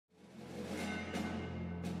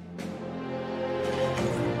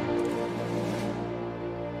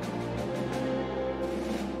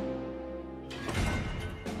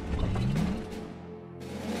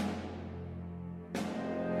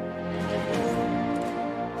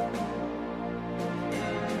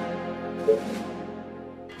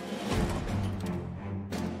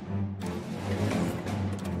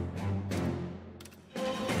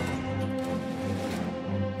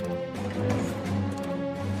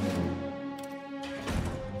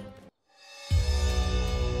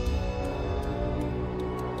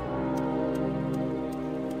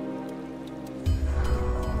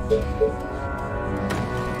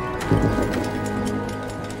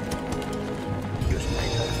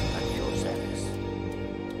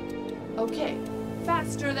Okay,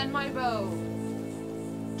 faster than my bow.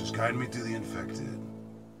 Just guide me to the infected.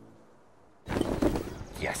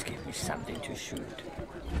 Just give me something to shoot.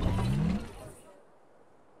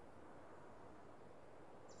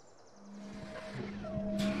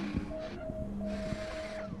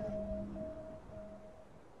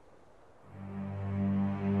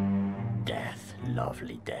 Death,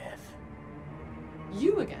 lovely death.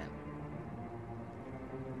 You again?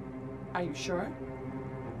 Are you sure?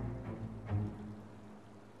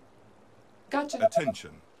 Gotcha.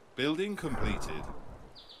 Attention. Building completed.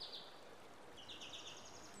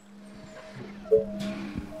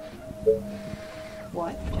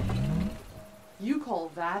 What? You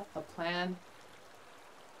call that a plan?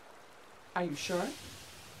 Are you sure?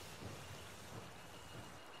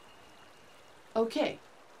 Okay.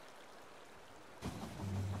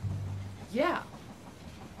 Yeah.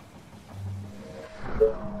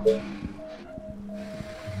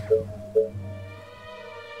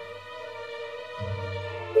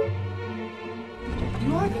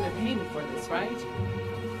 You are gonna pay me for this, right?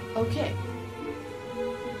 Okay.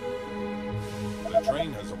 The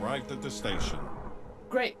train has arrived at the station.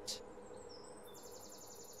 Great.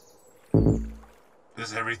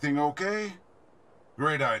 Is everything okay?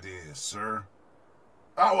 Great idea, sir.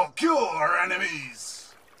 I will kill our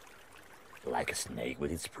enemies! Like a snake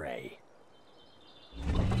with its prey.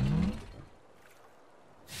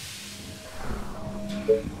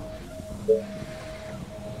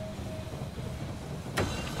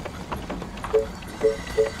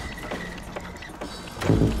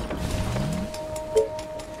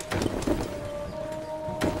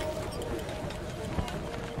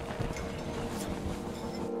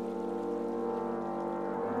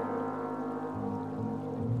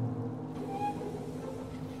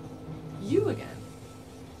 You again?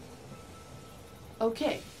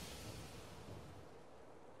 Okay.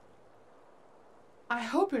 I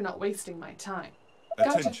hope you're not wasting my time.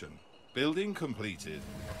 Gotcha. Attention. Building completed.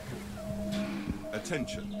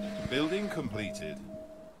 Attention. Building completed.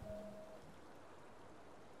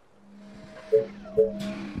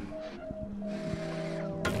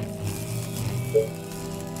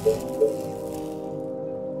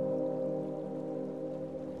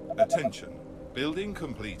 Attention. Building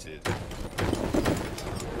completed.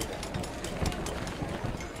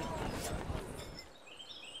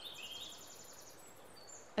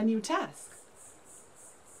 A new task.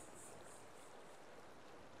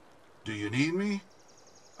 Do you need me?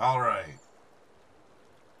 All right.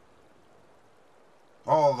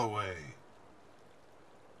 All the way.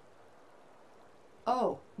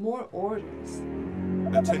 Oh, more orders.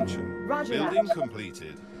 Attention. Roger Building that.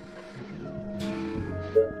 completed.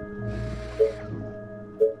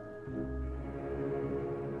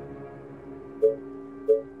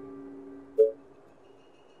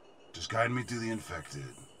 Just guide me to the infected.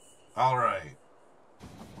 All right.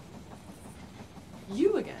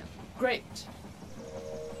 You again. Great.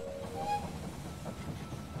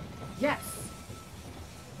 Yes.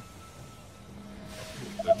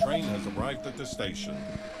 The train has arrived at the station.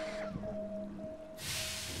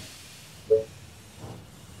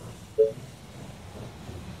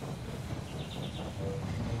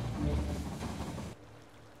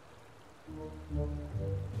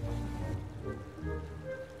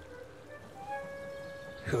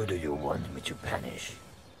 Who do you want me to punish?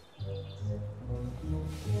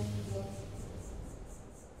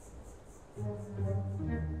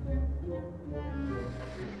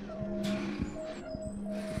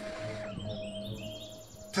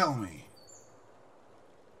 Tell me.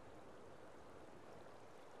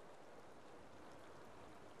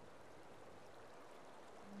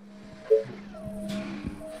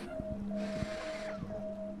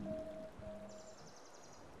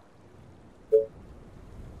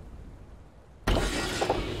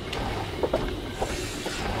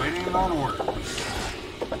 Waiting on orders.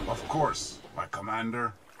 Of course, my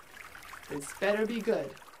commander. This better be good.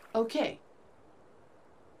 Okay.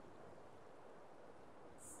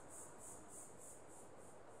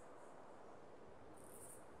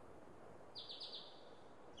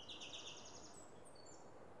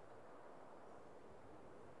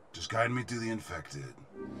 Just guide me to the infected.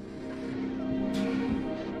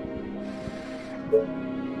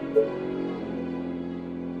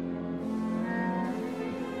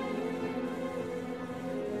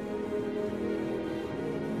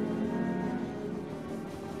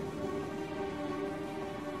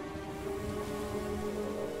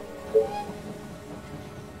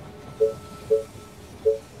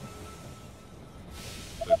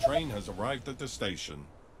 The train has arrived at the station.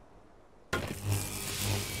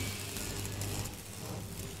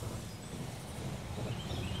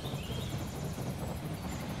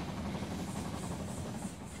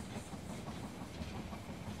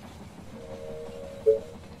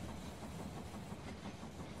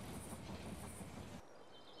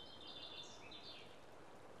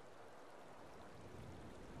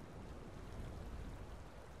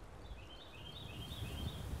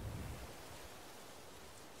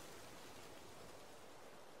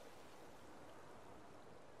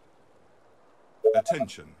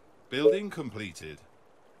 Attention. Building completed.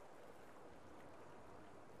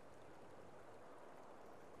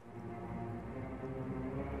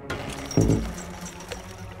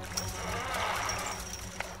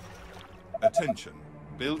 Attention.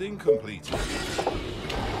 Building completed.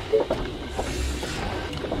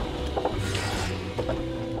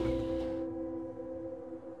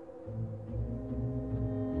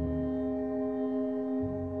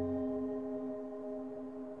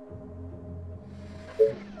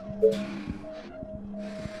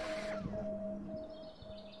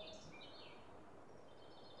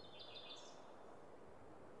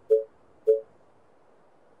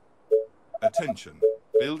 Attention.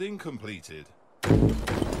 Building completed.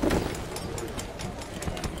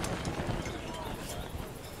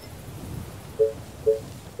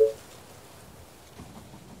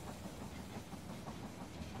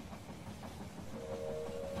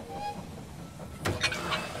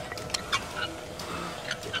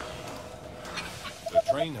 The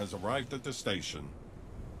train has arrived at the station.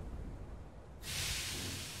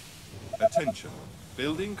 Attention.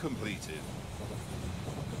 Building completed.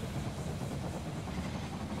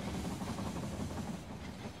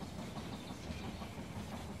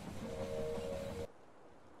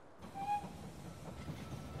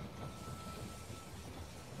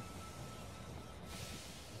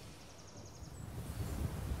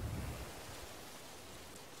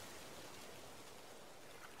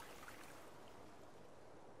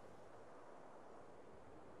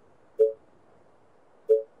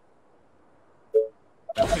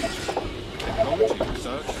 Attention. Technology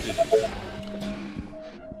research finished.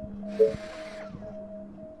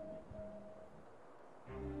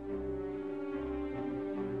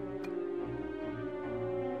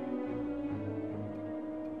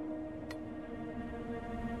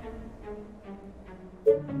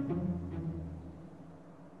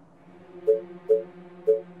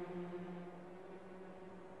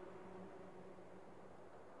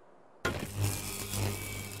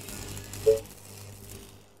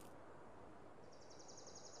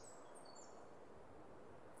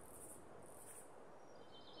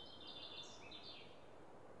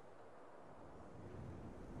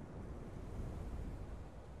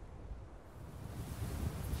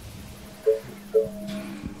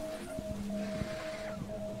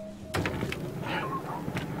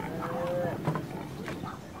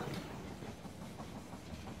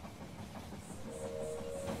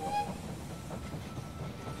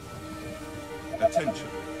 Attention.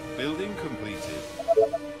 Building completed.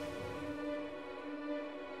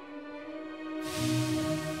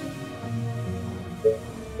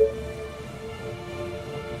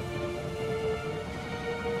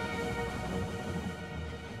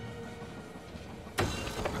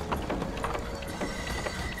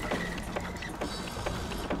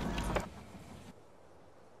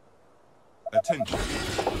 Attention.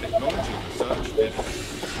 Technology research finished.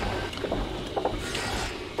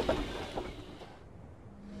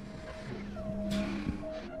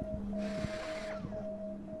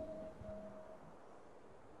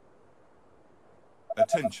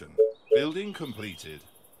 Attention. Building completed.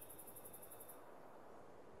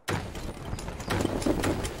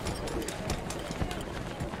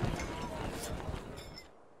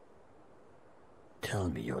 Tell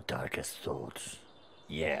me your darkest thoughts.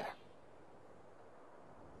 Yeah.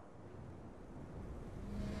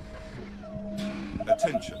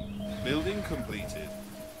 Attention. Building completed.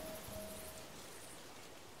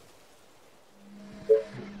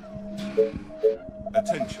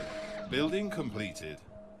 Attention. Building completed.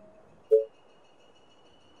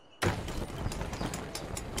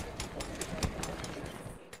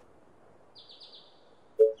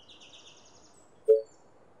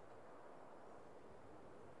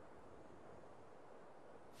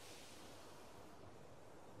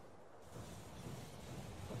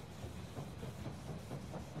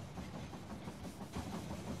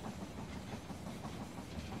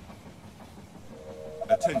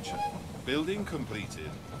 Attention. Building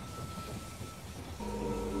completed.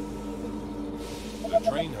 The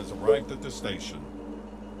train has arrived at the station.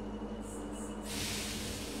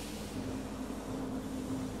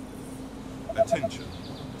 Attention.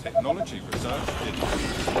 Technology research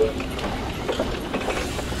finished.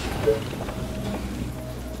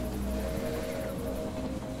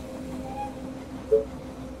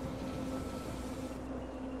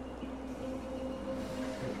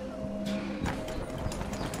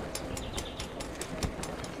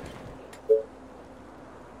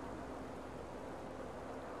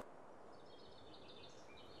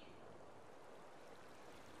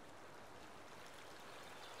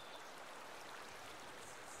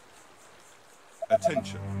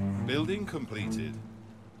 Attention. Building completed.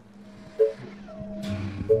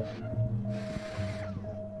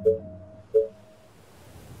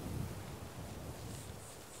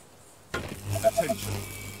 Attention.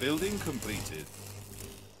 Building completed.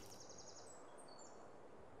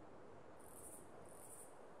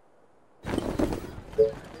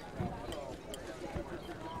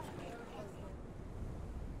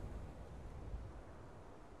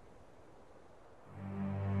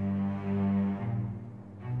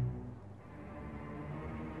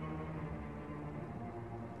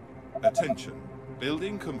 Attention.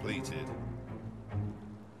 Building completed.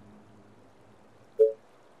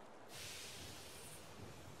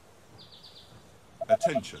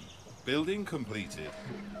 Attention. Building completed.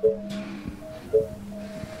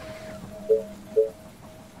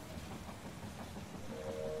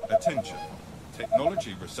 Attention.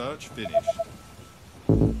 Technology research finished.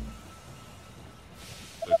 The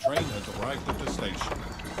train has arrived at the station.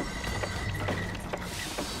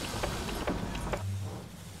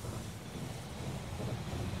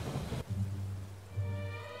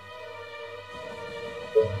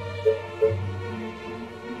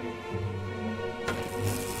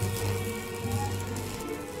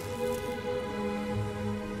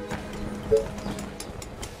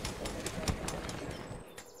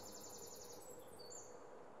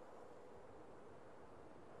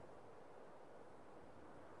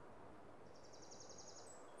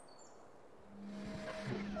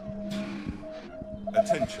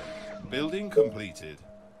 Attention. Building completed.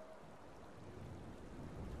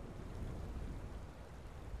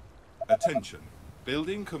 Attention.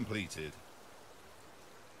 Building completed.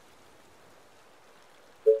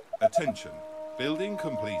 Attention. Building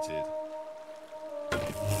completed.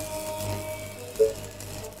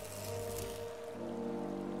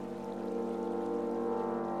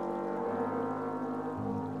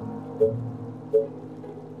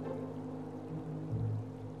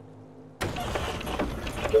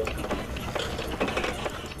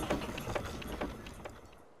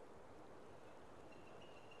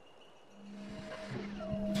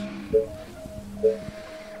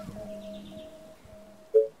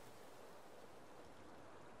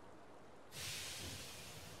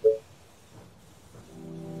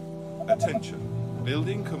 Attention.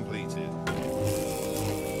 Building completed.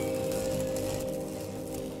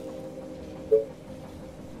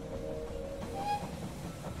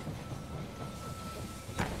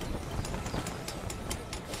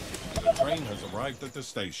 The train has arrived at the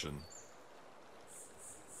station.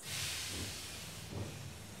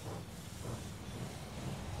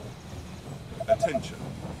 Attention.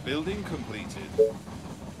 Building completed.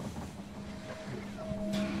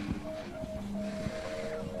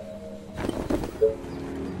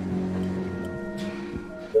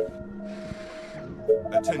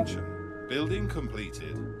 Attention. Building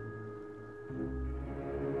completed.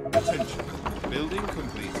 Attention. Building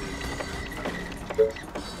completed.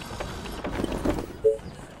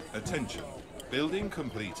 Attention. Building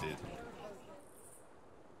completed.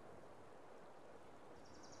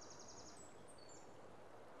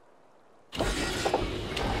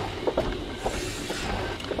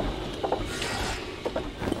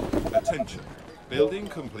 Attention. Building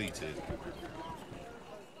completed.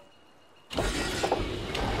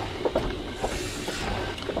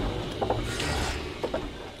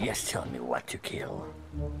 Yes, tell me what to kill.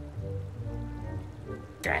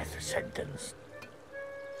 Death sentence.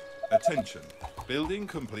 Attention. Building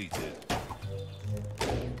completed.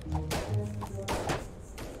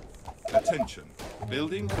 Attention.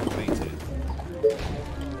 Building completed.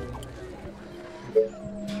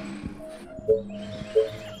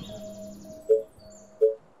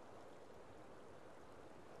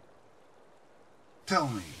 Tell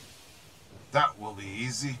me, that will be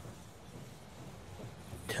easy.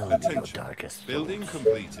 Tell me your Attention. darkest Building thoughts.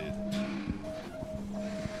 completed.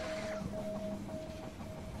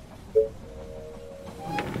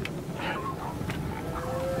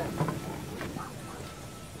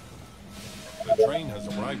 The train has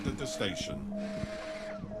arrived at the station.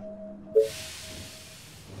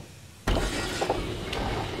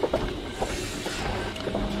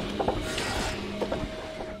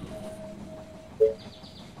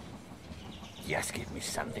 Just give me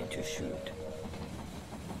something to shoot.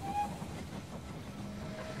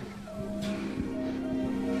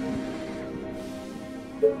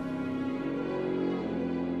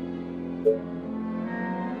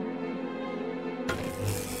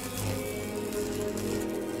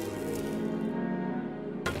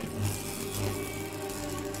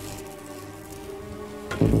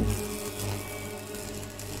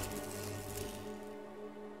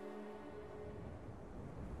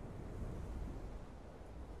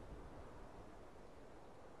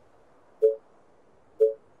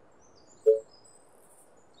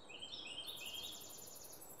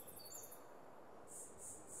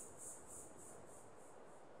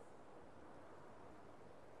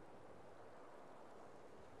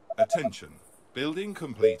 Attention. Building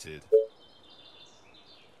completed.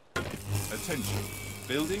 Attention.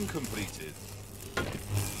 Building completed.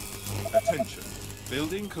 Attention.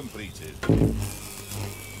 Building completed.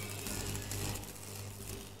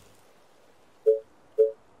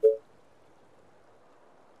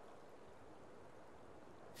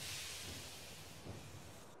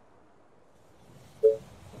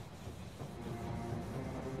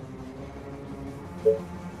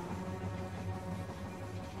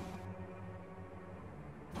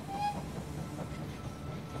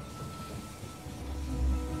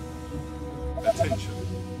 Attention.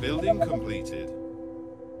 Building completed.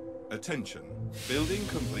 Attention. Building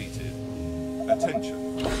completed.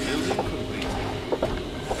 Attention. Building completed.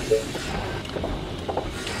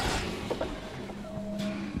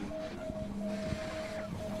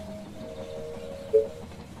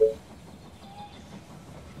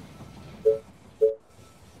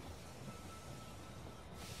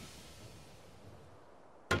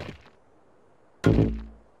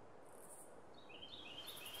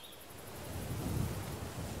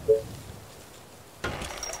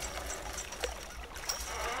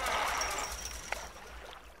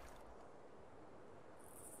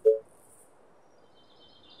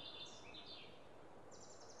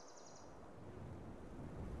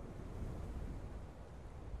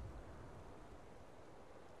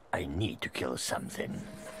 I need to kill something.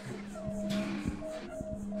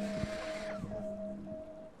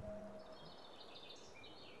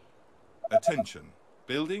 Attention.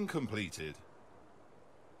 Building completed.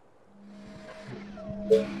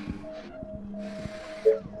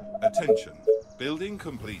 Attention. Building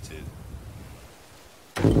completed.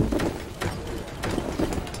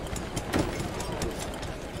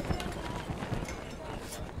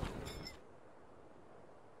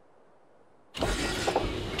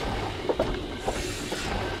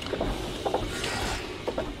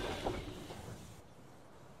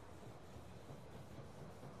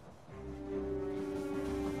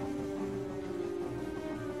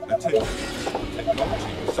 Attention.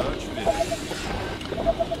 Technology research finished.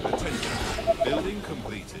 Attention. Building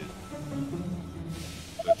completed.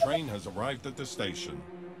 The train has arrived at the station.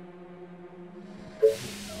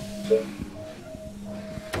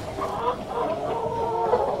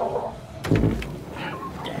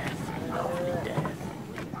 Death, lovely death.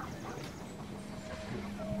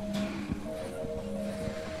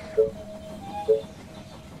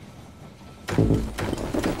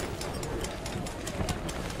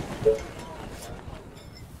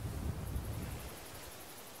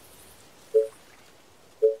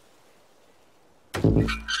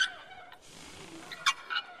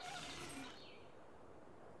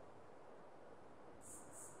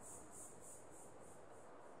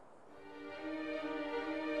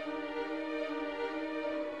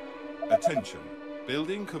 Attention.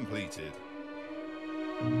 Building completed.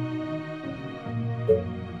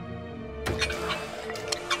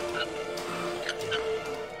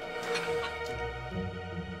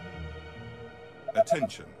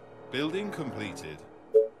 Attention. Building completed.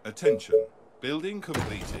 Attention. Building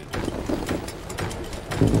completed.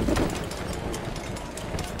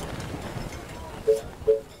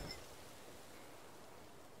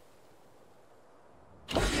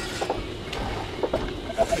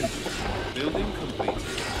 Building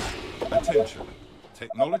completed. Attention.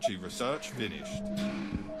 Technology research finished.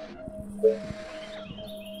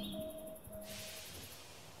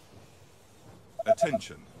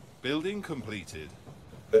 Attention. Building completed.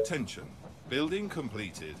 Attention. Building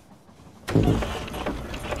completed.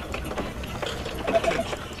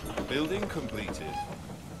 Attention. Building completed.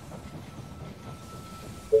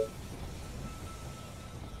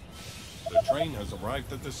 The train has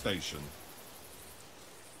arrived at the station.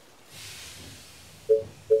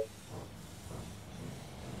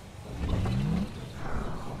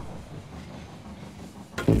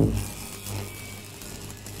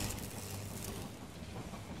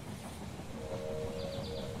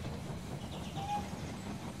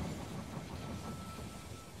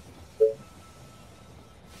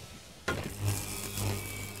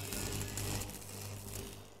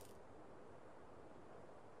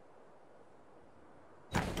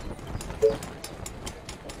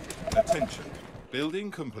 Attention.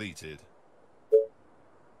 Building completed.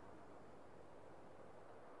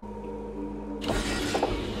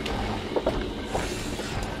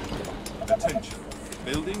 Attention.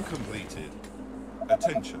 Building completed.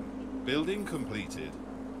 Attention. Building completed.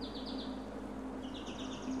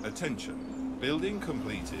 Attention. Building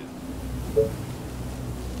completed.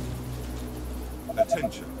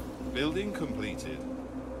 Attention. Building completed.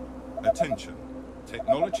 Attention.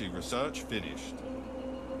 Technology research finished.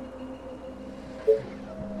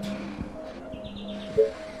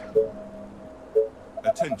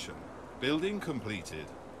 Attention. Building completed.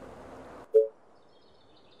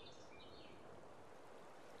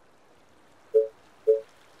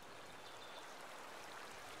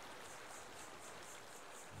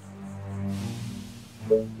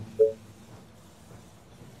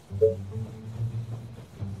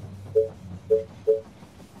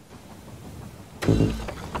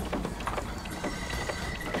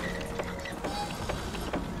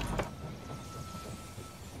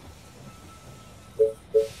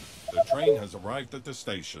 The train has arrived at the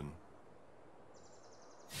station.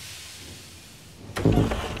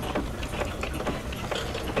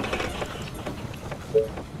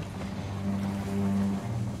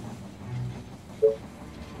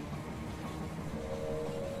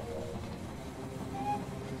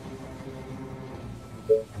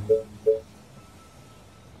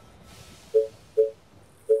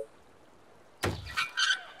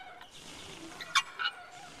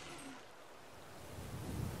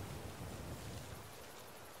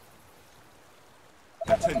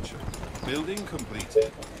 Attention. Building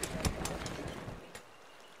completed.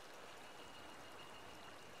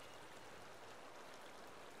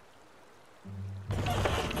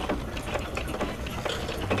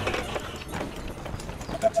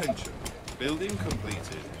 Attention. Building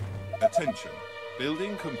completed. Attention.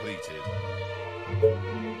 Building completed.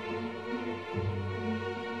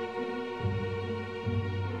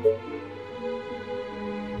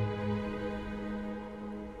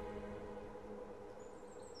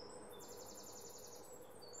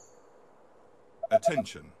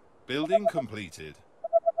 Attention. Building completed.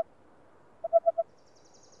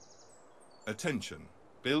 Attention.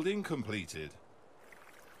 Building completed.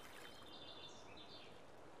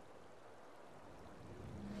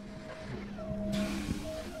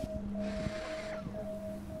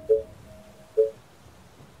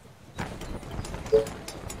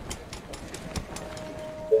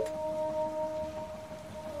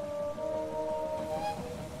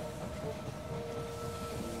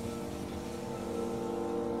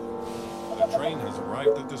 The train has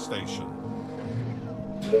arrived at the station.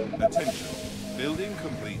 Attention. Building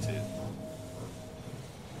completed.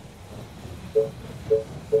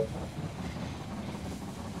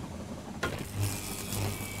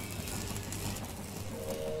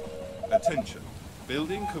 Attention.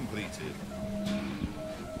 Building completed.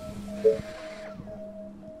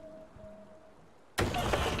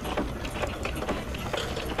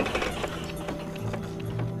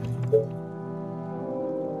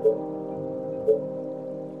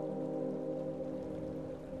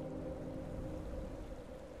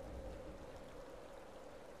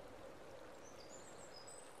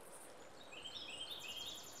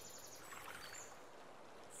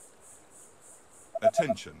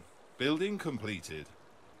 Attention. Building completed.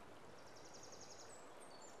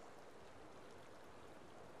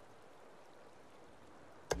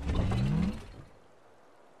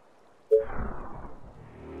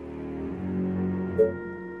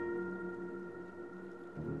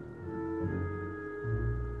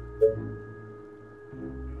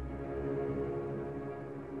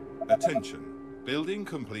 Attention. Building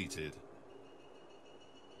completed.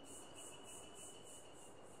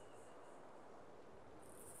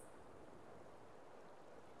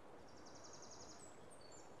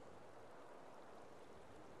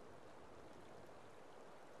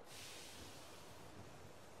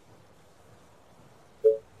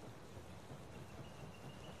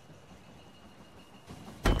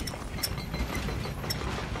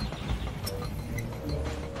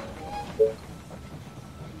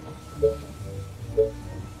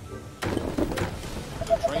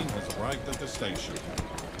 The train has arrived at the station.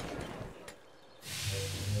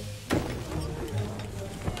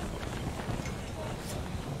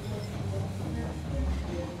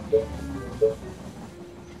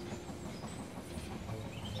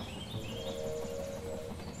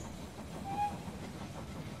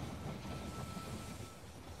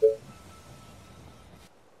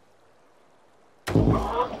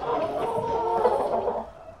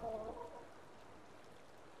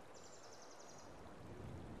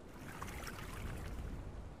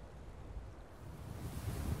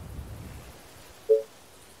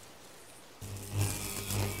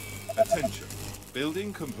 Attention.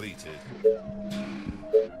 Building completed.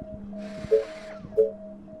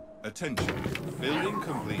 Attention. Building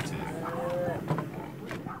completed.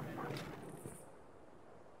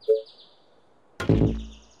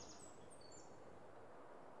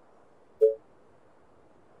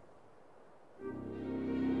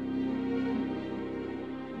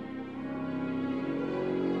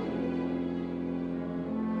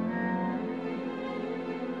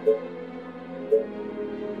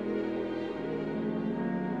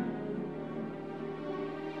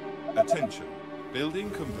 Attention. Building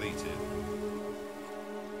completed.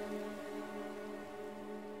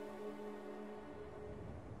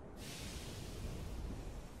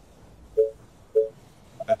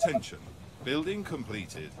 Attention. Building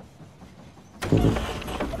completed.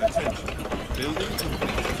 Attention. Building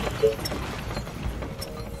completed.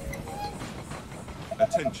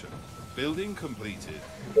 Attention. Building completed.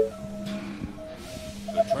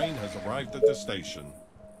 The train has arrived at the station.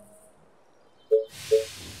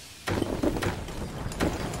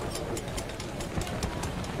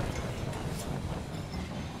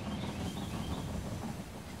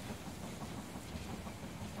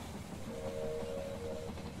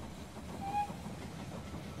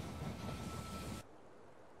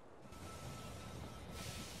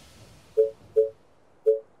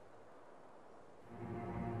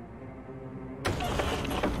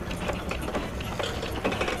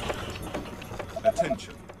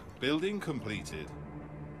 Attention. Building completed.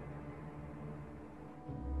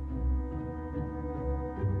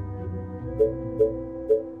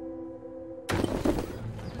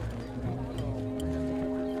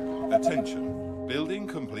 Attention. Building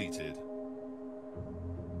completed.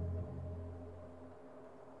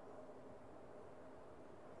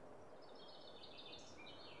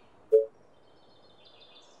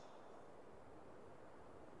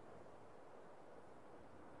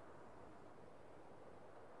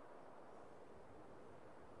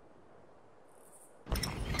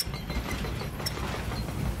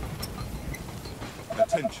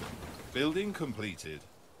 Attention. Building completed.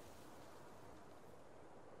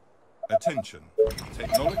 Attention.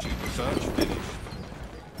 Technology research finished.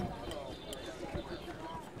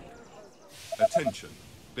 Attention.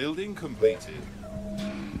 Building completed.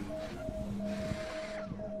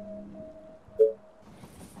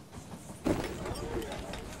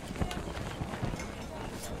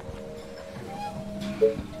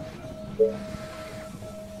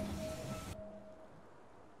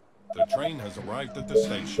 The train has arrived at the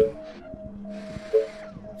station.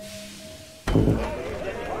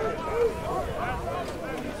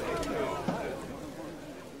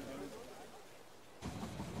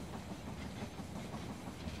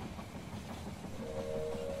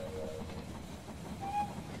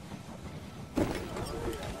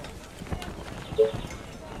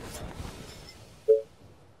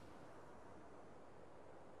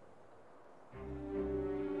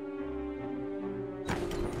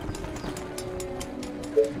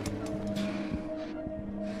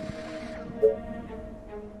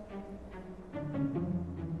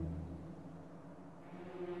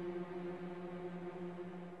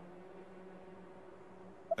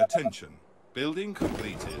 Attention. Building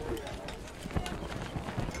completed.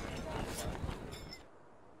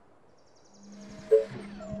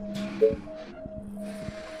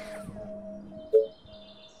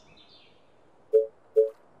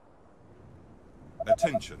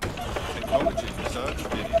 Attention. Technology research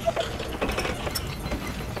finished.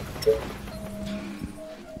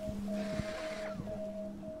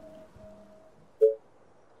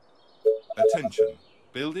 Attention.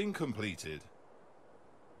 Building completed.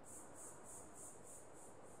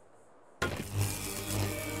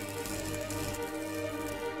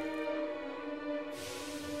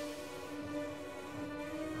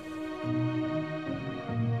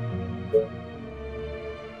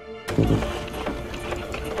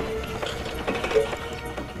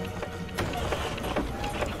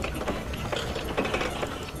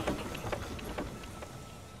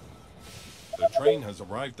 The train has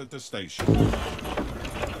arrived at the station.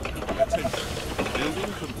 Attention.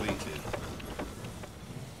 Building completed.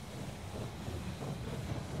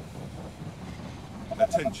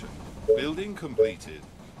 Attention. Building completed.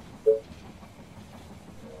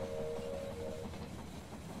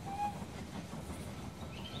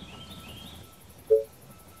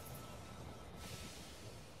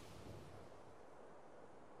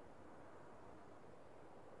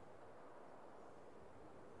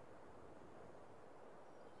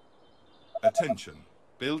 Attention.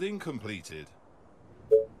 Building completed.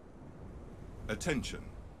 Attention.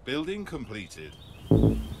 Building completed.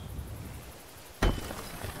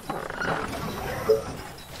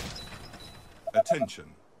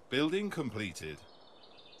 Attention. Building completed.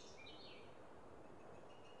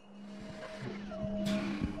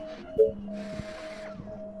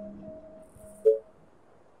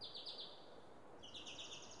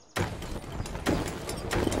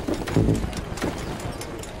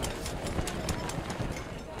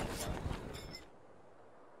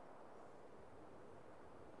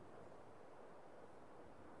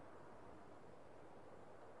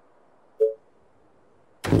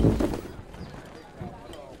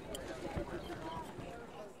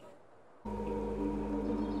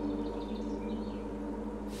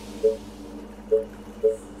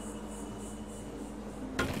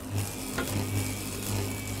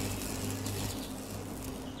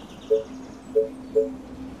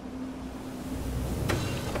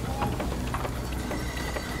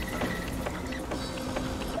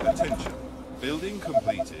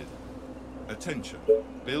 Attention.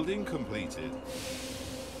 Building completed.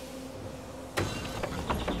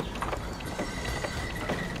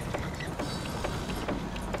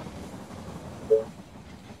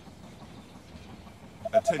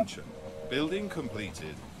 Attention. Building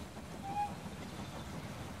completed.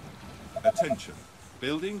 Attention.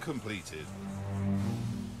 Building completed.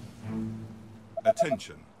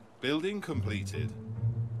 Attention. Building completed.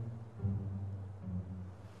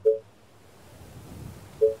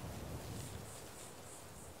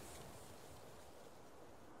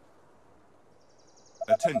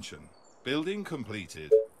 Attention. Building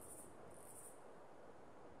completed.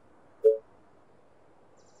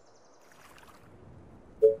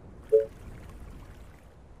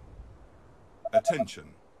 Attention.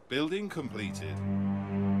 Building completed.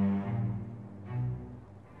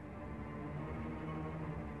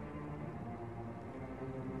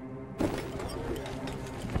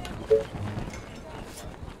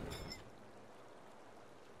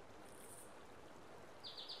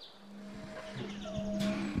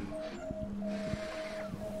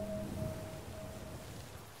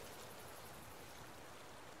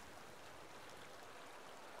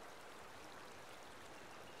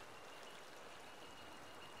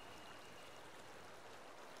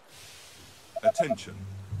 Attention.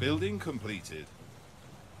 Building completed.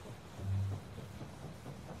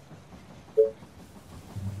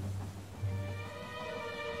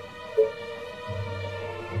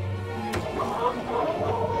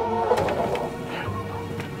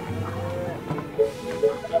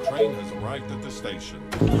 The train has arrived at the station.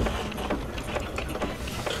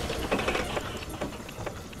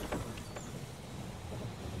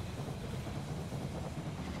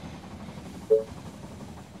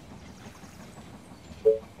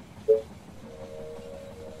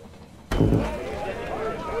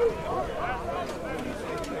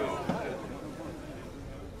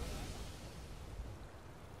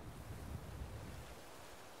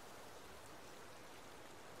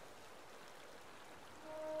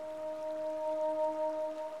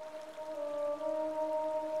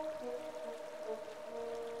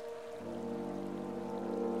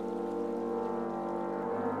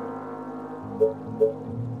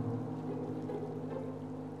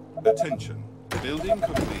 Attention. Building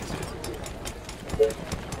completed.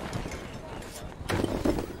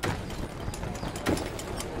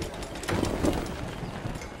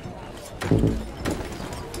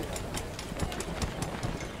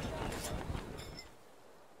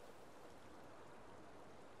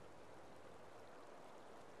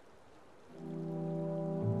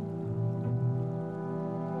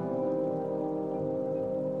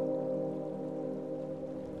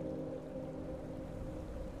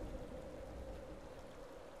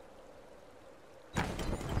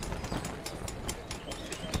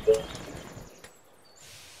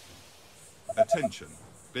 Attention.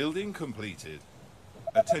 Building completed.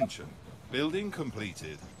 Attention. Building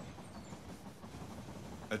completed.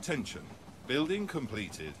 Attention. Building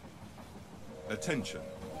completed. Attention.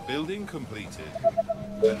 Building completed.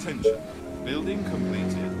 Attention. Building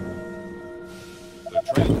completed. The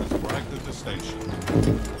train has arrived at the station.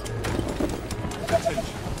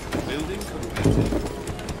 Attention. Building completed.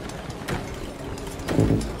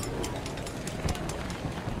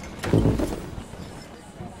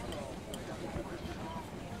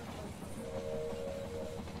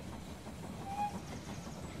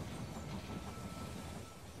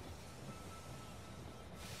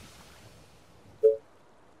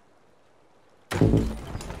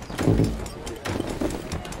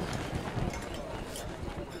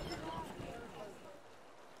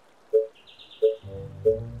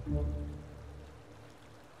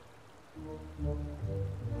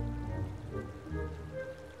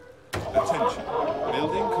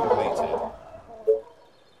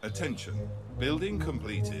 Attention. Building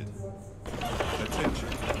completed. Attention.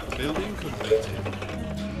 Building completed.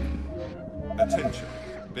 Attention.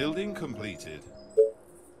 Building completed. Attention. Building completed.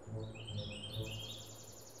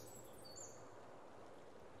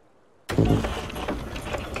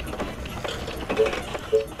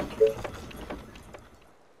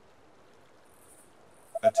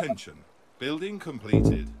 Attention. Building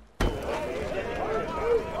completed.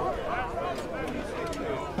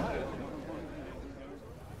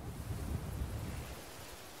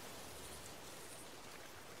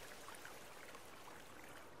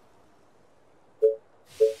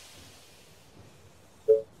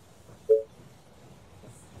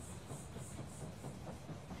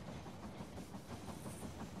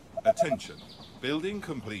 Attention. Building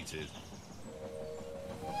completed.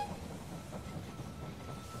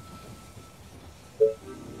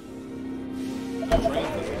 The train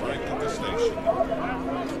has arrived at the station.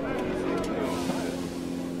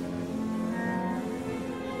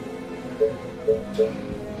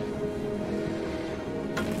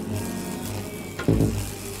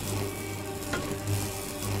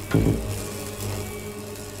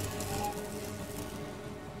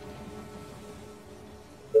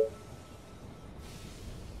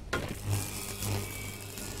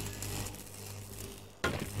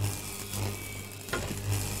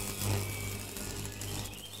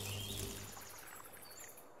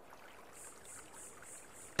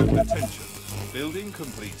 Attention. Building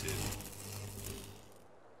completed.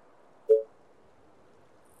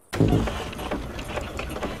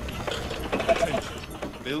 Attention.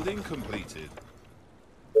 Building completed.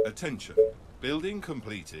 Attention. Building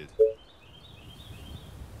completed.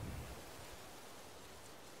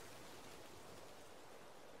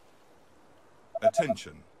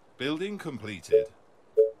 Attention. Building completed.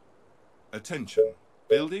 Attention.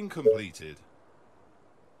 Building completed.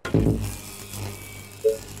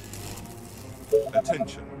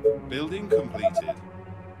 Attention. Building completed.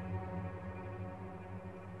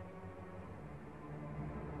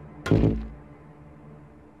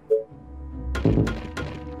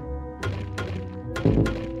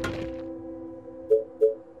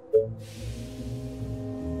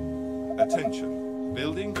 Attention.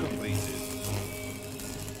 Building completed.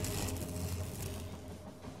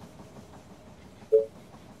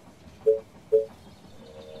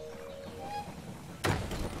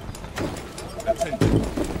 Attention.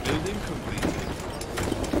 Building completed.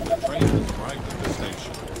 The train has arrived at the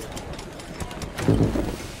station.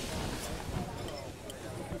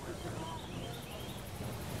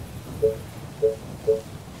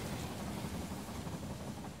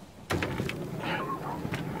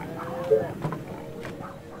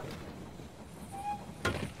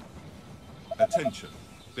 Attention.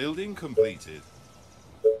 Building completed.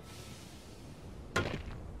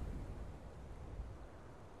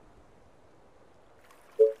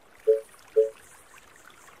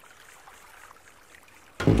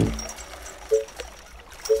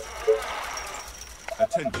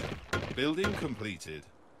 Attention. Building completed.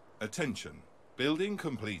 Attention. Building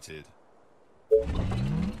completed.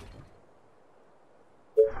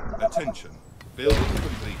 Attention. Building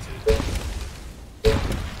completed.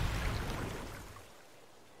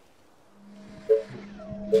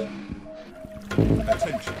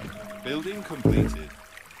 Attention. Building completed.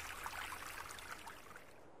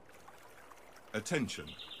 Attention.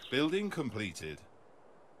 Building completed.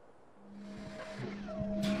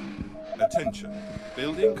 Attention.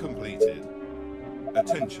 Building completed.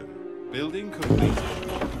 Attention. Building completed.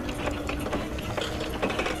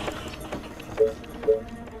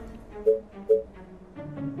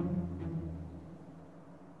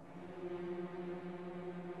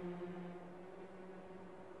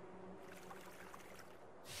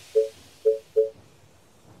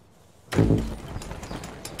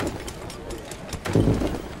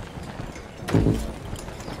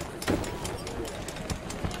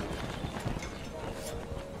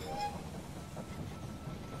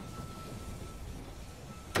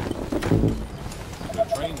 The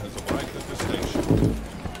train has arrived at the station.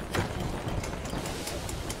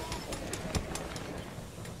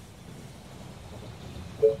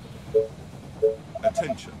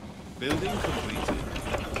 Attention. Building completed.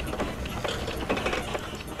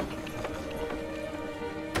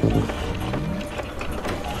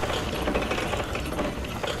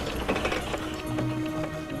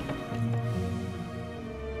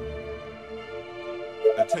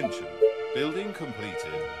 Attention. Building completed.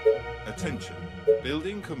 Attention.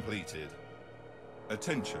 Building completed.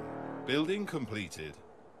 Attention. Building completed.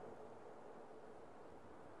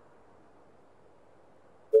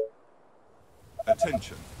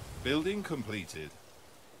 Attention. Building completed.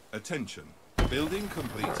 Attention. Building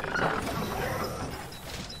completed.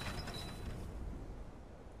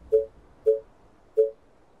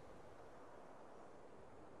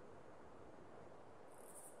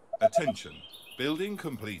 Attention. Building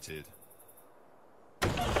completed.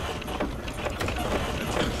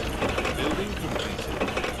 Attention. Building completed.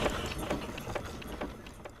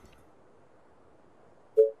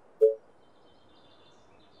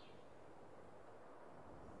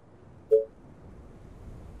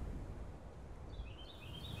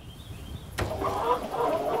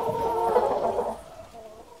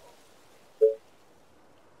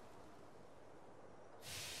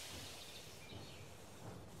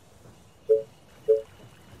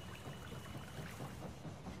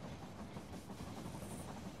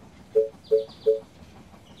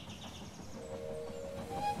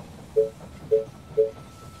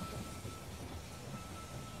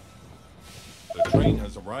 The train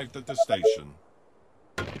has arrived at the station.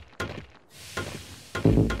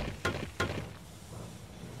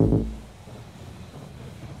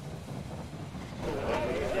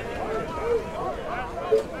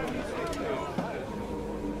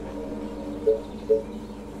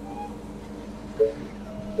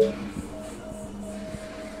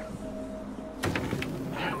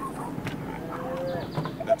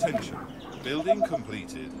 Attention. Building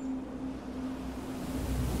completed.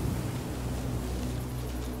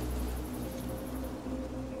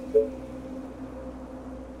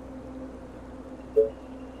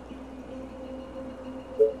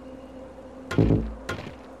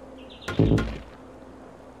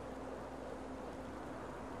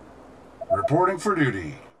 Reporting for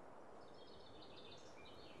duty.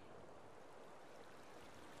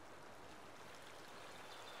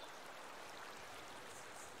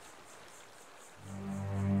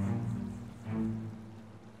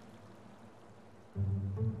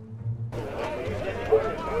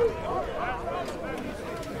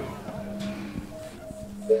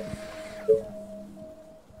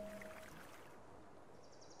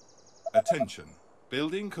 Attention.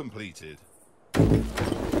 Building completed.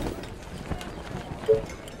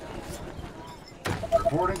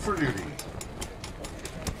 Reporting for duty.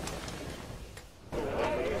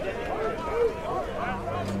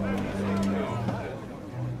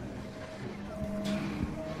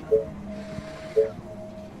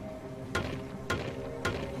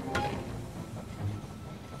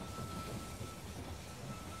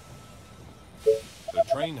 The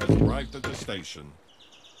train has arrived at the station.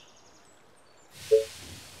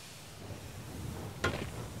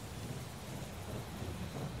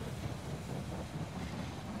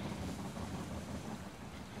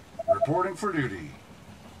 Reporting for duty.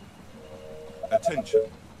 Attention.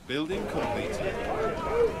 Building completed.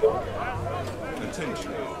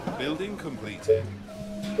 Attention. Building completed.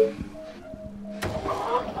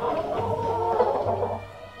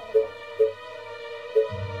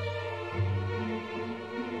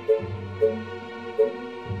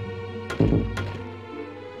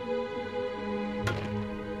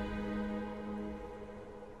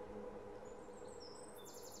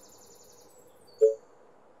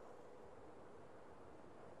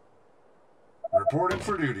 Reporting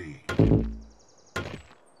for duty.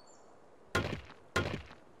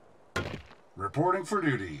 Reporting for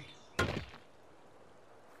duty.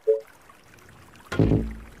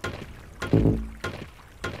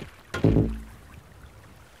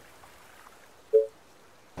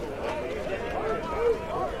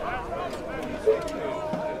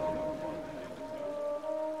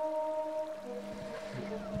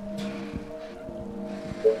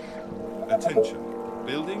 Attention.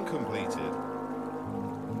 Building completed.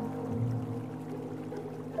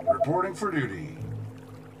 Reporting for duty.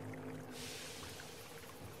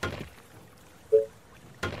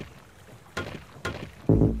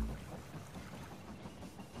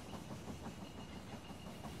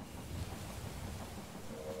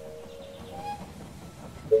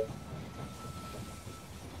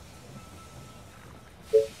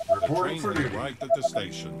 The Reporting train for has duty. arrived at the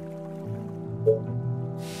station.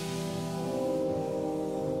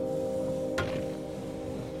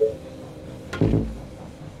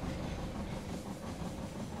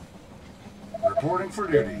 Reporting for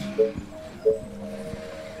duty.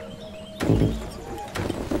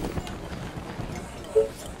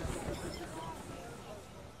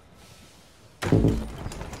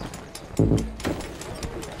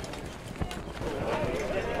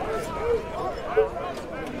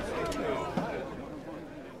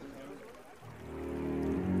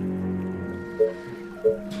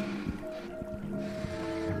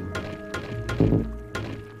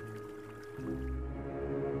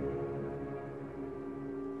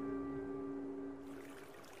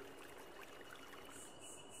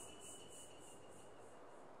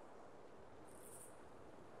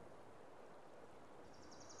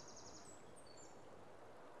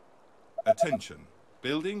 Attention.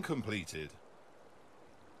 Building completed.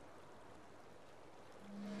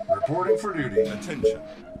 Reporting for duty. Attention.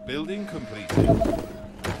 Building completed.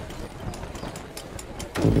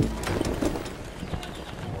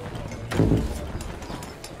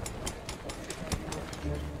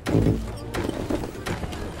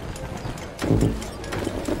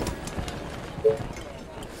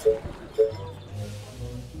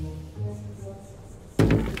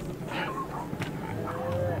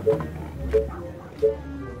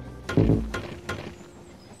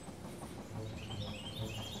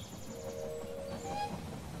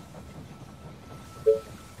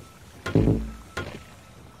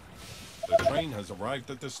 The train has arrived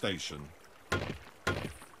at the station.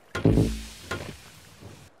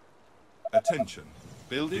 Attention.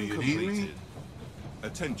 Building Do you need me? completed.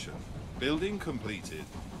 Attention. Building completed.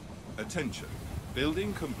 Attention.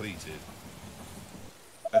 Building completed.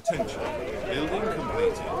 Attention. Building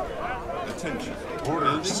completed. Attention. Order,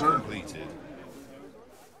 Building sir. completed.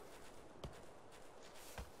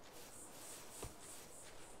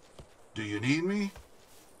 Do you need me?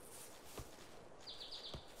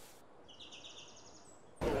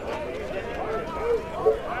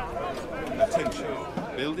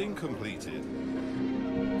 completed.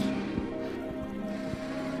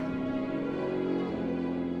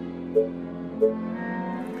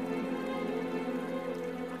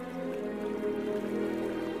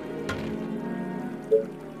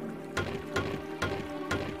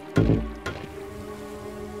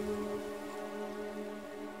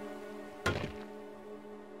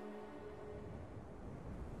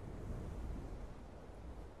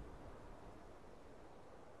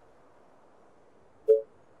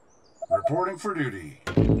 Reporting for duty.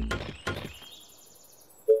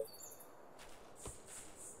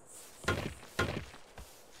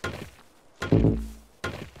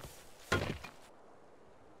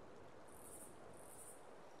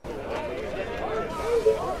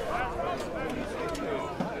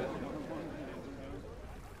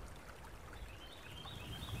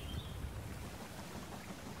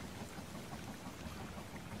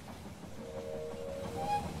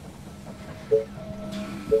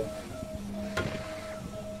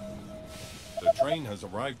 The train has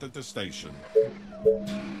arrived at the station.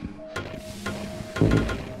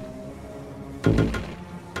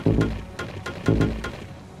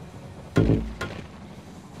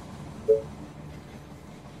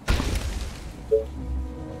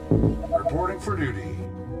 Reporting for duty.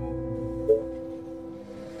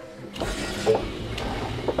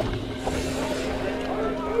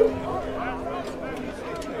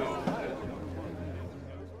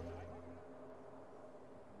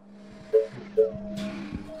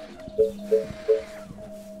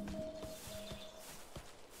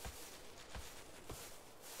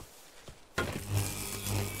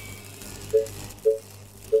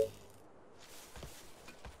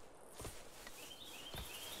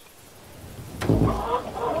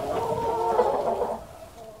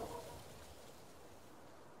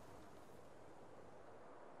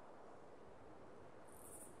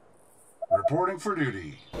 Reporting for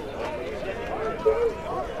duty.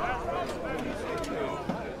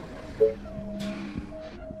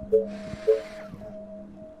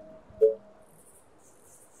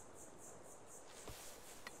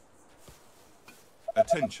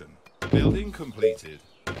 Attention. Building completed.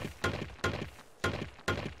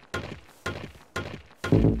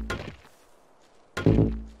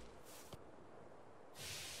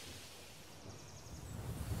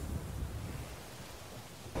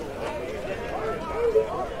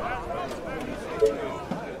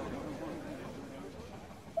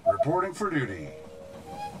 Reporting for duty.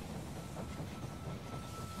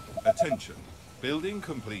 Attention. Building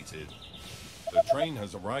completed. The train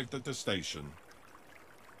has arrived at the station.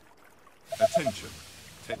 Attention.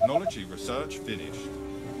 Technology research finished.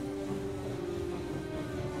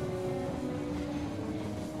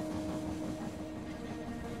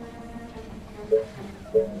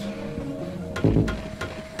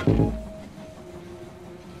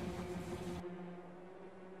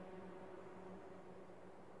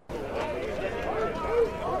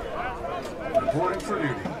 Reporting for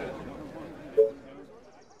duty.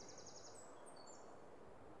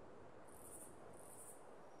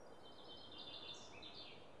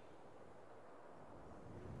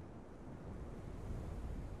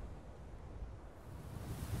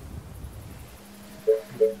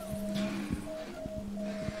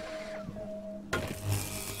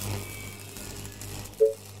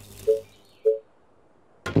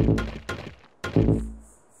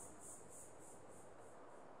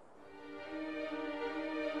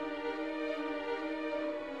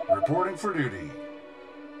 Reporting for duty.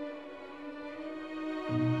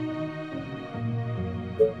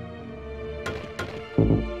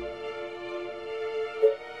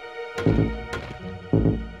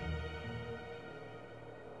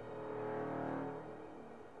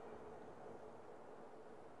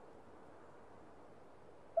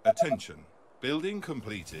 Attention. Building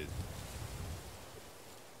completed.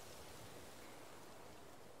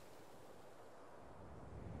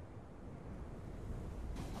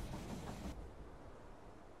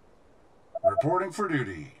 Reporting for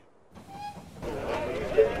duty.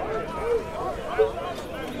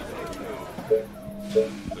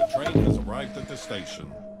 The train has arrived at the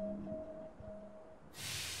station.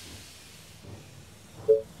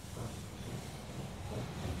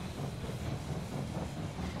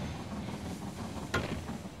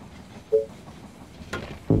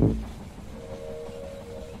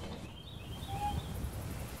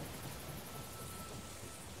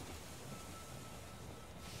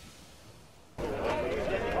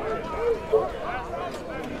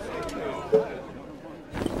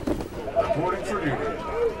 Reporting for duty.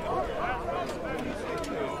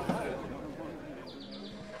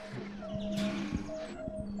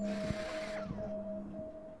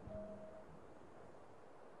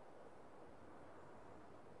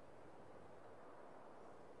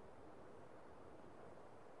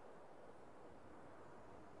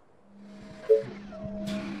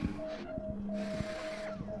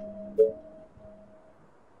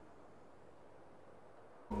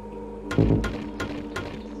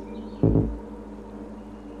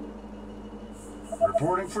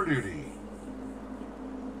 Reporting for duty.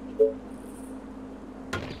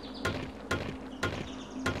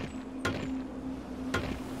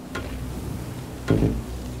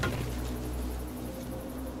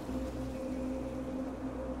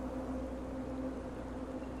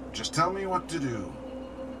 Just tell me what to do.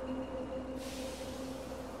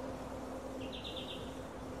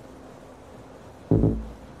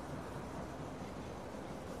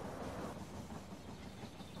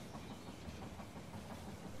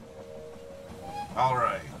 All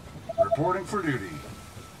right. Reporting for duty.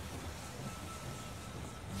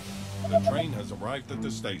 The train has arrived at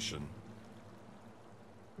the station.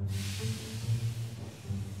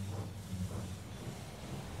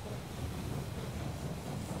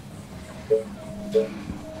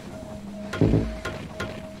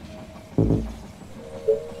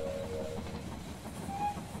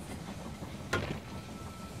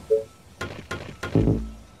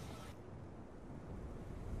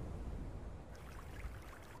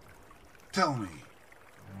 Tell me.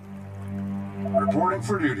 Reporting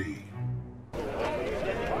for duty.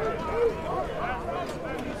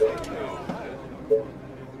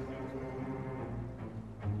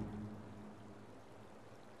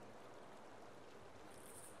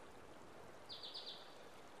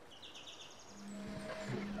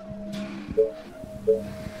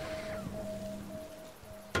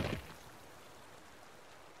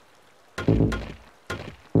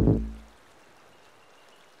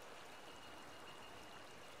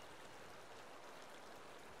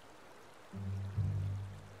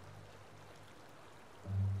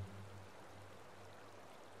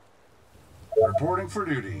 Reporting for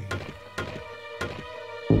duty.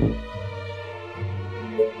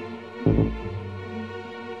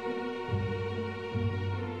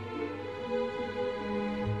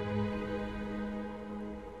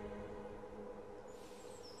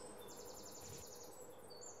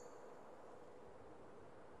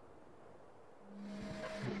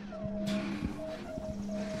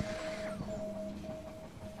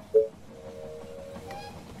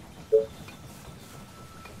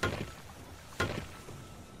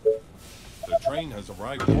 The train has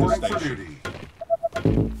arrived at the Reporting for station. duty.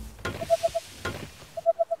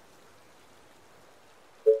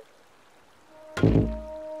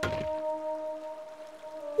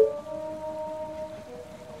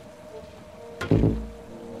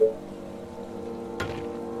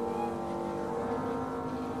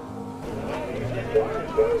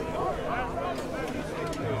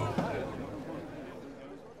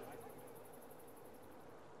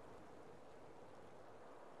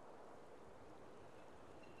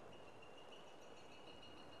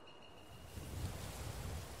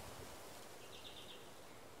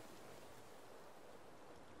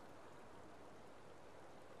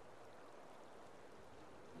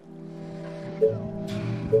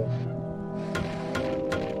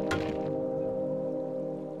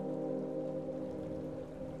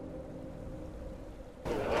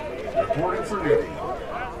 Reporting for duty.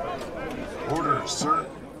 Orders, sir.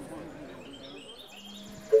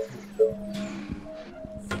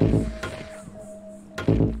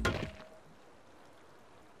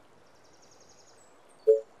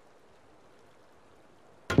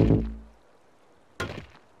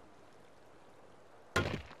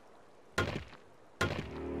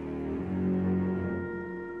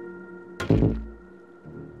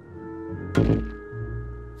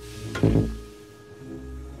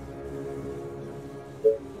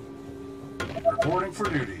 Reporting for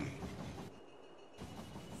duty.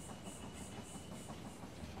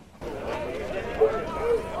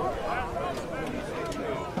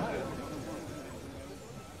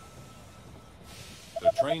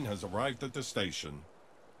 The train has arrived at the station.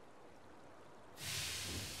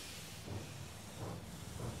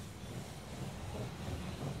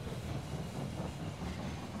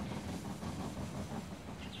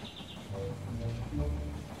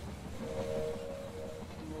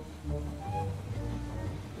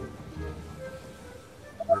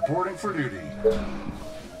 Reporting for duty.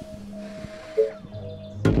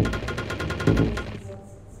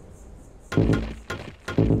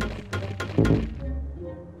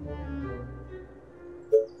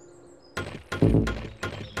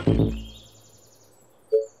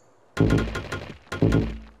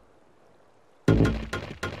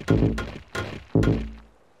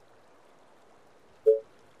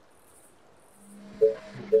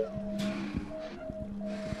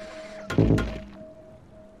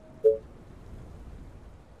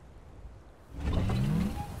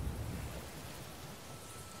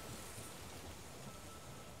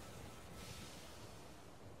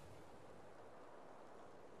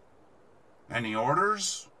 Any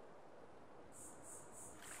orders?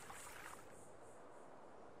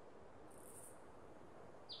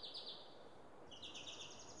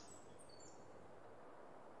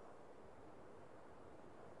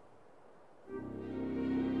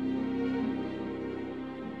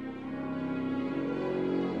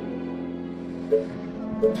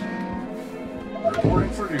 Reporting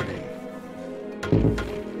for duty.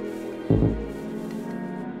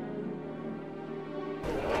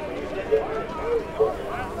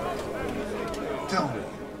 Tell me.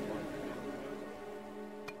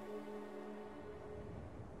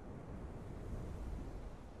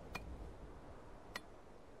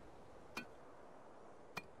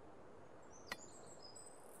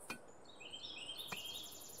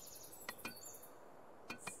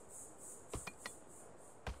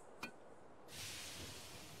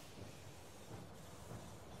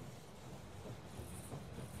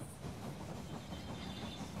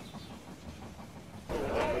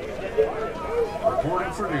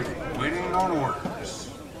 Reporting for duty. Waiting on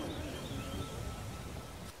orders.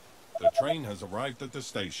 The train has arrived at the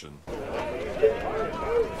station. Do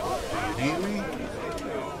you need me?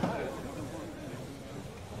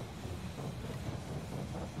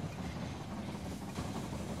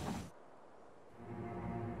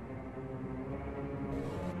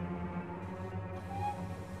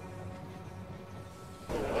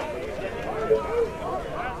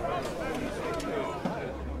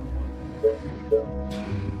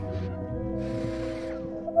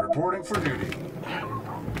 Reporting for duty.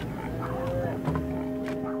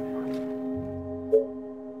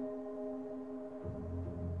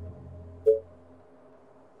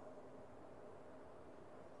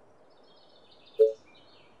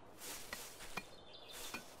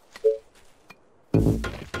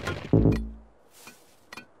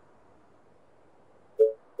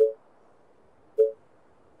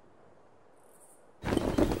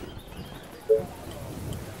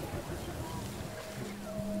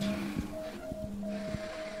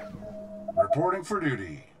 Reporting for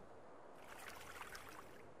duty.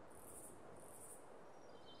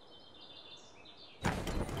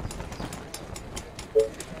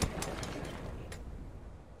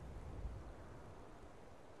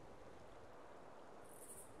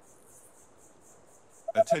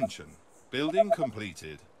 Attention. Building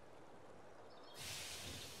completed.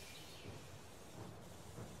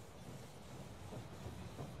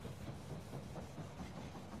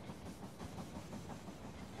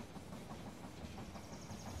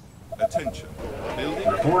 Attention. Building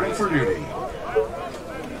Reporting for duty.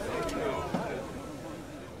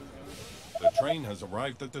 The train has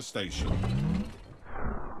arrived at the station.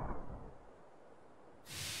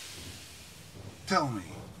 Tell me.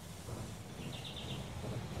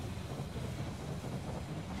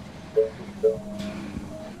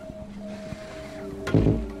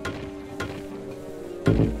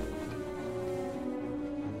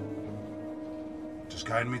 Just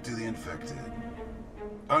guide me to the infected.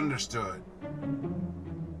 Understood.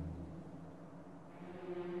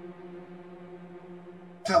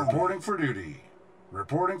 Reporting for duty.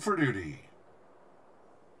 Reporting for duty.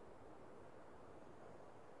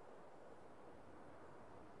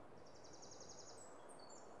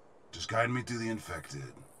 Just guide me to the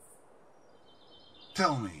infected.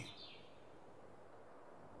 Tell me.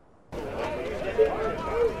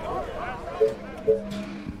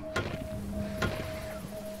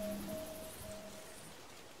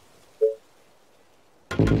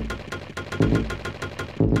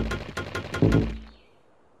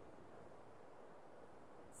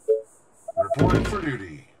 Reporting for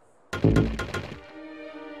duty.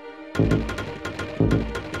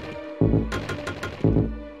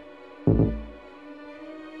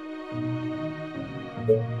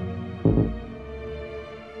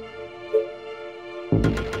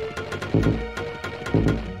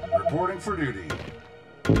 Reporting for duty.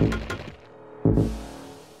 Do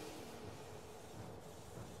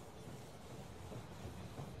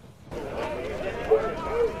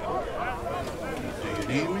you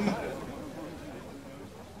need me?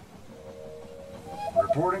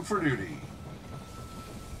 Reporting for duty.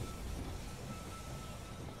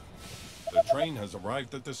 The train has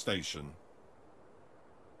arrived at the station.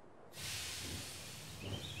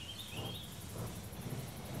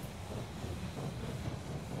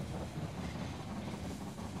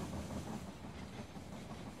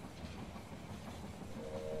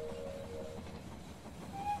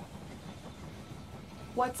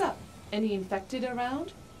 What's up? Any infected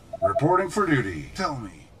around? Reporting for duty. Tell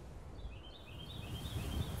me.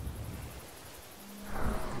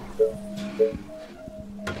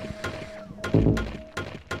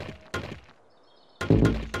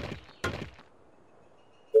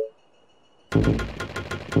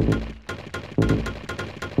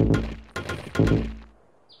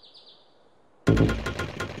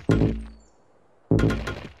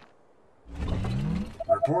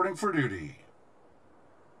 Reporting for duty.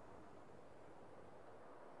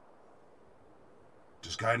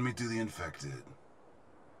 Just guide me to the infected.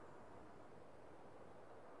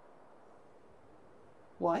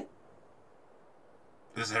 What?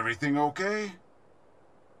 Is everything okay?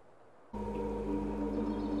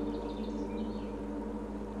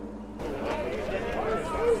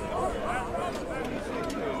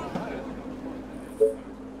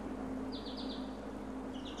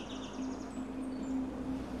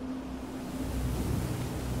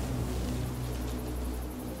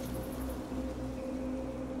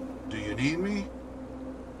 Do you need me?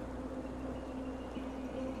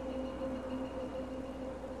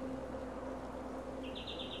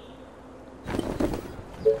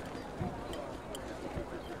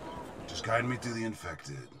 Just guide me to the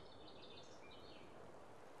infected.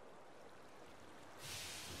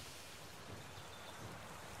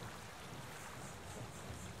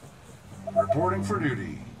 Reporting for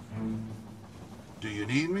duty. Do you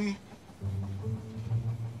need me?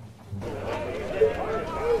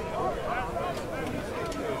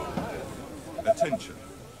 Attention.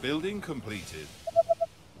 Building completed.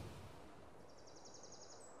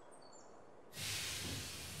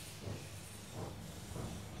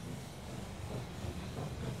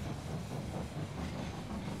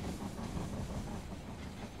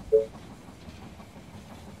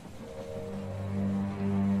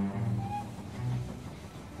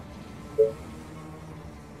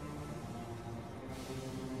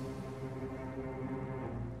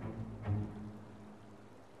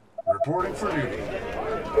 Reporting for duty.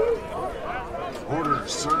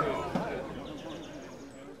 Orders, sir.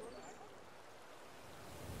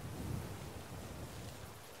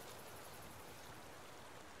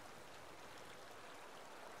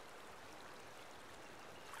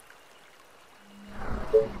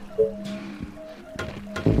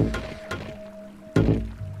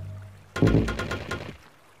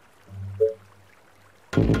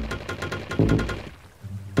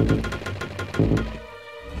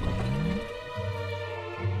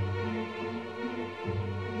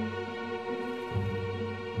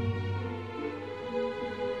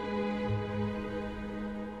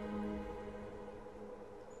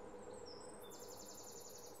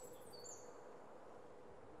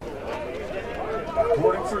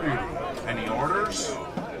 Reporting for duty. Any orders?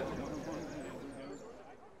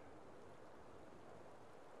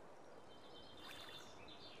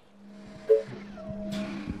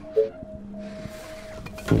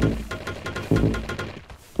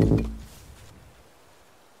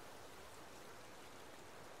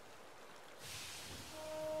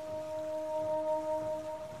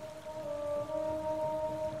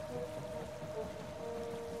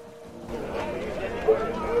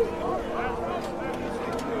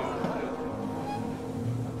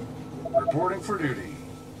 Reporting for duty.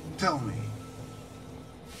 Tell me.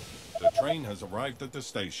 The train has arrived at the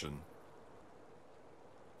station.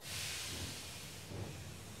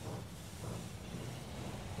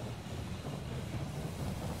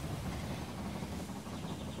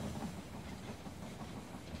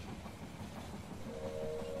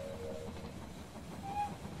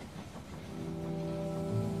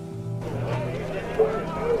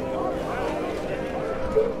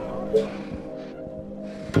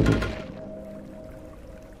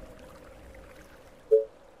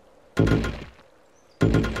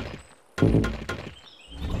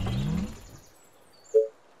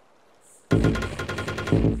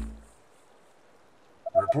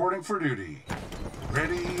 Reporting for duty.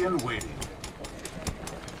 Ready and waiting.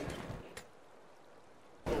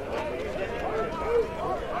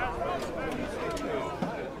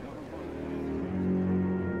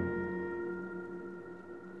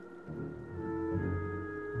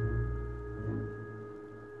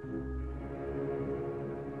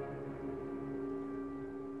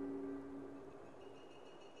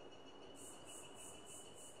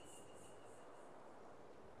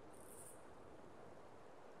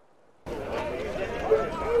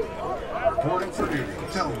 Reporting for duty.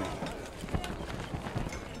 Tell me.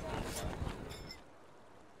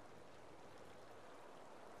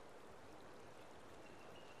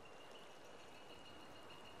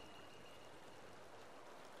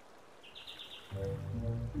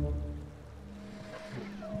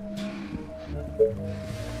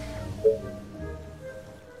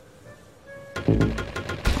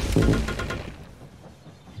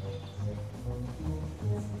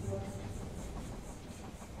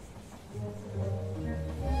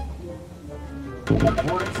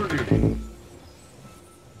 Reporting for duty.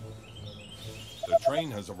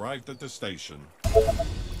 train has arrived at the station.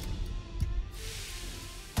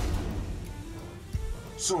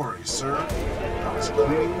 Sorry, sir. I was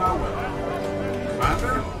cleaning my weapon.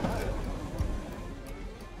 Commander?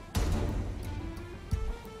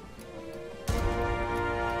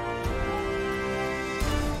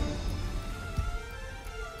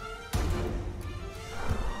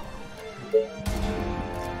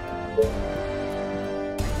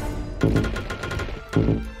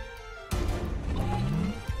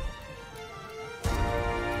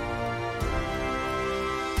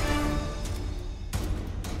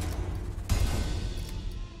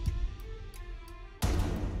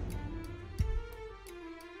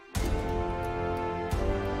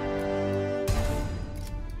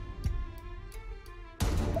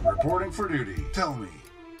 Reporting for duty. Tell me.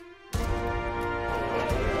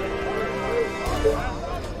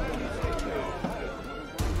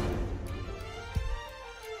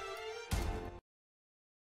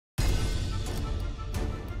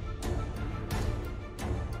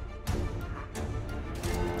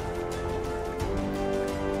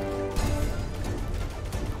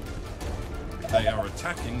 They are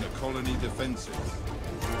attacking the colony defenses.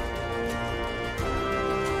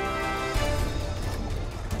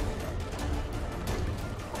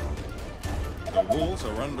 The walls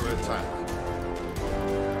are under attack.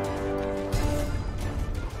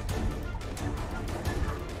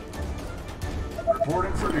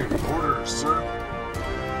 Reporting for duty. Orders, sir.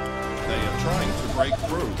 They are trying to break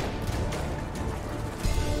through.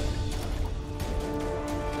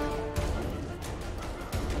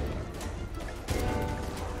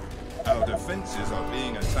 Our defenses are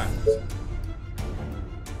being attacked.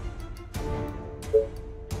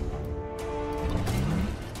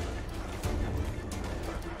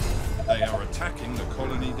 They are attacking the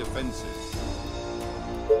colony defenses.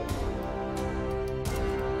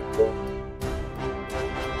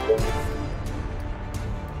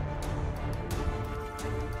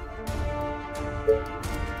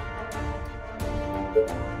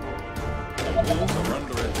 The walls are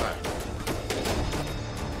under attack.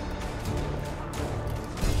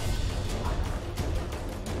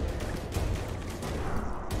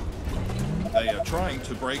 They are trying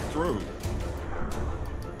to break through.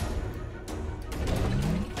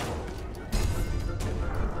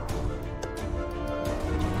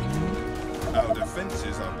 Our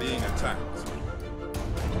defenses are being attacked.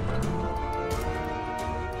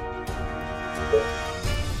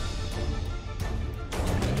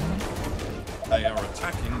 They are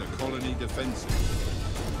attacking the colony defenses.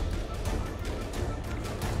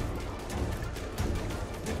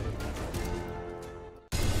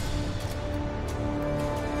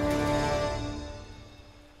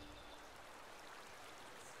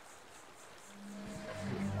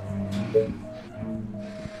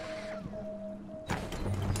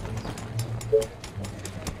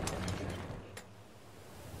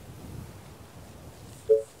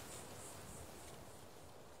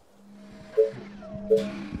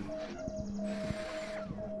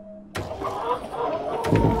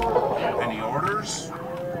 Any orders?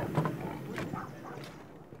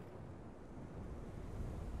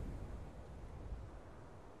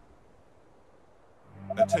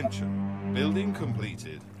 Attention, building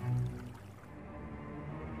completed.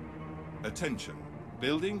 Attention,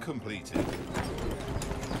 building completed.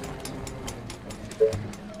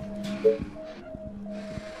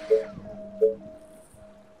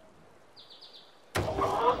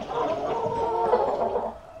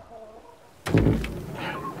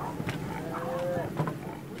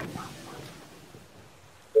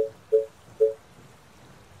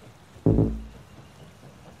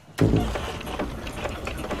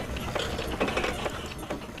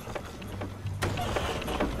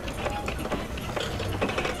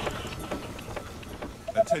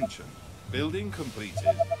 Attention, building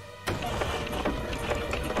completed.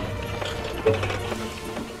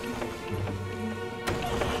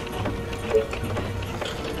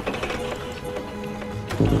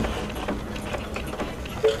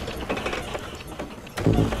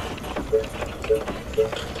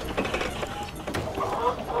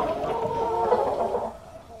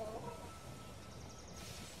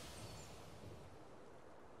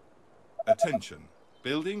 Attention,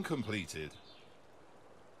 building completed.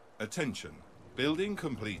 Attention, building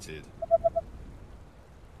completed.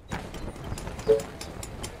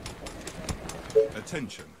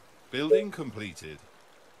 Attention, building completed.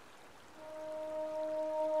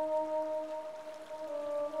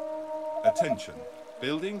 Attention,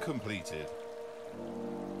 building completed.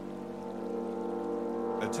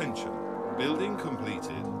 Attention, building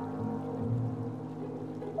completed.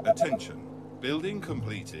 Attention, building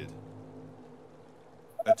completed.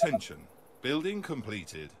 Attention. Building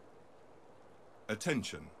completed.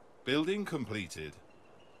 Attention. Building completed.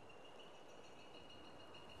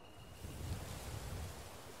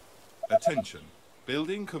 Attention.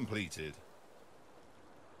 Building completed.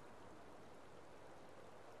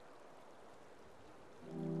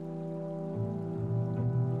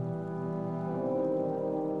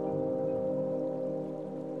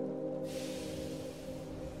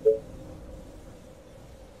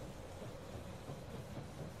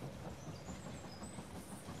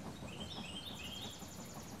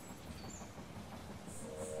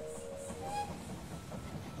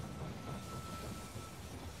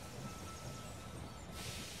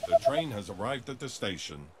 The train has arrived at the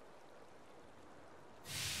station.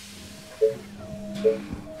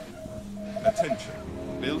 Attention.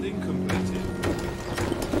 Building completed.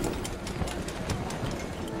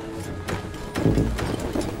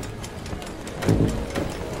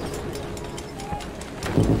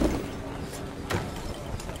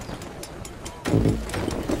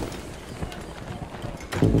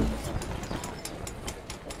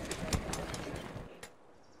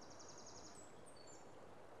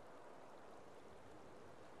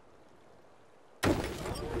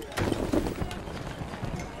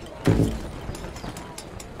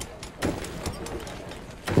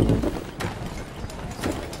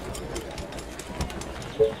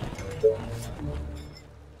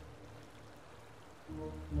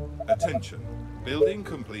 Attention. Building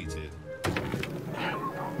completed.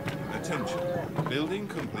 Attention. Building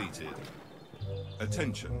completed.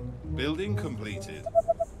 Attention. Building completed.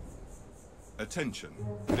 Attention.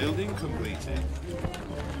 Building completed.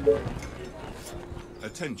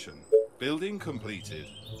 Attention. Building completed.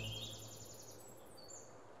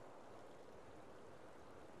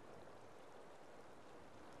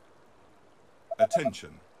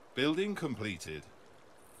 Attention. Building completed.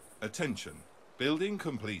 Attention. Building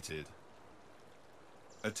completed.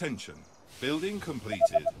 Attention. Building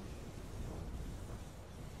completed.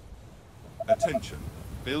 Attention.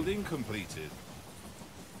 Building completed.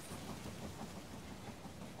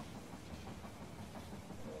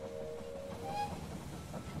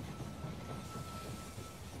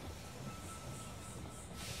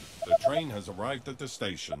 The train has arrived at the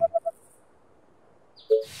station.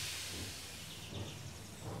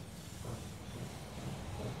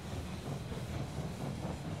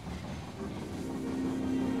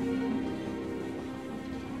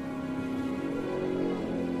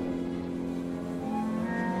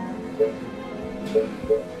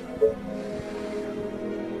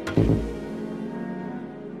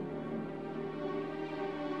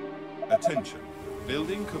 Attention.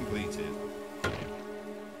 Building completed.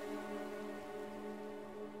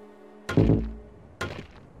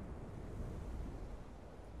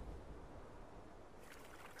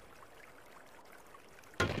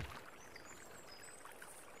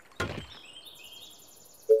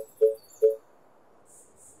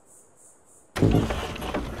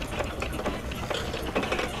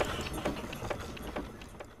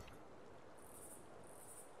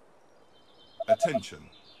 Attention.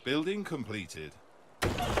 Building completed.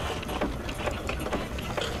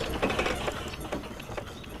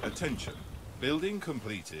 Attention. Building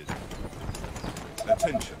completed.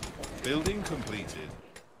 Attention. Building completed.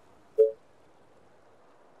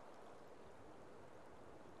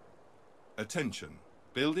 Attention.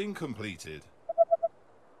 Building completed.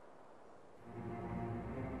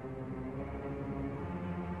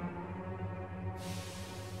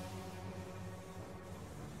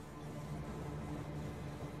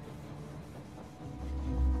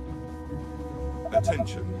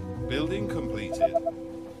 Attention. Building completed.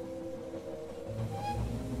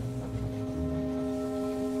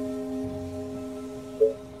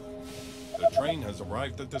 The train has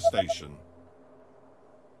arrived at the station.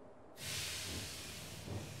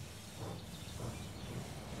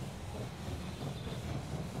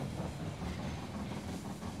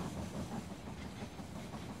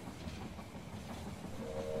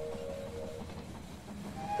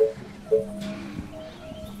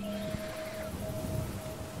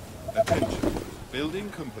 Attention. Building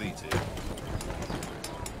completed.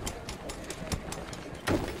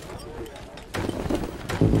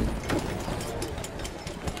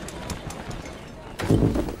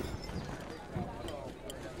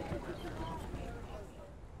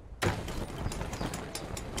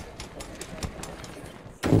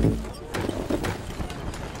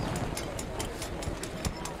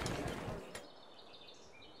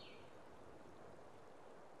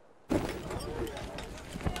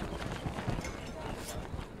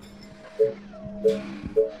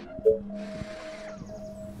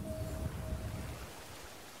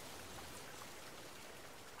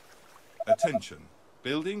 Attention.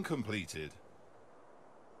 Building completed.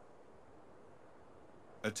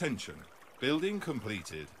 Attention. Building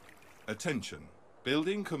completed. Attention.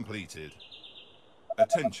 Building completed.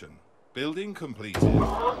 Attention. Building completed.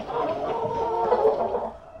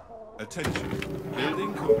 Attention.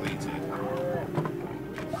 Building completed.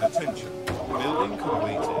 Attention. Building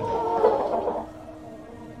completed.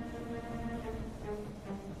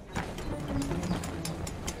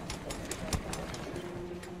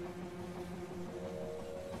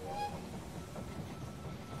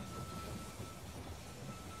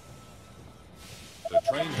 The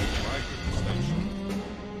train has arrived at the station.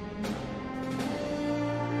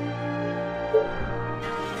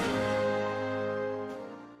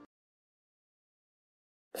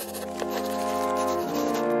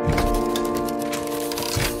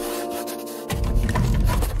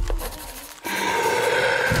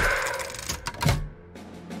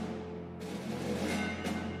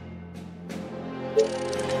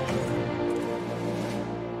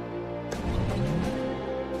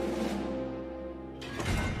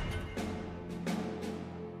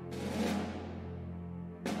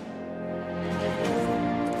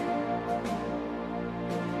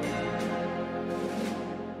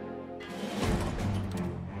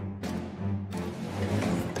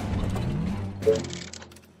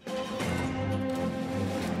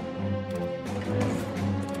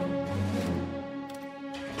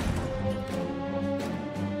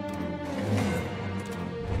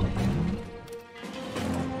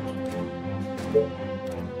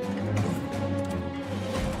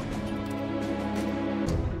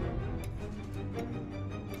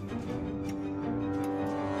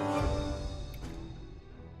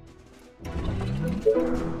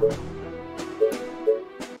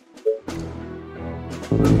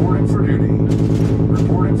 Reporting for duty.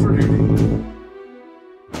 Reporting for duty.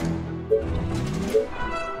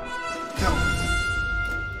 Tell me.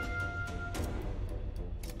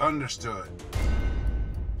 Understood.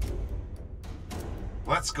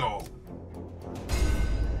 Let's go.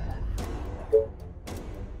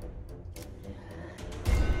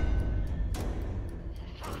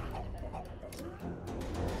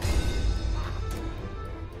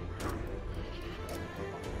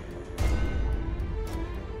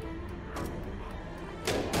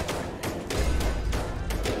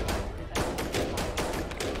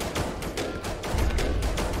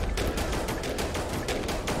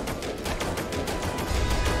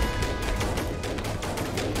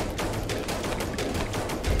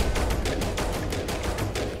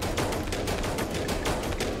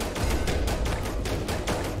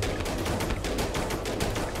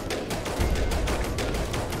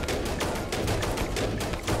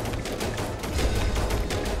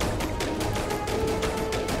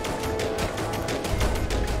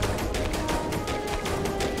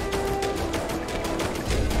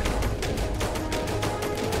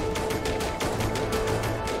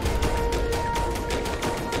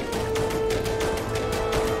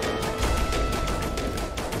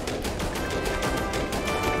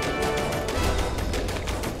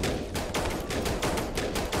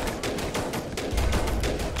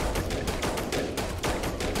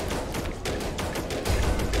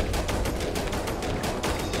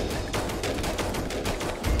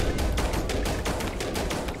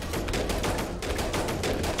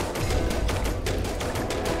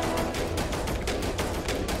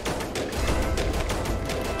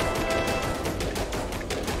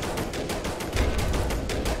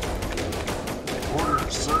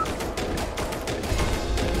 Orders, sir.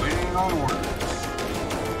 Waiting on orders.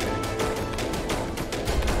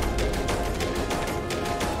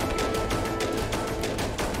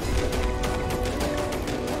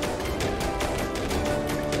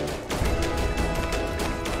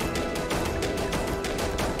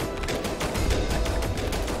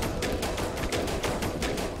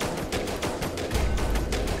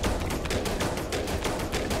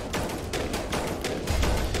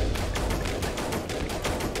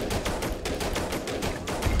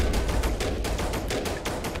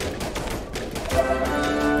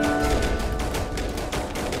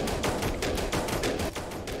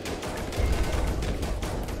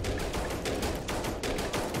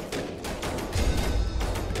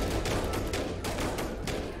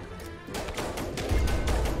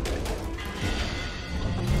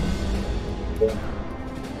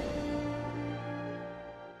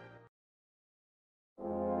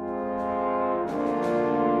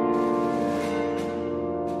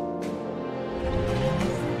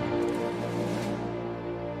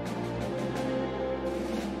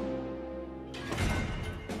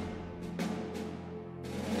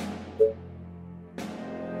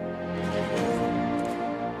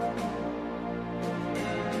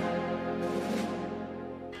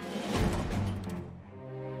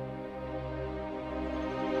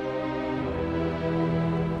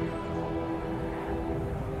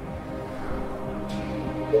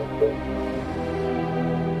 He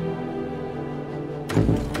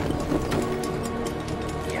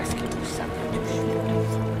asking you something to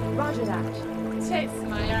shoot. Roger that. Taste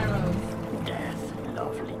my arrows. Death,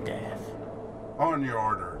 lovely death. On your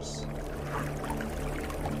orders.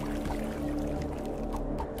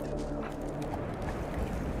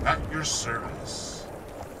 At your service.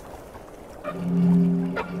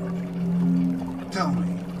 Tell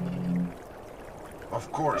me. Of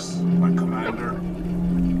course, my commander.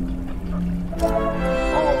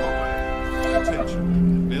 All the way.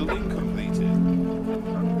 Attention. Building completed.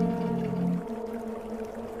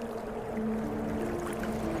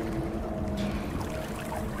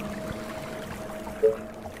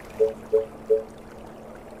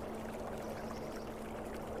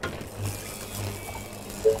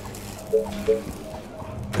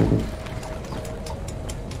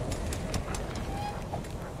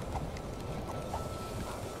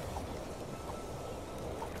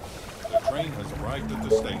 The train has arrived at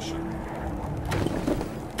the station.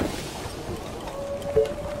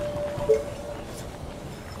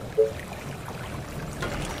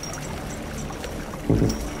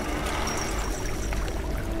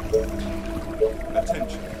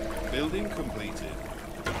 Attention. Building completed.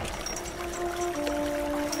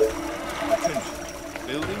 Attention.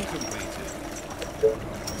 Building completed.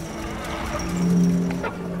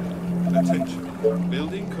 Attention.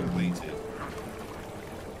 Building completed.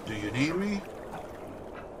 Do you need me?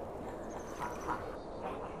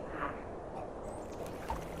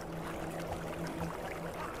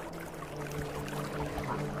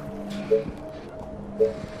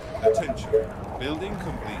 Attention. Building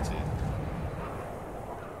completed.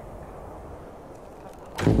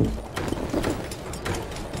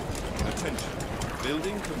 Attention.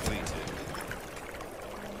 Building completed.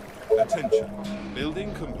 Attention.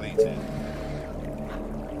 Building completed.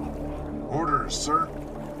 Orders, sir.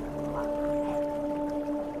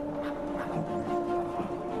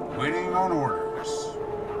 Waiting on orders.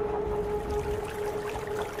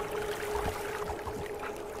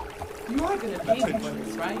 You are gonna pay me for this,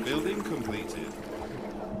 Attention. right? Building completed.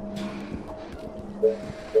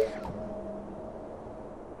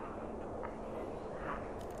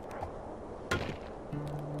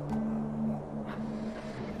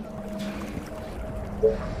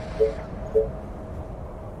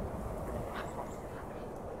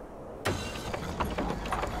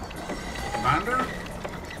 Commander?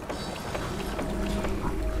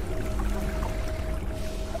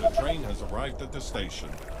 The train has arrived at the station.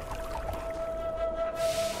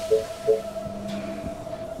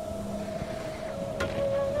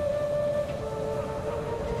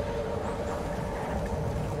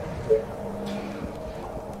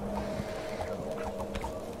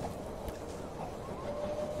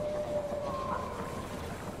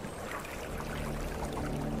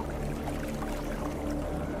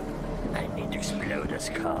 I need to explode this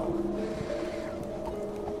skull.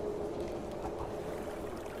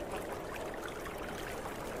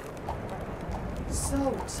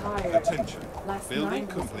 So tired. Attention. Last Building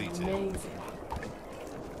night was completed. amazing.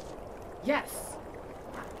 Yes.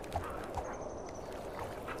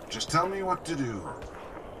 Just tell me what to do.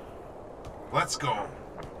 Let's go.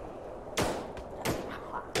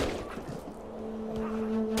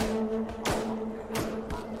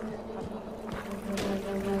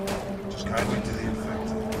 Just guide me to the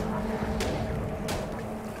infected.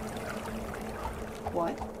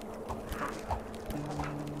 What?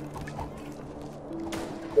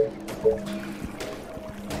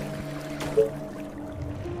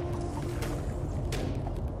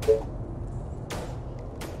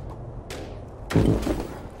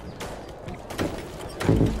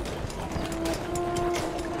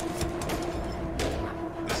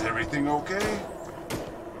 Is everything okay?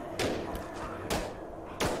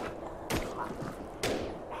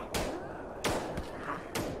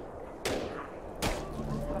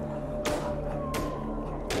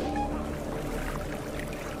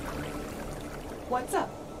 What's up?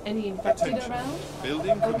 Any infected Attention. around?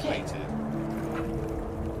 Building Okay. completed.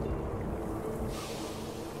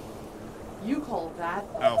 You call that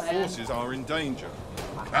a Our plan? forces are in danger.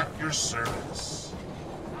 At your service.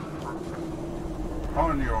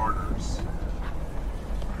 On your orders.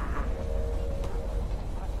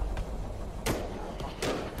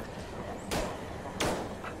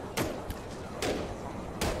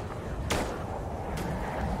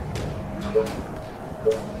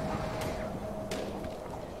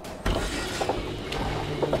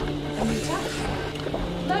 An attack.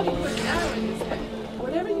 Let me put an arrow in his head.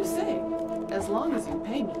 Whatever you say, as long as you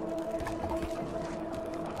pay me.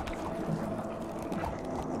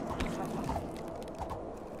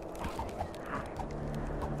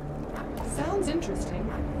 interesting.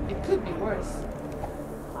 It could be worse.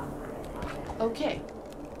 Okay.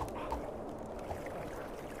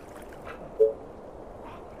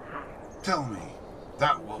 Tell me,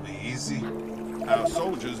 that will be easy. Our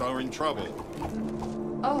soldiers are in trouble.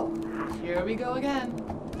 Oh, here we go again.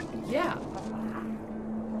 Yeah.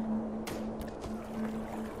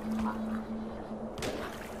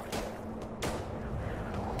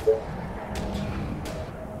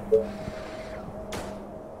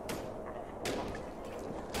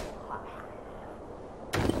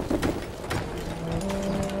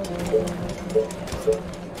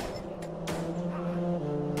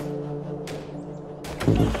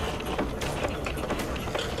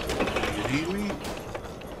 You need me?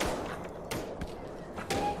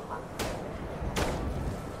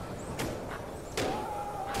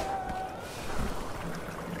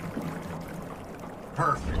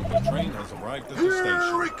 Perfect. The train has arrived at the Here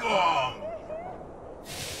station. we come!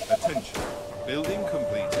 Attention. Building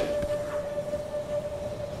completed.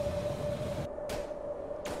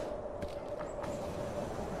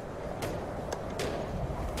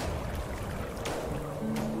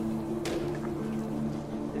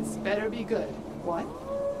 This better be good. What?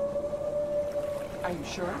 Are you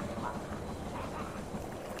sure?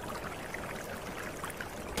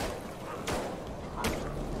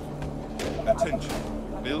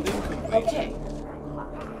 Attention. Building completed. Okay.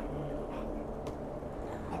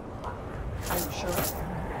 Are you sure?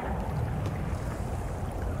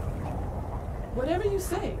 Whatever you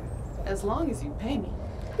say, as long as you pay me.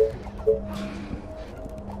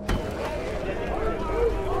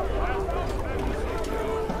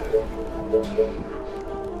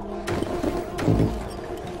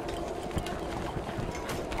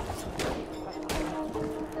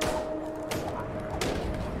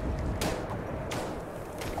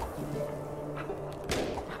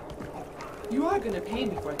 You are gonna pay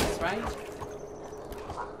me for this, right?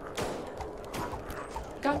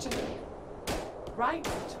 Gotcha. Right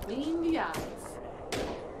between the eyes.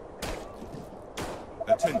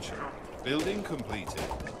 Attention. Building completed.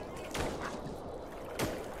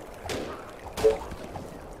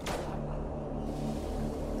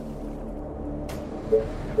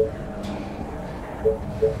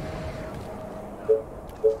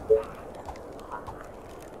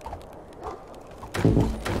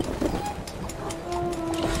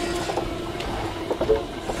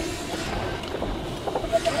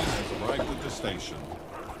 The train has arrived at the station.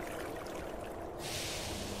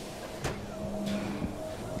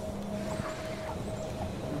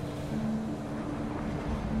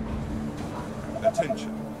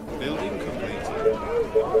 Attention. Building completed.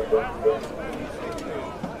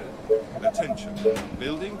 Attention.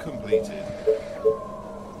 Building completed.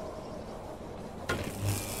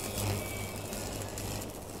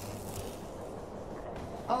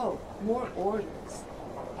 Oh, more orders.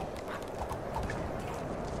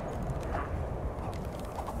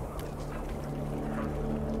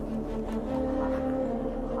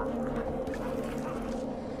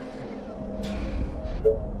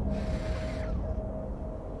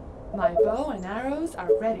 My bow and arrows are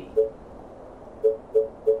ready.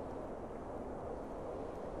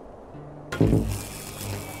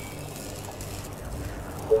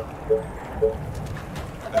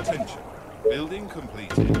 Attention. Building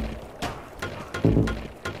completed.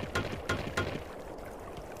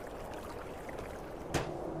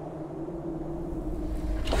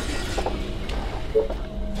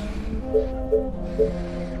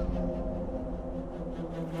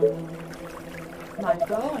 My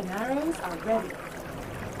bow and arrows are ready.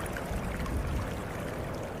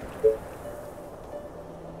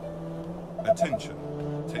 Attention.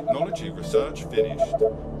 Technology research finished.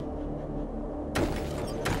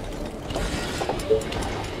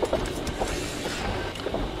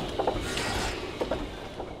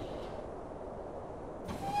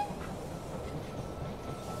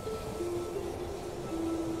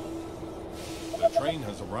 The train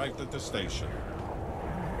has arrived at the station.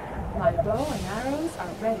 My bow and arrows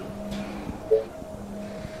are ready.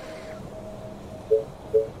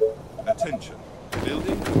 Attention.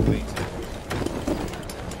 Building completed.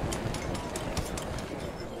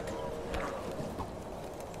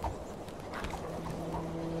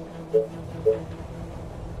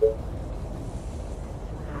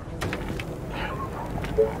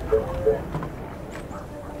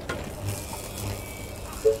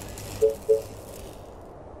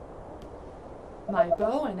 My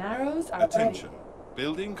bow and arrows are Attention. ready.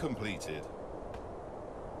 Building completed.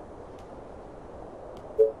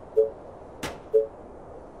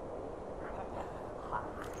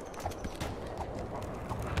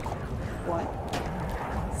 What?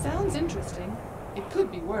 Sounds interesting. It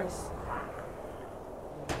could be worse.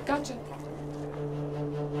 Gotcha.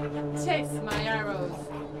 Chase my arrows.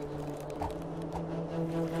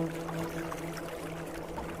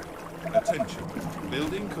 Attention.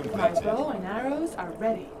 Building My completed. bow and arrows are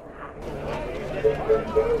ready.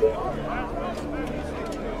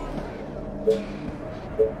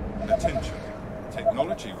 Attention.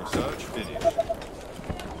 Technology research finished.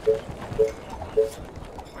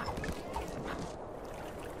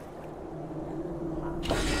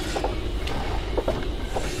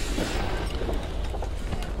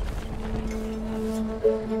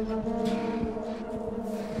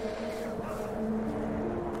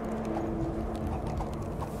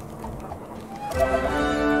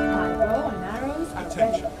 My bow and arrows are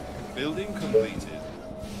Attention. ready. Building completed.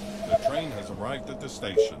 The train has arrived at the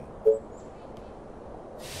station.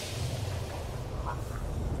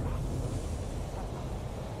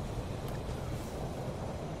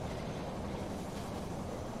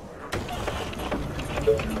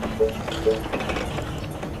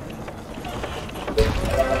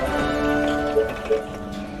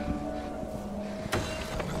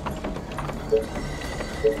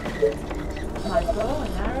 My bow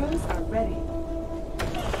and arrows are ready.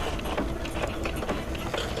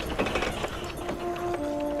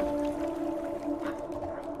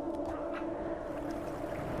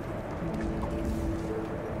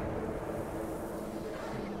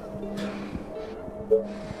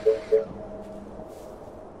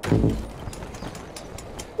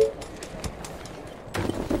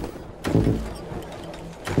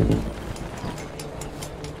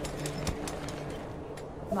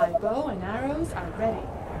 My bow and arrows are ready.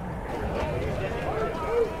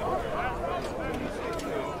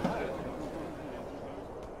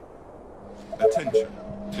 Attention.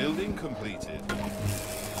 Building completed.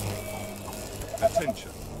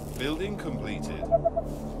 Attention. Building completed.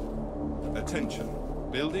 Attention.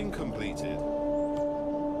 Building completed.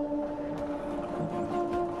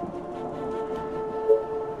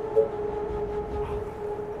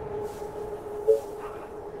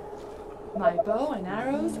 My bow and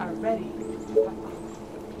arrows are ready.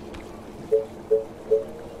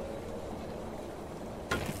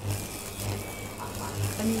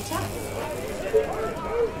 A new task.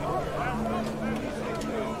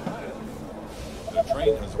 The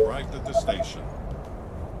train has arrived at the station.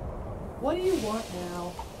 What do you want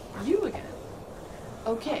now? You again.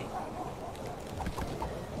 Okay.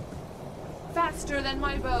 Faster than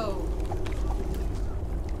my bow.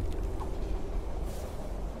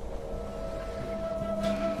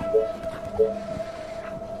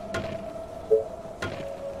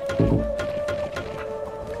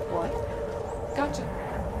 What? Gotcha.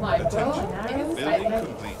 My bow Attention. and arrows are Building ready.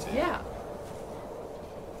 completed. Yeah.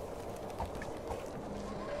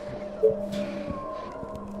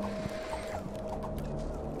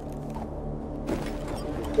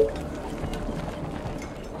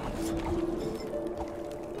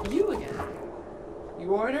 You again. You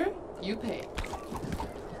order, you pay.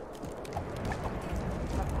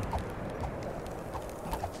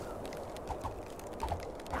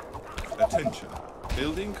 Attention.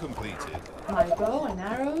 Building completed. My bow and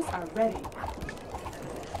arrows are ready.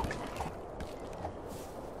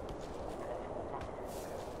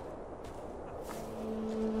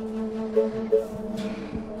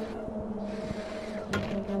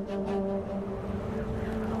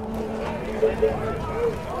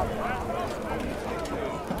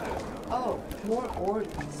 Oh, more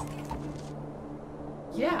orders.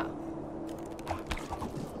 Yeah.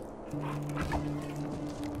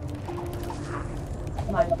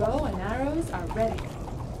 My bow and arrows are ready.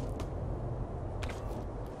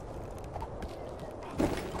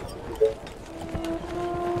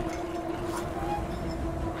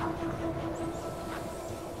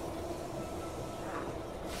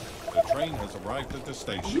 The train has arrived at the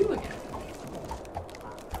station. You again.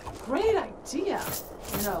 Great idea.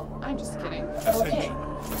 No, I'm just kidding. Okay.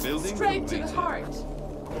 Attention. Building Straight to completed. the heart.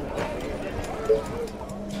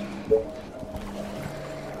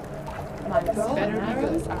 My bow and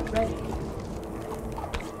arrows are ready.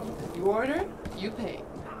 You order, you pay.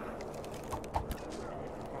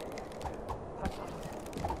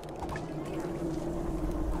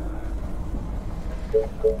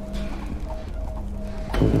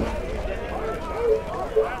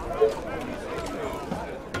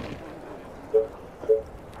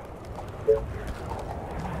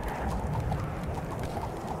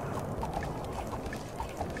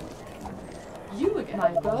 You again.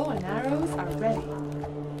 My bow and arrows are ready.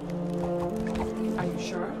 Are you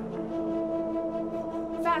sure?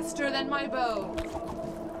 Faster than my bow.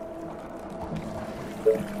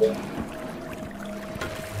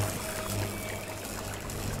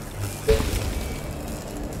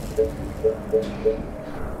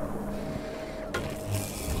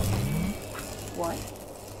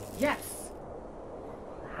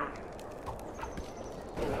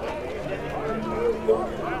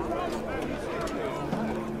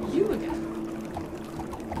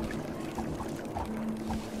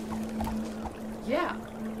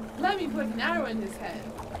 arrow in his head.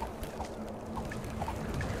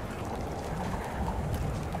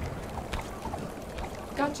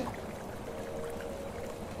 Gotcha.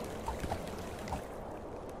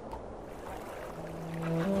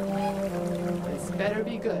 This better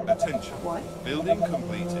be good. Attention. What? Building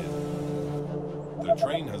completed. The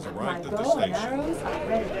train has My arrived at the bow and station. arrows are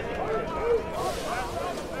ready.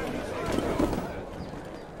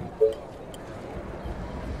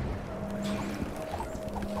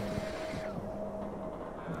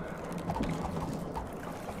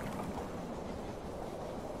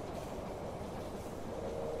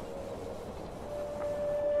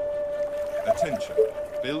 Attention.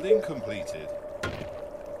 Building completed.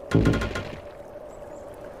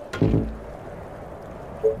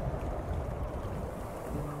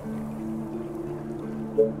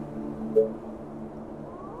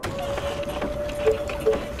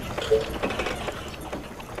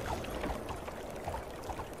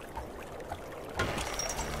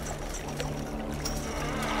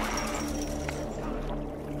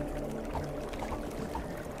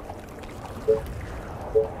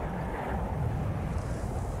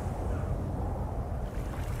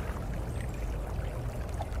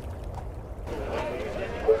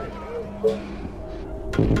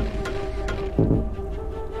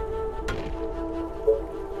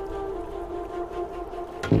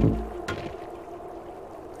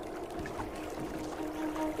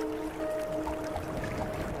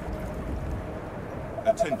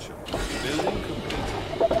 Attention. Building completed.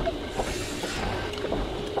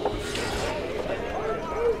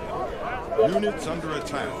 Units under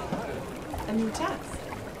attack. A new task.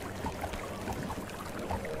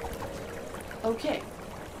 Okay.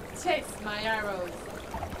 Taste my arrows.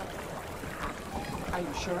 Are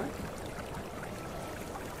you sure?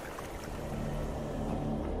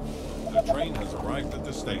 The train has arrived at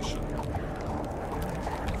the station.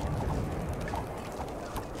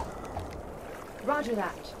 Roger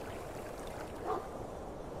that.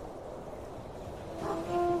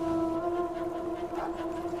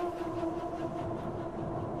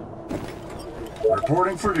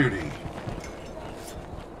 Reporting for duty.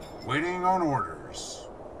 Waiting on orders.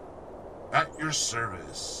 At your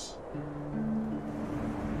service.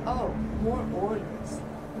 Oh, more orders.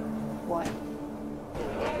 What?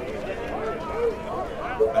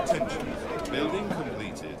 Attention. Building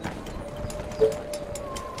completed.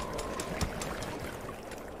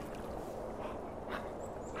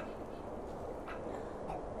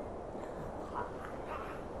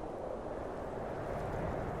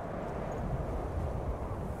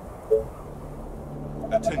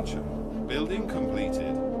 Attention. Building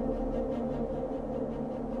completed.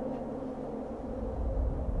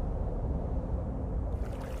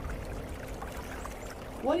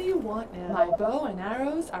 What do you want now? My bow and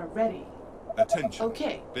arrows are ready. Attention.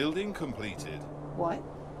 Okay. Building completed. What?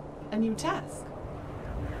 A new task.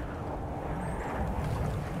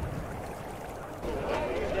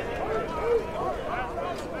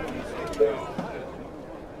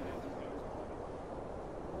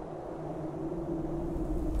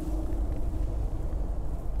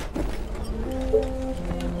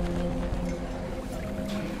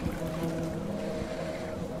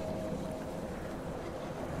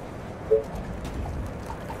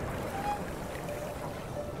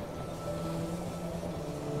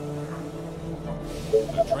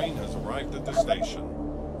 The train has arrived at the station.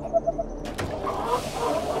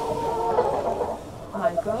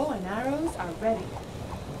 My bow and arrows are ready.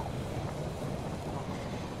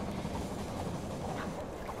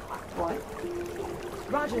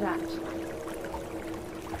 What? Roger that.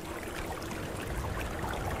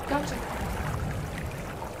 Gotcha.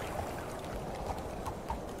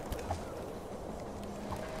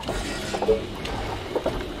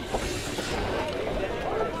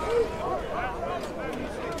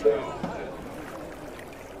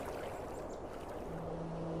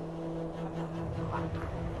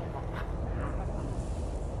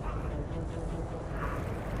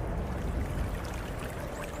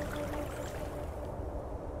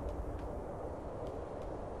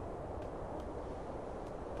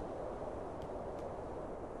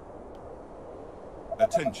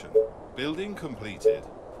 Attention. Building completed.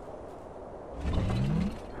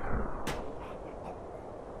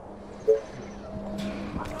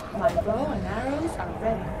 My bow and arrows are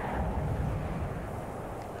ready.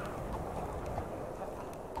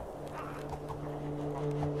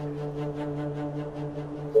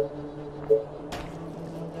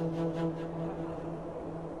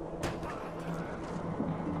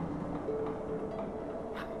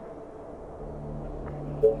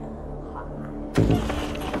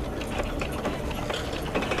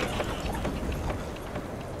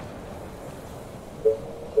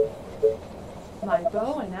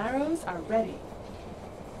 bow and arrows are ready.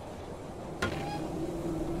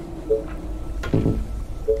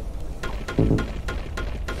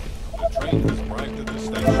 The train has arrived at the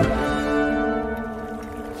station.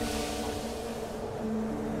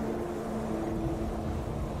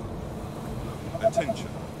 Attention.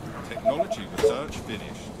 Technology research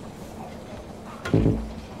finished.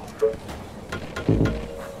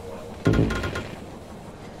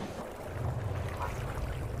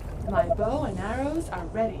 My bow and arrows are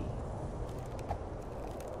ready.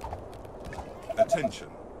 Attention.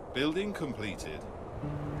 Building completed.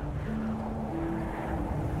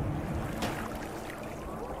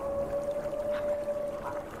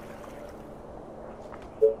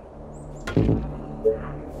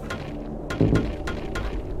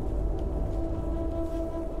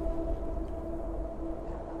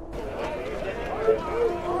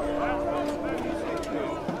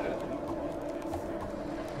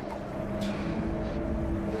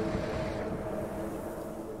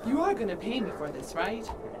 You are gonna pay me for this, right?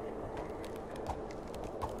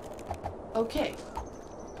 Okay.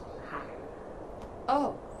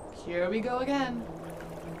 Oh, here we go again.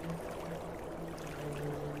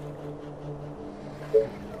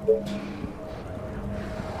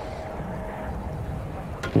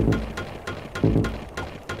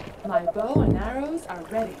 My bow and arrows are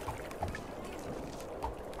ready.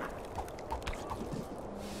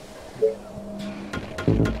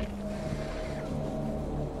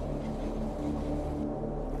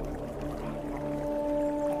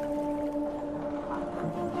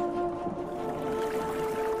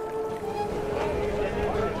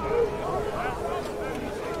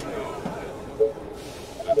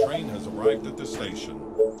 The train has arrived at the station.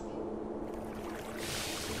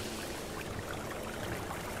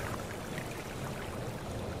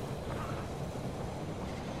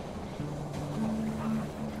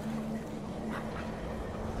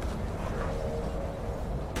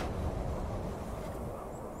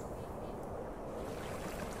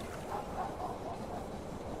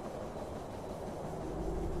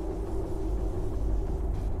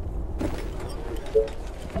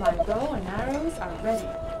 My bow and arrows are ready.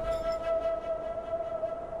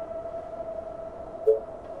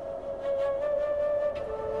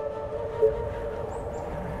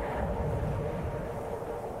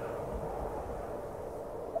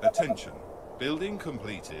 Attention. Building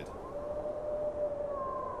completed.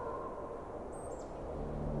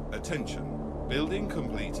 Attention. Building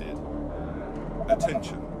completed.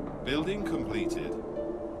 Attention. Building completed.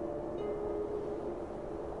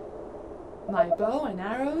 My bow and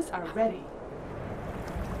arrows are ready.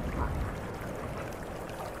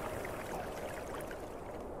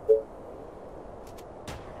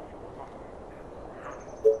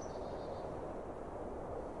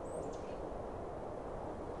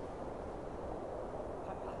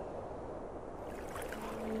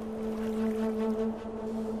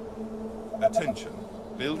 Attention.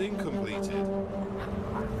 Building completed.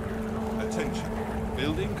 Attention.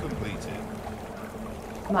 Building completed.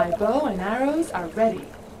 My bow and arrows are ready.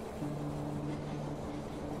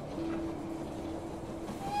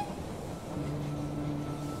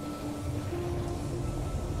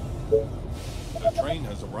 The train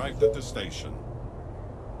has arrived at the station.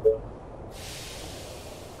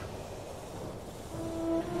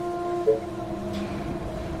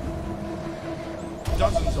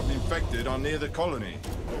 Dozens of infected are near the colony.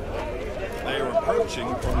 They are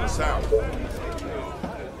approaching from the south.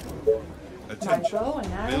 Attention. My bow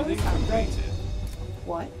and arrows Building are ready. completed.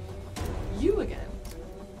 What? You again?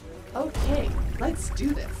 Okay, let's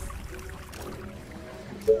do this.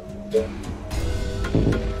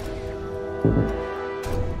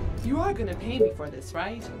 You are gonna pay me for this,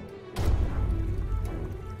 right?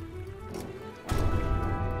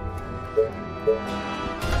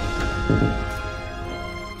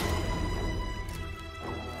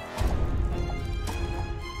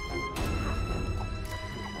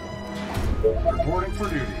 Reporting for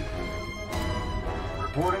duty.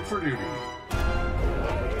 Reporting for duty.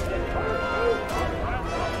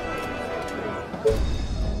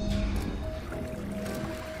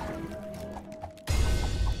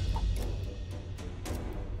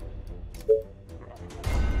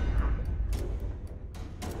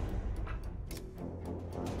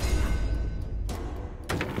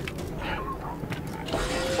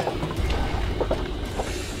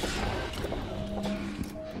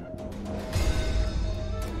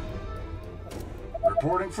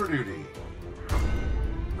 Reporting for duty.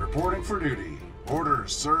 Reporting for duty.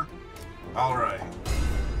 Orders, sir. All right.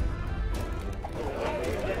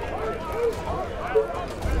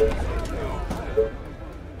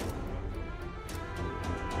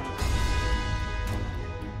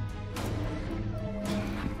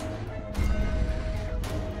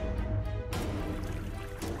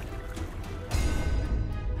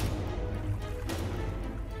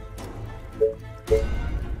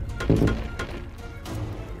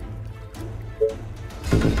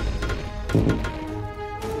 My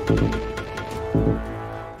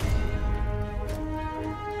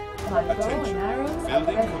bow and Attention. arrows are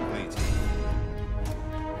Building ready. completed.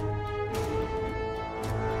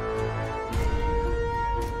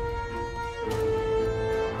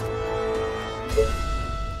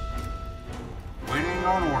 Waiting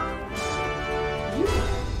on orders. You?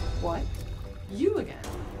 What? You again?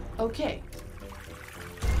 Okay.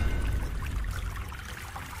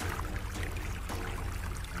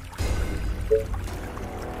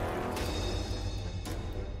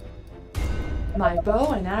 My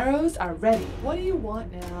bow and arrows are ready. What do you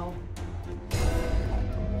want now?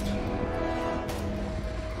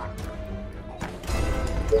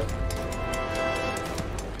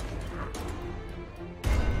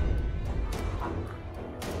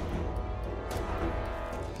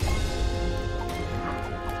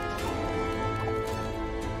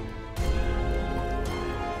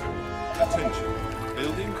 Attention.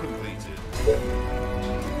 Building completed.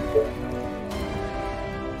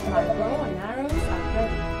 My bow and arrows are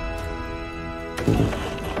ready.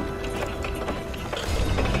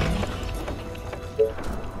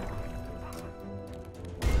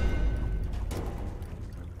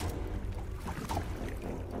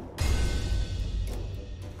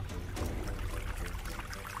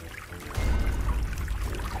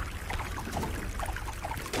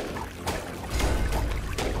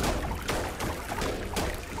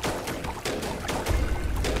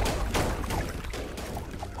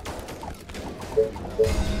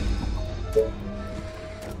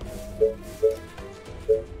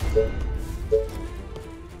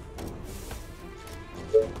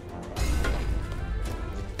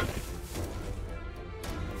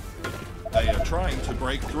 They are trying to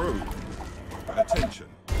break through. Attention.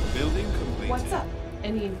 Building completed. What's up?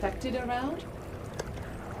 Any infected around?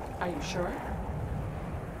 Are you sure?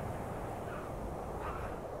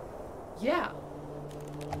 Yeah.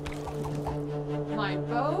 My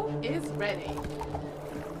bow is ready.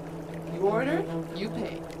 You order, you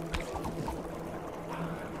pay.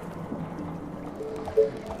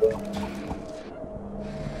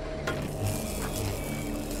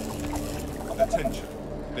 Attention.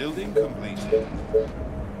 Building completed.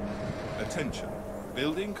 Attention.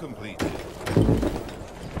 Building completed.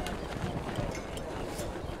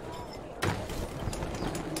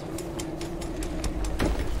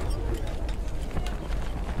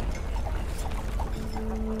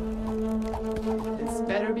 This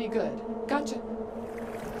better be good. Gotcha.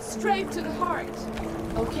 Straight to the heart.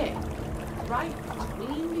 Okay. Right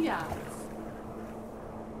between the eyes.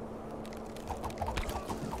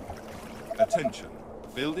 Attention.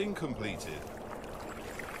 Building completed.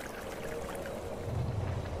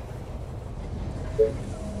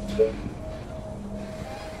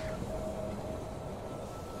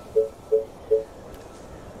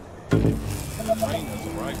 The train has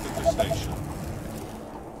arrived at the station.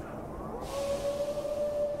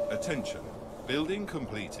 Attention. Building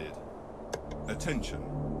completed. Attention.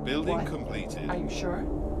 Building What? completed. Are you sure?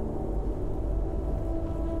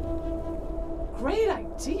 Great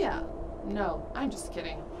idea. No, I'm just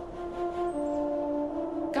kidding.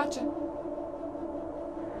 Gotcha.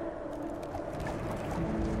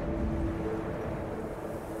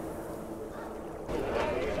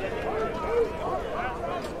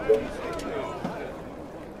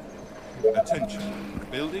 Attention.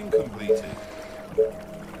 Building completed.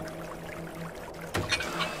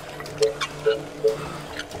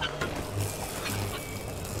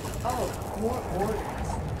 Oh, more orders.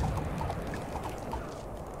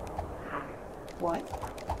 What?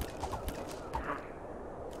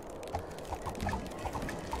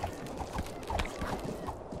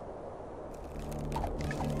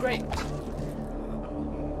 Great.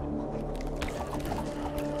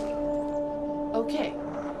 Okay.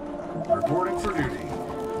 Reporting for duty.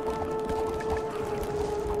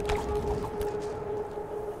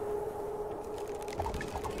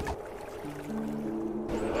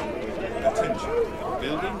 Attention.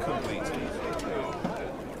 Building completed.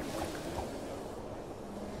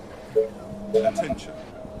 Attention.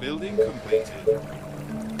 Building completed.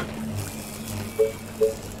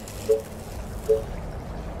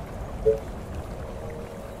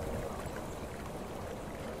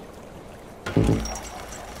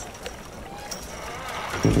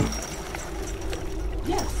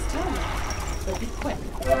 Yes, tell me. But be quick.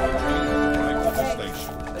 Train has arrived at the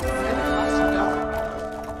station. But it's gonna cost you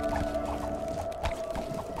dough.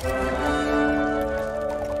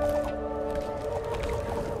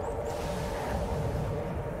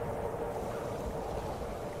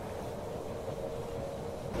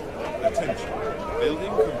 Attention.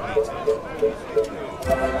 Building completed.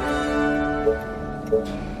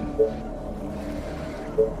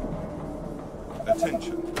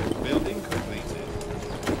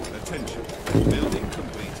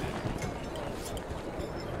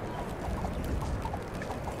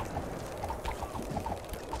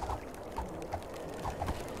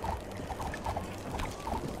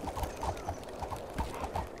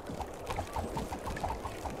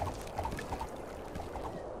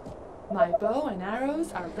 My bow and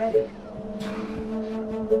arrows are ready.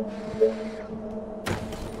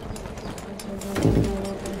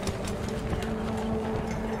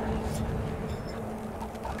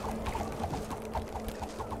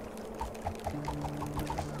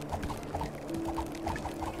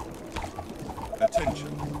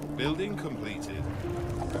 Attention. Building completed.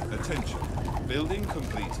 Attention. Building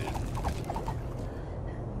completed.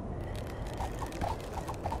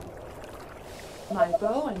 My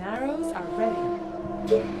bow and arrows are ready.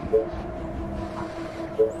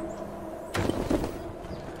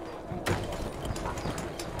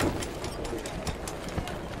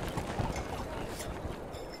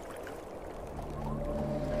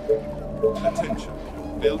 Attention.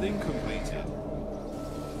 Building completed.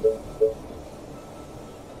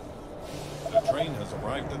 The train has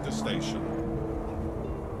arrived at the station.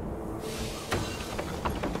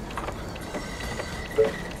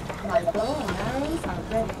 My bow and arrows are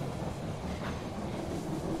ready.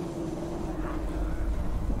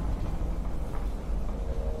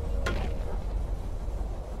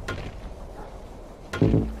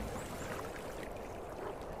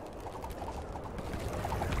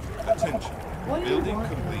 Attention. What do you Building want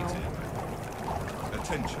completed.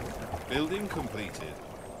 Attention. Building completed.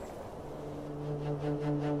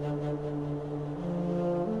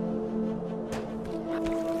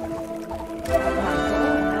 My bow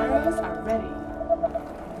and arrows are ready.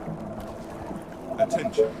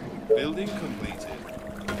 Attention. Building completed.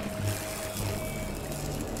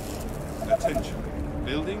 Attention.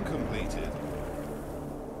 Building completed.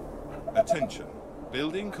 Attention.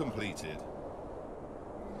 Building completed.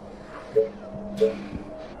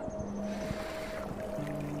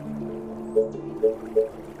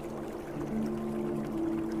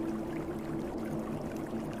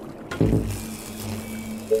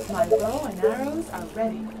 My bow and arrows are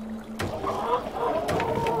ready.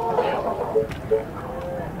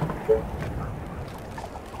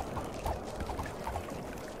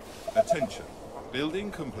 Attention.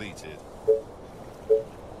 Building completed.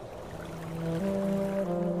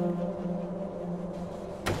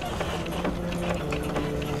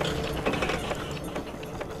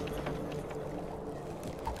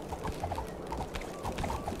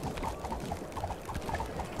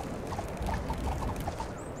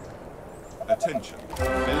 Attention.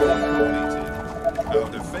 Building completed. Our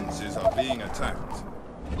defenses are being attacked.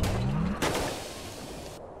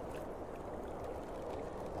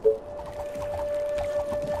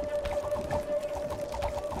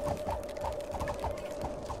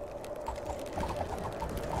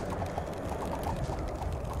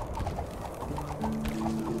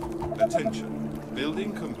 Attention.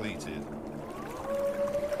 Building completed.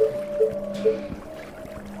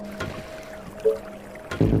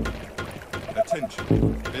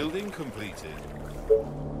 Attention. Building completed.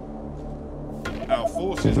 Our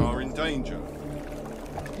forces are in danger.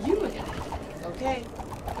 You again. Okay,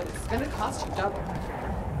 but it's gonna cost you double.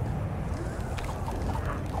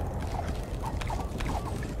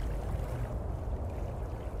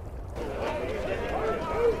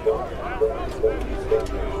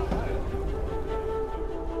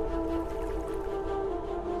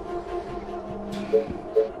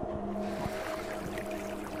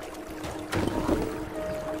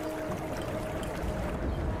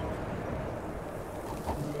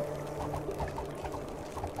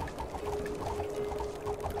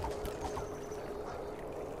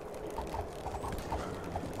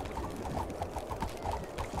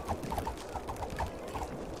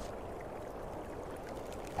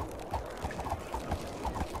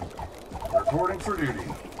 Reporting for duty.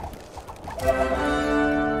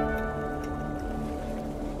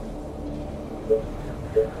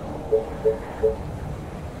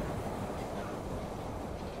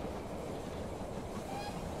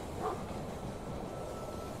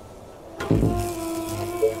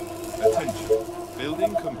 Attention.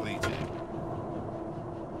 Building completed.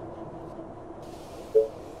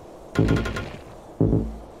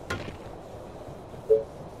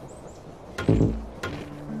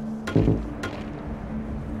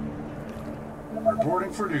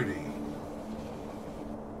 Reporting for duty.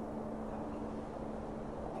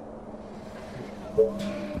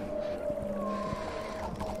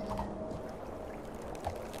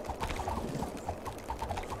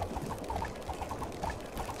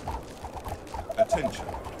 Attention.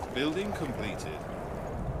 Building completed.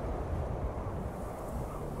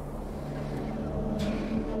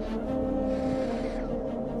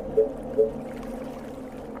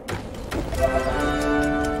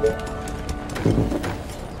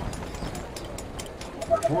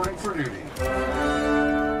 Reporting for duty.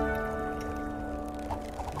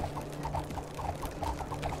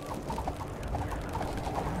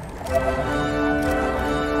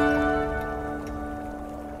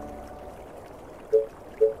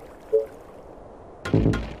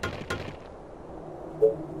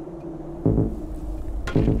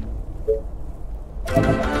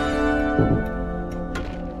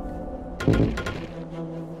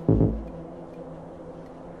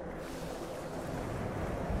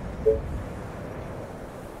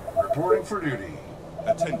 Reporting for duty.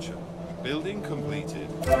 Attention. Building completed.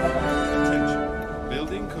 Attention.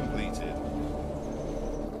 Building completed.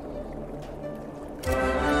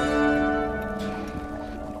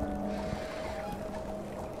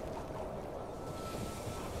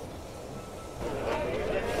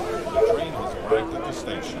 The train has arrived at the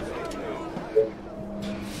station.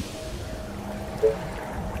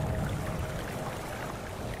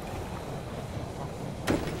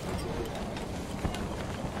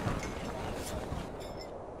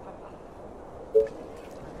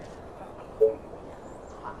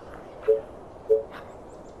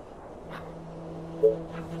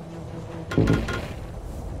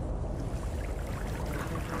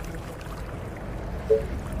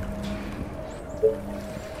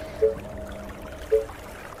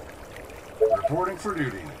 Reporting for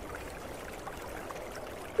duty.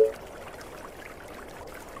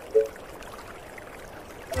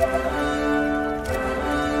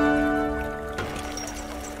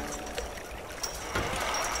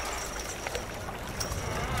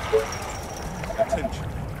 Attention.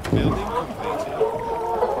 Building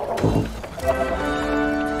completed.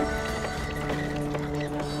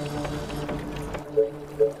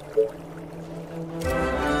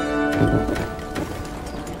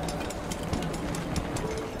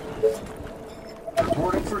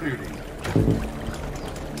 Reporting for duty.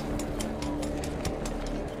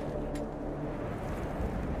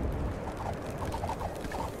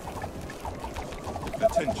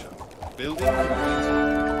 Attention. Building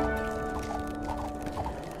completed.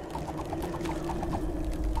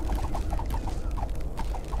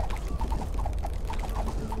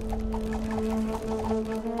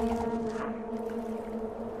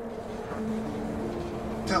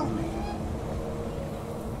 Tell me.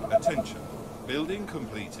 Attention. Building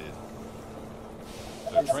completed.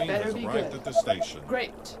 The This train better has be arrived good. at the station.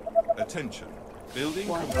 Great. Attention. Building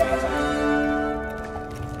What? completed.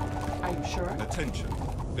 Are you sure? Attention.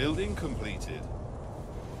 Building completed.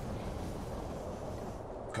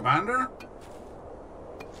 Commander?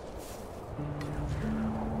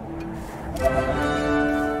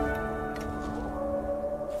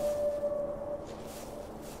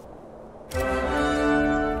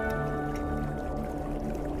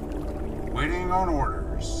 Waiting on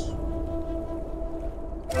orders.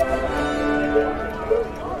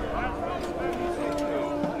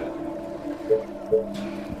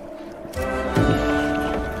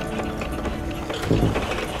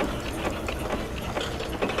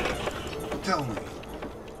 Tell me.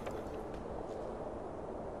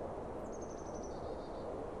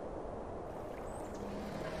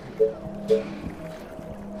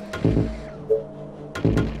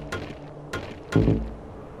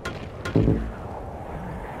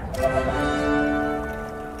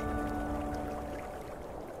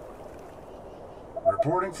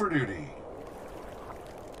 Reporting for duty.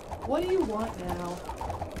 What do you want now?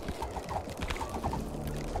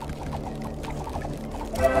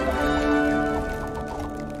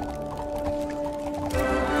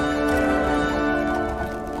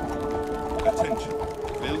 Attention.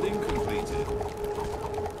 Building completed.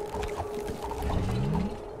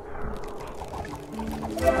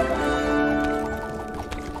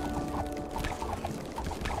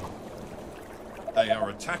 They are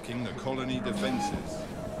attacking the colony defenses.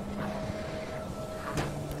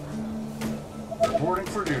 Reporting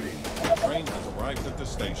for duty. The train has arrived at the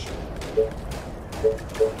station.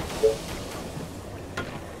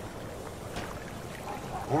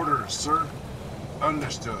 Orders, sir.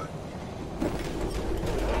 Understood.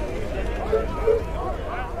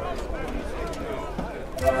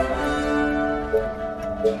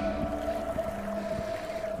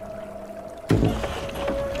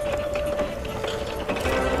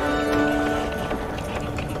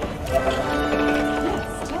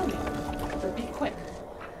 Yes, tell me. But be quick.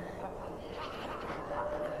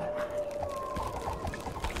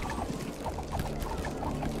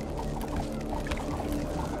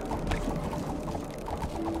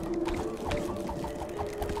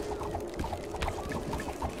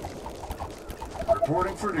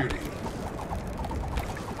 Reporting for duty.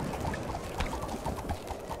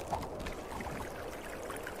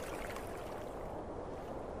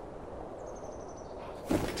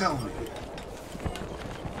 Tell me.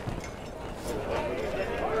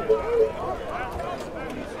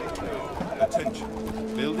 Attention.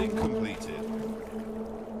 Building completed.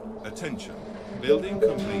 Attention. Building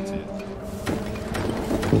completed.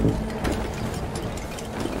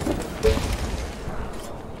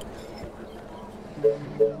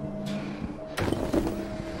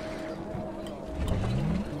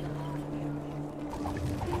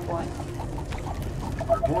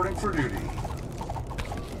 Reporting for duty.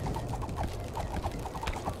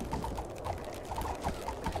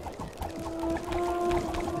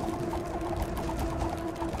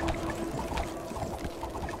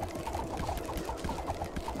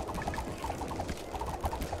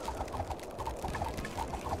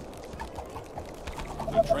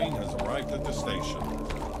 The train has arrived at the station.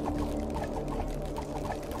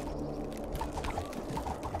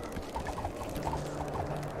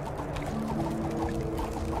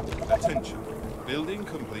 Attention. Building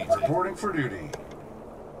completed. Reporting for duty.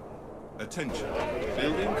 Attention.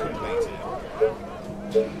 Building completed.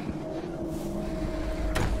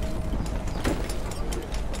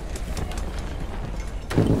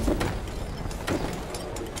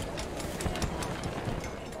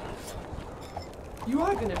 You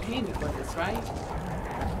are gonna pay me for this, right?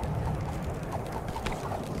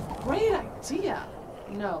 Great idea!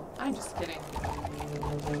 No, I'm just kidding.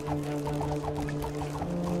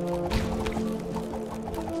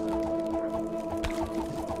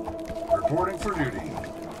 Reporting for duty.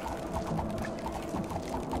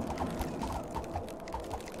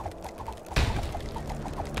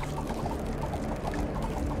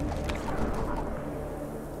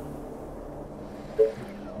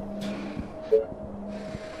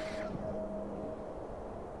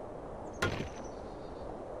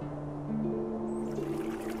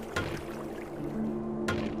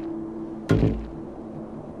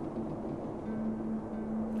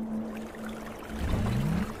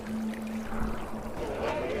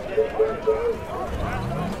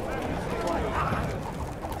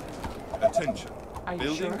 Attention. Are you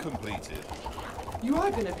Building sure? completed. You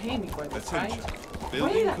are gonna pay me for this, Attention. right?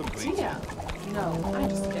 Building Great completed. idea! No, I'm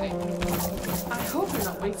just kidding. I hope you're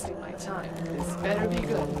not wasting my time. This better be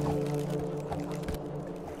good.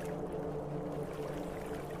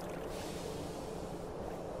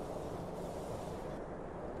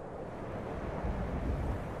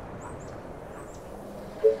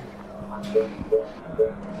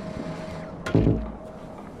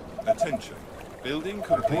 Attention. Building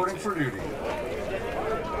Reporting completed. for duty.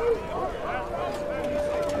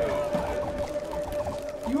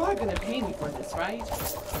 You are gonna pay me for this, right?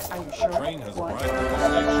 Are you sure? The train has What? arrived at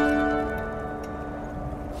the station.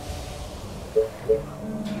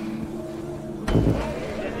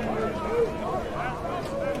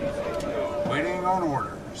 Waiting on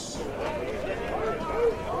orders.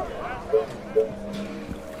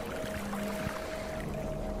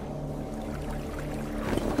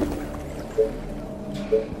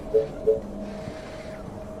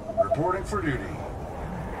 Reporting for duty.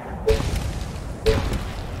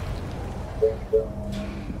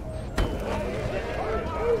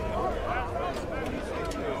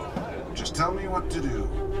 Just tell me what to do.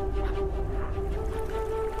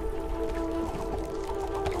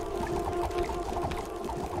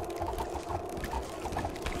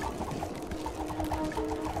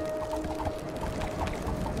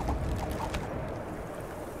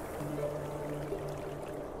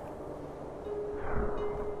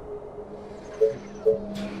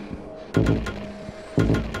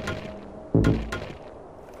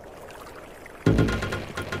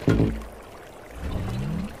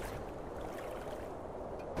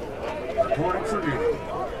 Reporting for duty.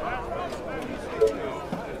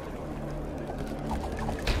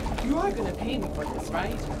 You are gonna pay me for this,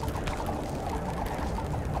 right?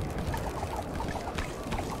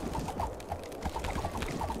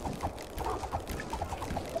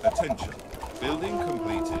 Attention. Building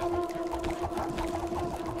completed.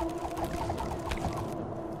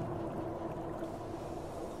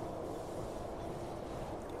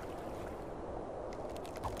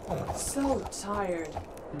 So tired.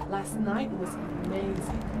 Last night was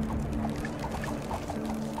amazing.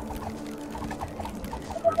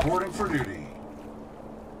 Reporting for duty.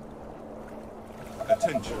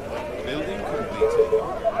 Attention. Building completed.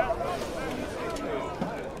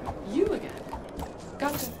 You again.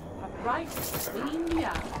 Gotcha. Right between the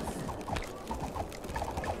eyes.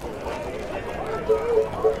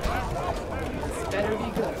 This better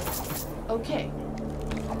be good. Okay.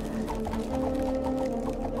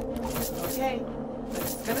 Okay, but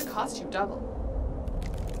it's gonna cost you double.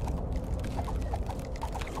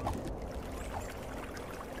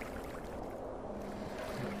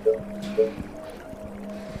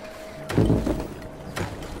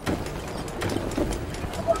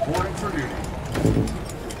 Reporting for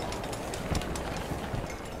duty.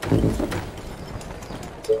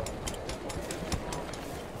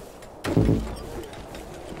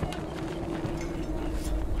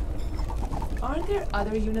 Aren't there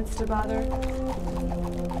other units to bother?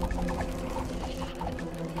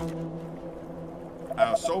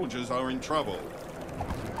 Our soldiers are in trouble.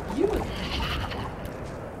 You again.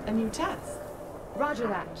 A new task. Roger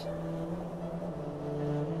that.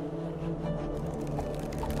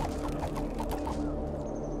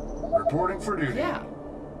 Reporting for duty. Yeah.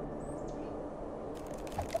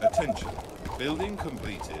 Attention. Building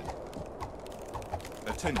completed.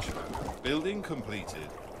 Attention. Building completed.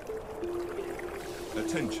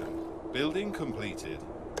 Attention. Building completed.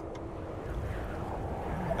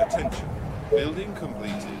 Attention. Building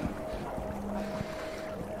completed.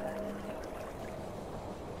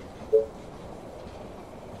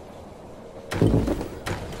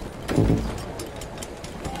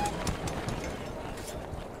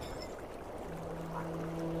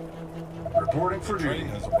 Reporting for The train duty.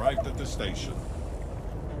 has arrived at the station.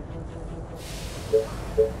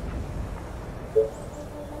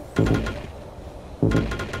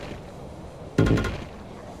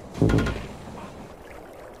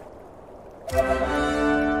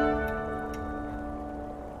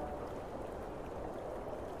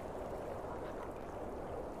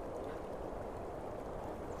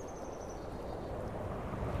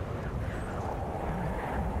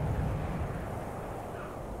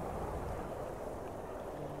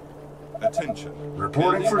 Attention.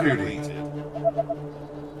 Reporting for Building duty.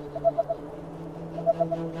 completed.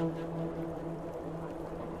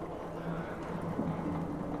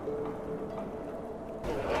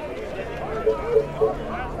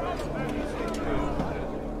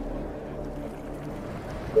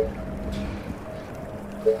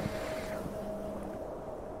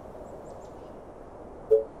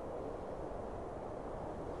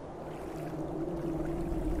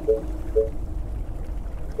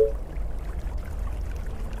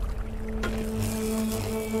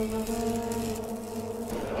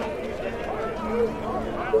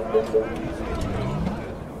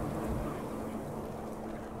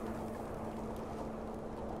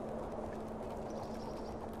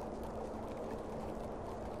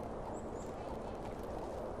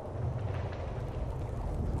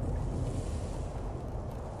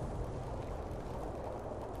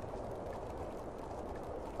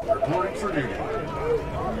 Reporting for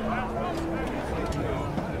duty.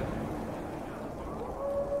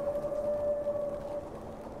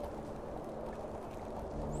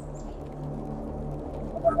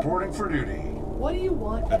 Reporting for duty. What do you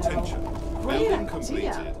want now? Attention. Great Building idea.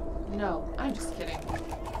 completed. No, I'm just kidding.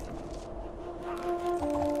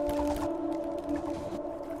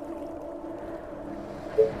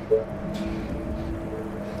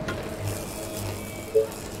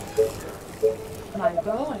 My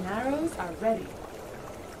bow and arrows are ready.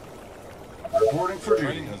 Reporting for The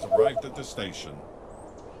train duty. has arrived at the station.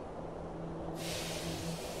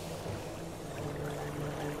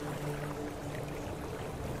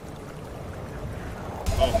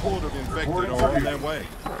 A horde of infected Reporting are for on duty. their way.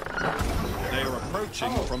 They are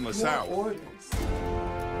approaching from the More south. orders.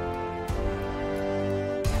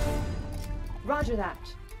 Roger that.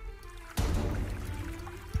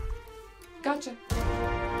 Gotcha.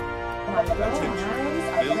 My bow and Attention. arrows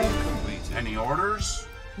are Building ready. completed. Any orders?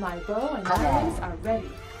 My bow and Come arrows on. are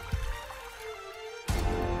ready.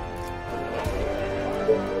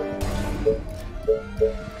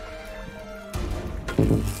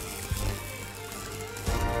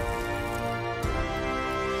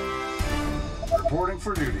 Reporting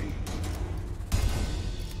for duty.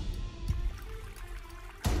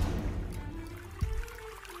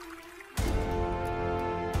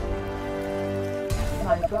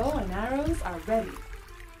 My bow and arrows are ready.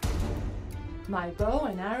 My bow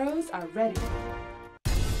and arrows are ready.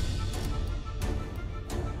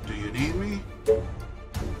 Do you need me?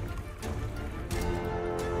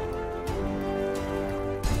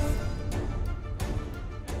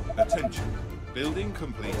 Attention. Building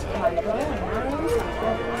completed. My bow and arrows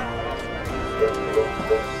are ready.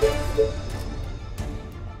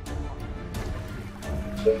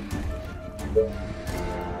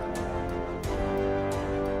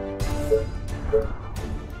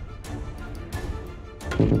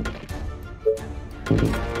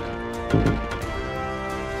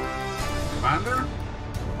 Commander?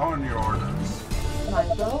 On your orders. My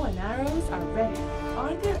bow and arrows are ready.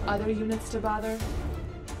 Aren't there other units to bother?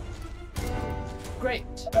 Great.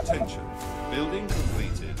 Attention. Building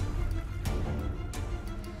completed.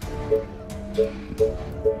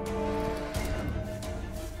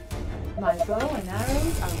 My bow and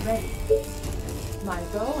arrows are ready. My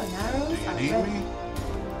bow and Do arrows you are need ready. me?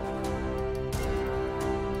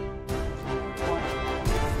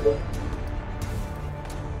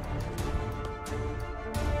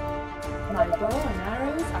 My bow and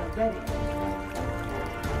arrows are ready.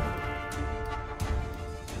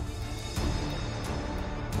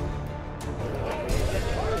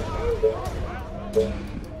 My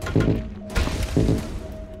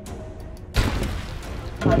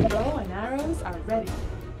bow and arrows are ready.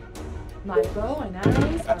 My bow and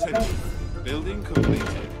arrows are ready. Attention. Building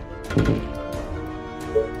completed.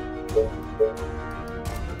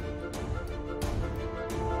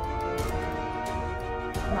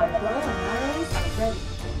 My bow and arrows are ready.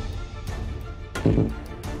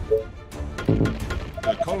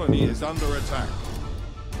 The colony is under attack.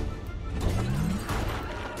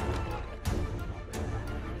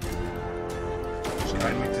 Just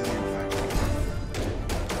guide me to the infected.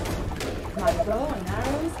 My bow and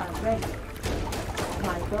arrows are ready.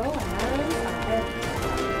 My bow and arrows are ready.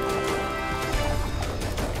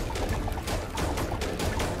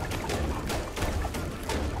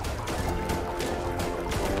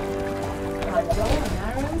 My bow and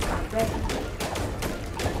arrows are ready.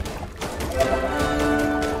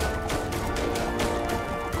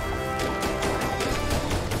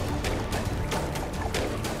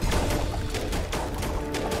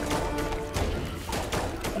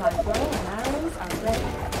 My bow and arrows are ready.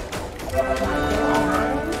 My bow and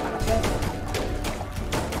arrows are ready.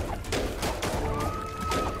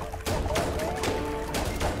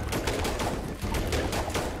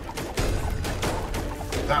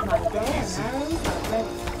 That My will bow be and easy. arrows are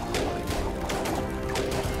ready.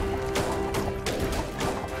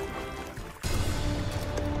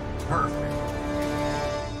 Perfect.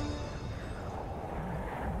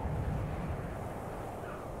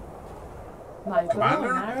 My bow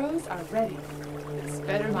Commander? and arrows are ready. This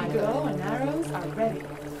better be good. My bow and arrows are ready.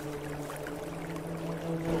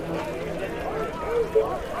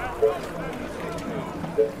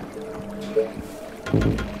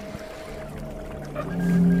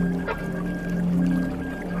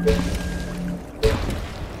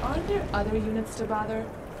 Aren't there other units to bother?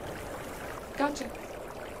 Gotcha.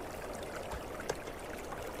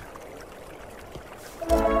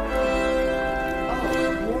 Oh,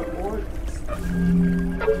 more orders.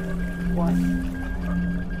 What?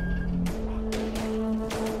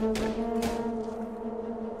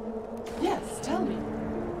 Yes, tell me.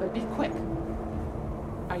 But be quick.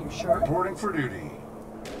 Are you sure? Reporting for duty.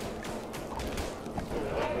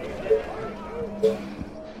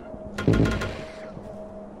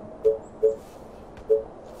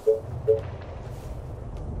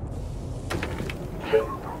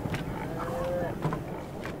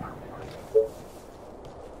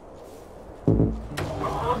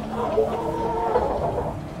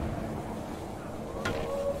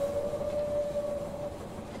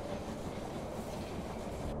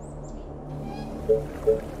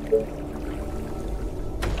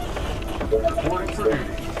 Reporting for duty.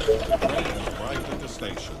 The train has arrived at the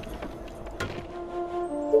station.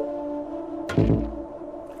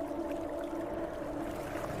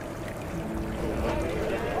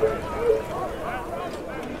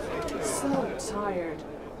 So tired.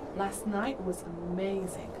 Last night was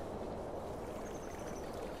amazing.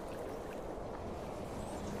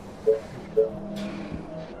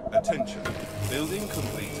 Attention. Building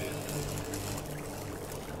completed.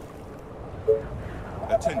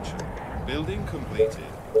 Attention. Building completed.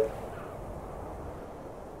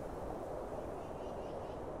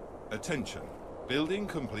 Attention. Building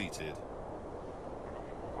completed.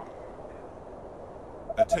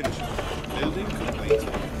 Attention. Building completed.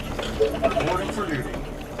 Reporting for duty.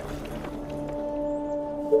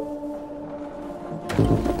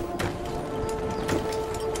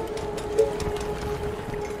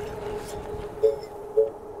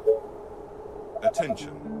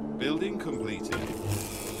 Attention. Building completed.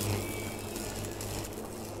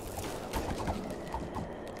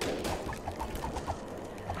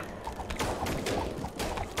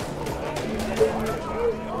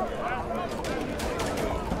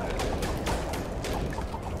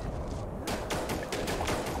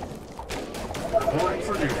 Reporting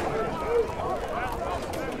for duty.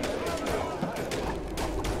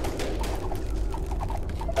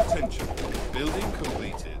 Attention. Building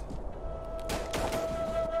completed.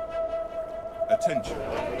 Attention.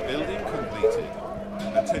 Building completed.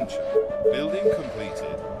 Attention. Building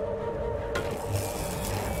completed.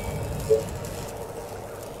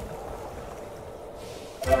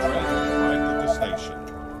 The train has arrived at the station.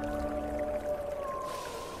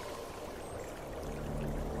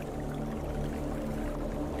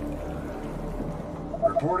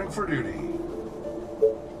 Reporting for duty.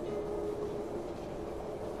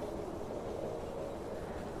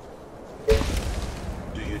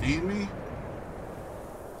 Do you need me?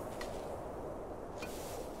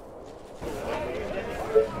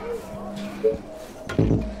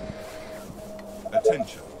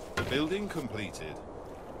 Attention. Building completed.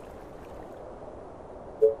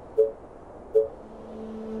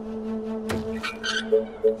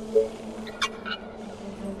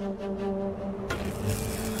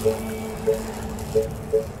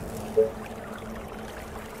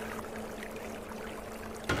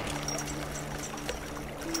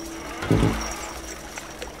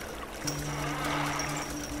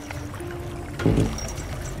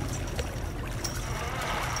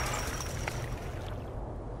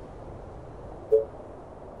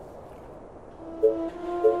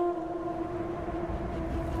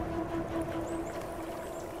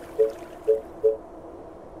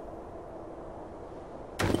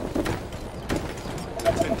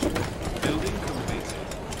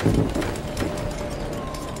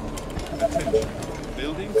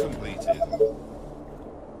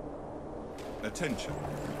 Attention.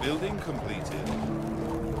 Building completed.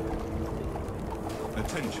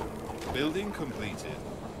 Attention. Building completed.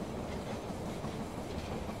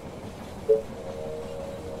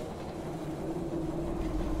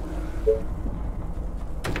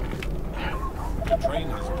 The train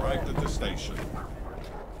has arrived at the station.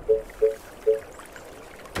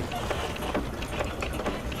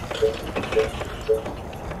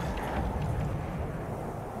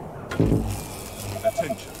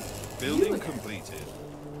 Attention. Building completed.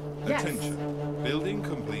 Yes. Attention. Building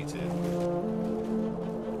completed.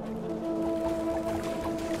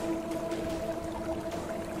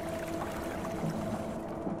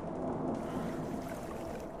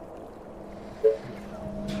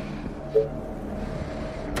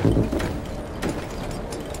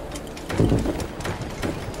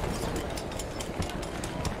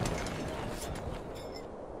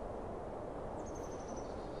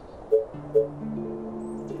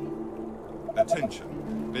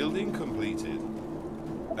 Attention. Building completed.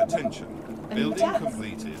 Attention. Building death.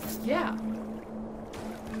 completed. Yeah.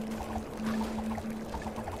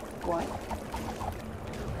 What?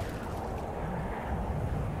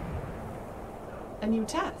 A new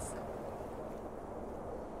task.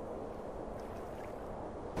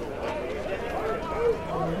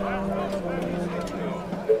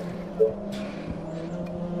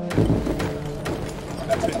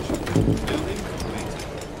 Attention. Building completed.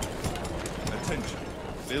 Attention.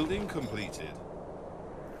 Building completed.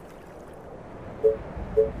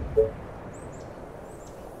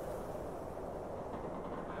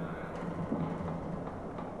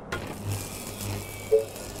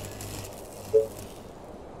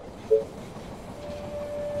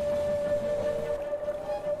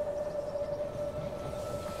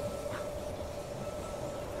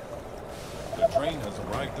 The train has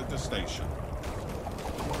arrived at the station.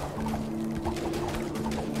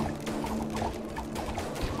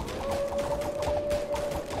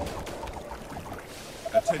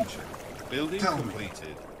 Attention. Building Tell me.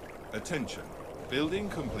 completed. Attention. Building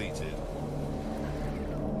completed.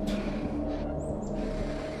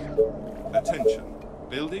 Attention.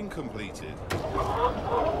 Building completed.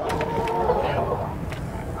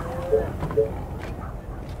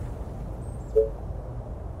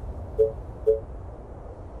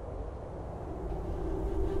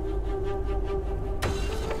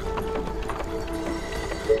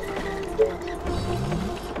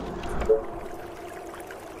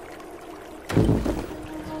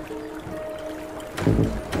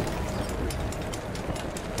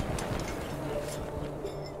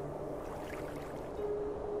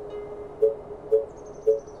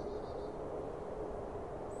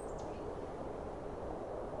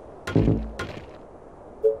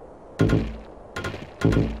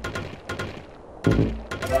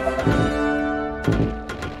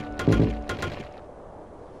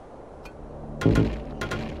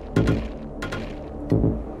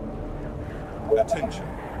 Attention.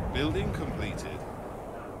 Building completed.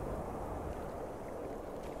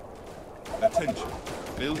 Attention.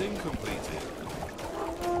 Building completed.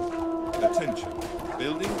 Attention.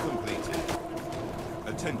 Building completed.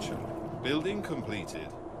 Attention. Building completed.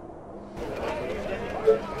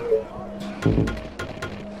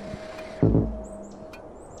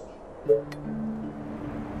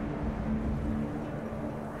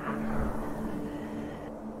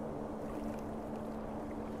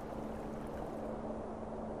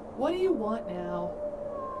 What do you want now?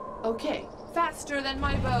 Okay, faster than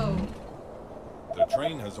my bow. The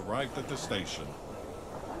train has arrived at the station.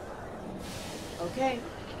 Okay,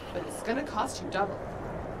 but it's gonna cost you double.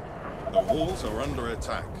 The walls are under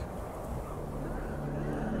attack.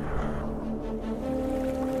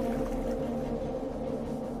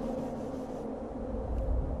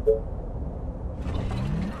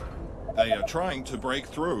 They are trying to break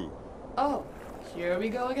through. Oh, here we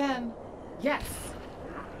go again. Yes.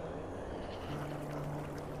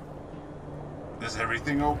 Is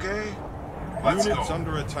everything okay? Let's Units go.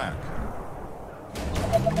 under attack.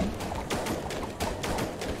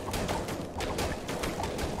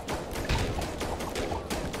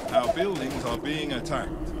 Our buildings are being attacked.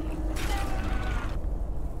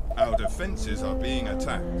 Our defenses are being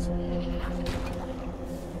attacked.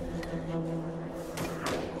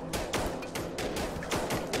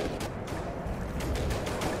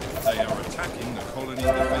 They are attacking the colony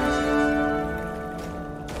defenses.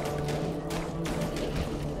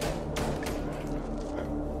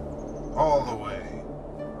 All the way.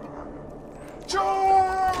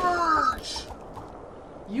 Charge!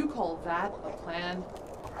 You call that a plan?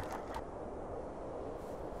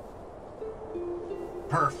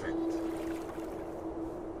 Perfect.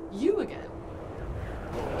 You again.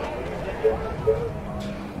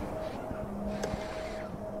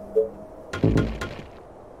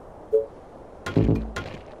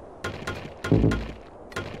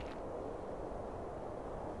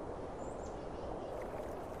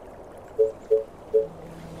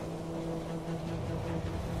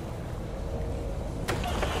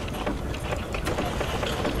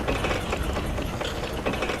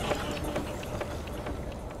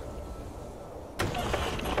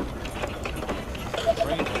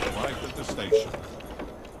 Station.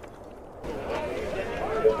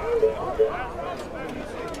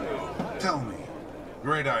 Tell me.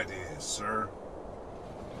 Great idea, sir.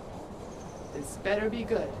 This better be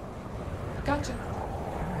good. Gotcha.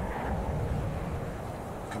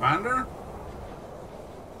 Commander?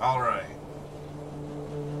 All right.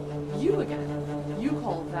 You again. You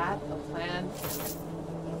call that a plan?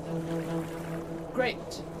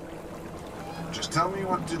 Great. Just tell me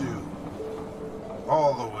what to do.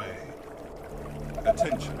 All the way.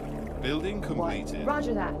 Attention. Building completed.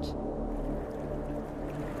 Roger that.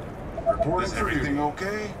 Reporting. Is everything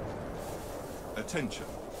okay? Attention.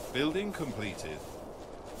 Building completed.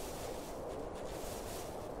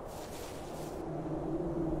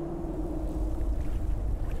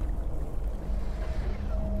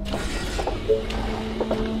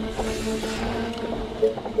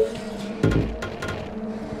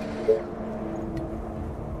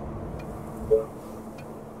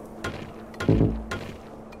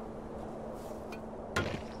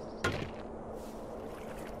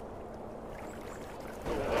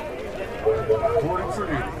 Reporting for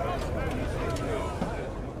duty.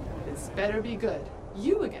 This better be good.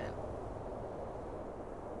 You again.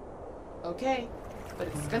 Okay, but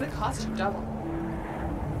it's gonna cost you double.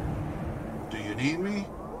 Do you need me?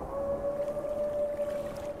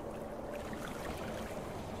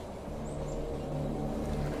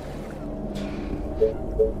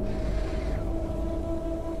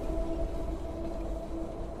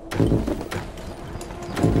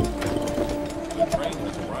 The train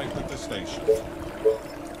has arrived at the station.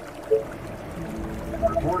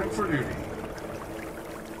 Reporting for duty.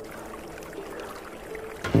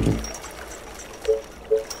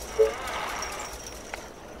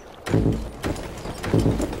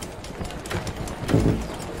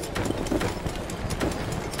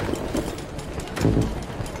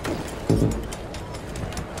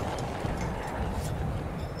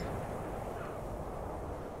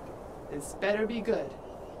 This better be good.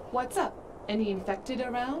 What's up? Any infected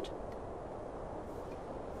around?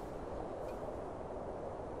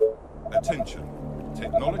 Attention.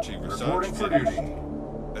 Technology research Reporting for finished. duty.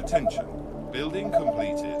 Attention. Building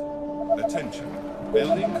completed. Attention.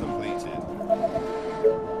 Building completed.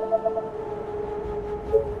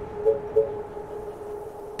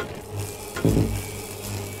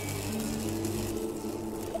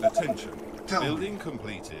 Attention. Tell me. Building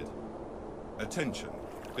completed. Attention.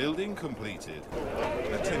 Building completed.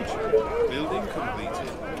 Attention. Building completed.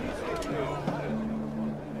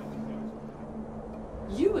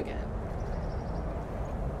 You again.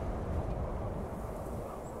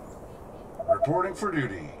 Reporting for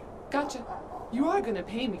duty. Gotcha. You are gonna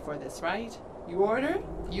pay me for this, right? You order,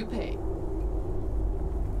 you pay.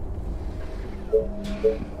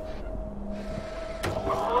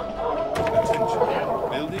 Attention.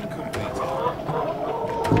 Building completed.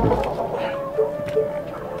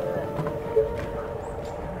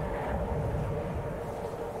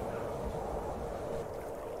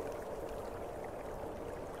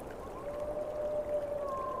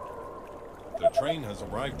 The train has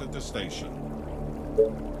arrived at the station.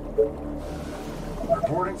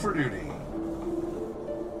 Reporting for duty.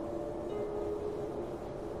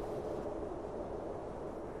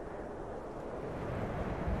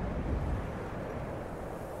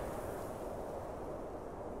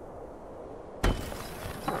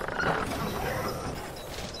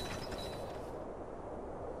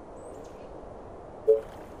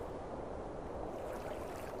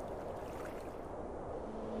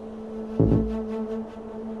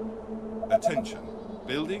 Attention.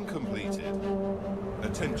 Building completed.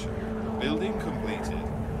 Attention. Building completed.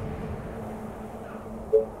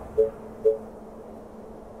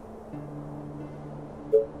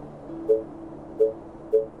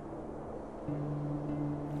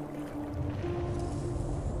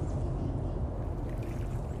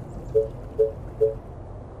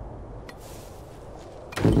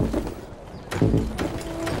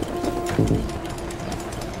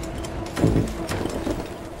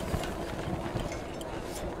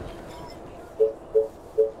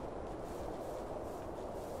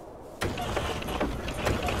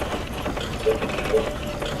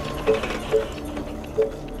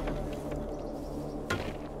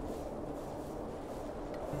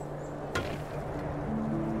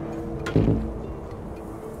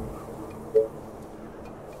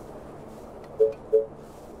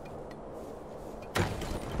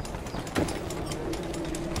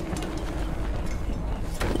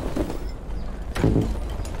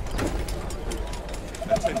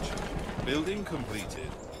 Building completed.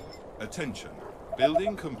 Attention.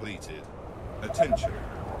 Building completed. Attention.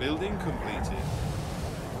 Building completed.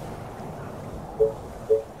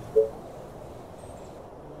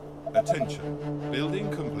 Attention. Building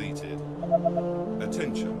completed.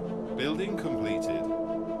 Attention. Building completed.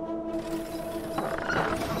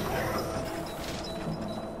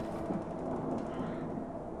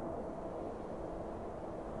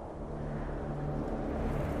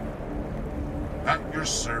 At your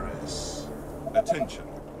service. Attention.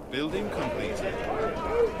 Building completed.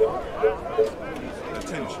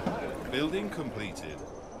 Attention. Building completed.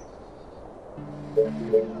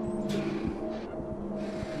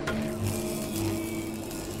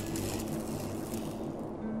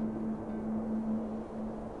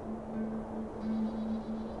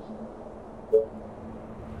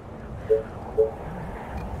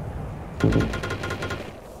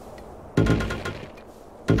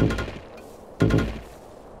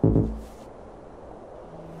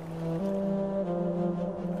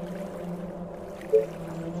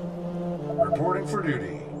 Reporting for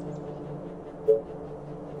duty.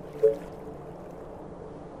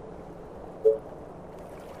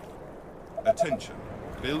 Attention.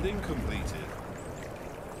 Building completed.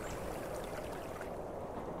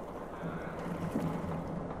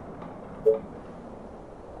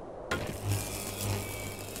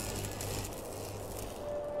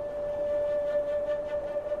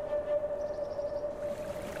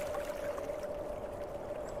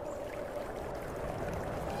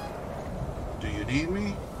 Do you need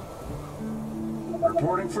me?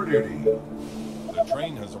 Reporting for duty. The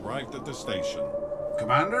train has arrived at the station.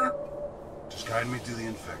 Commander? Just guide me to the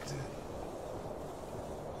infected.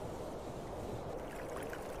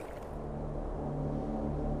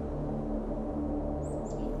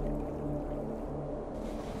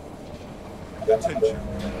 Attention.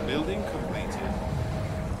 Building completed.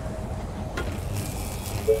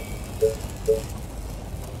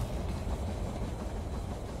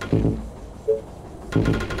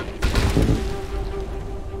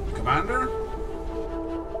 Commander?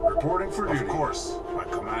 Reporting for duty. Of course, my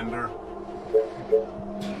commander.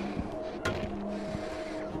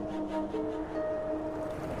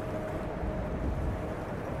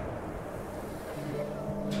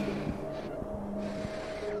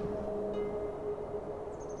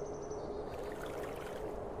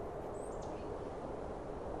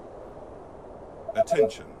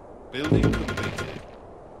 Attention. Building completed.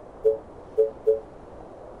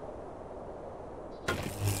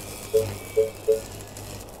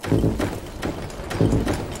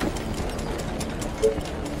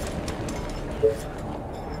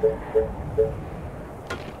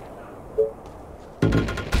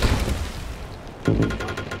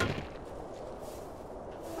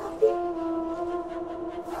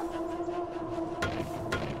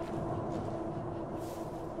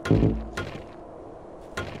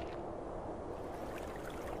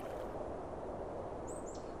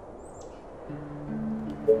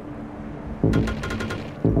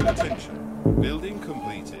 Attention. Building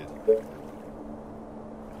completed.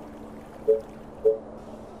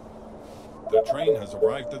 The train has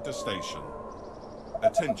arrived at the station.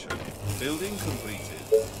 Attention. Building completed.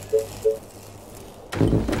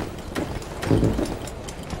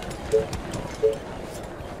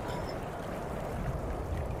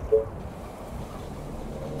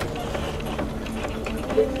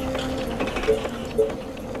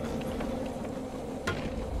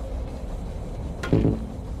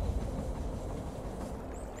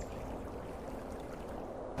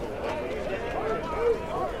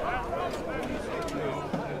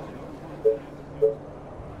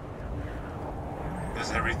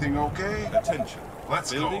 Is everything okay? Attention.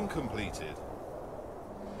 Let's Building go. completed.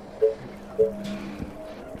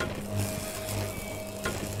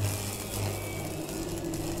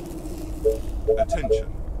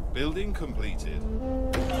 Attention. Building completed.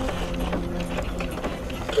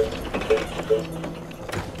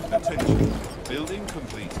 Attention. Building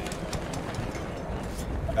completed.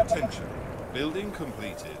 Attention. Building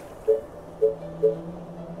completed.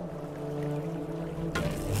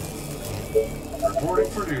 Reporting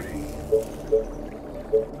for duty.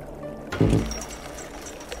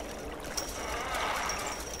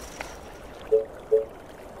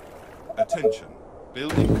 Attention.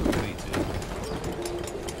 Building completed.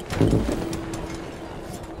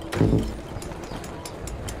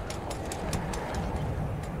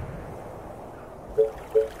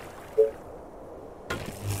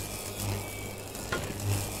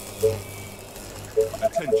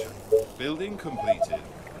 Attention. Building completed.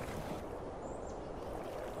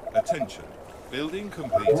 Attention. Building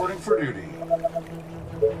completed. Reporting for duty.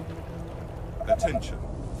 Attention.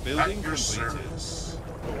 Building At your completed. service.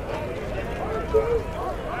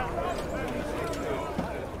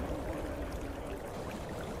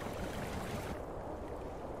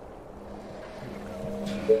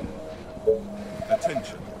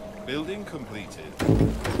 Attention. Building completed.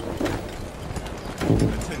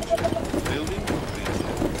 Attention. Building completed.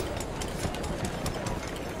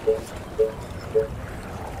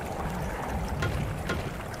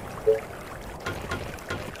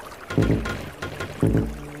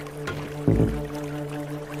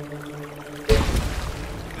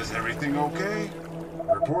 Is everything okay?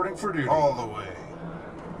 Reporting for duty. All the way.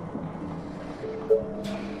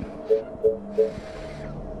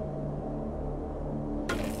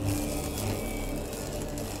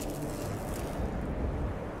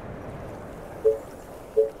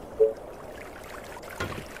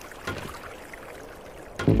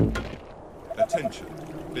 Attention.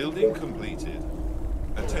 Building completed.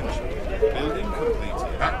 Attention. Building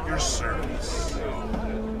completed. At your service.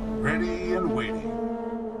 Ready and waiting.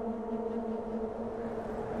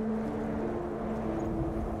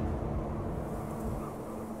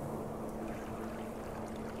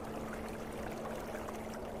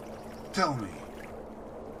 Tell me.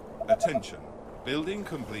 Attention. Building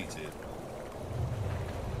completed.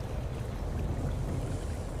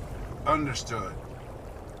 Understood.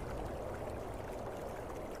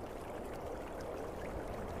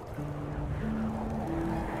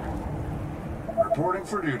 Reporting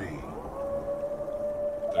for duty.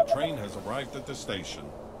 The train has arrived at the station.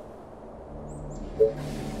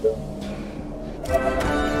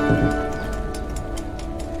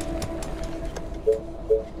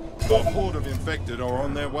 The horde of infected are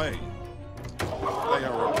on their way. They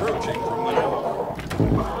are approaching from the north.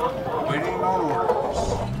 Waiting on orders.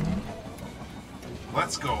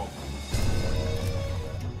 Let's go.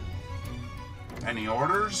 Any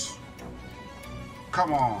orders?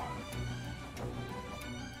 Come on.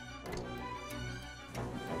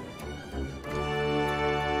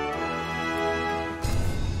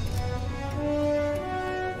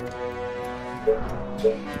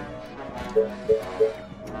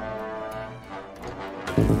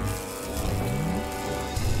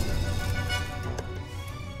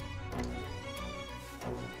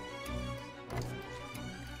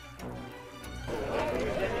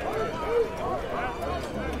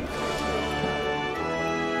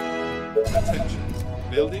 Attention.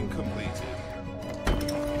 Building completed.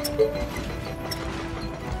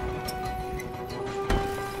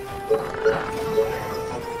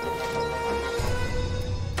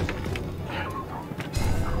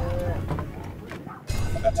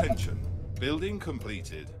 Attention. Building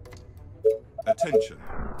completed. Attention.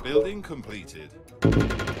 Building completed.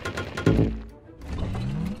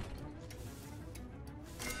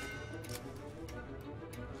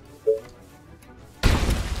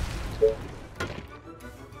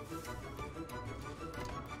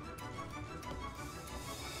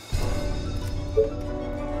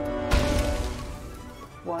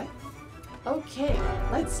 What? Okay,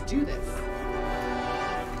 let's do this.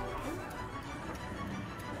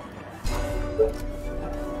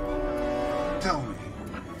 Tell me.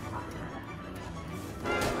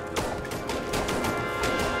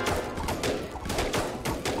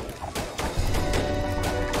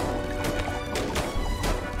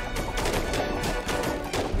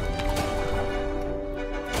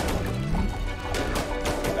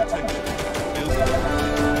 Attention. Building.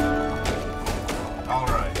 All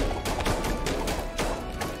right.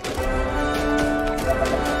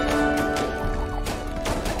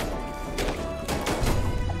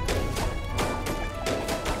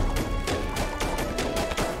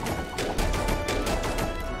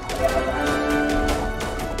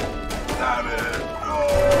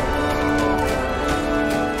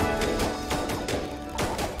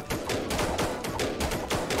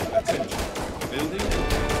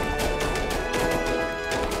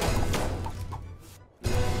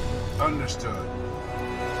 Understood.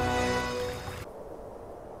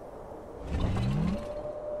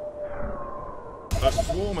 A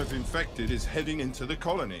swarm of infected is heading into the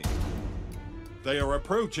colony. They are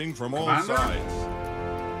approaching from all Commander? sides.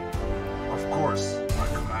 Of course, my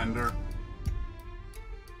commander.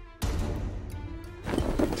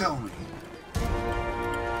 Tell me.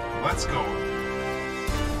 Let's go.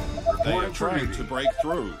 They are Reporting for trying duty. to break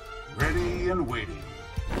through. Ready and waiting.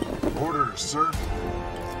 Orders, sir.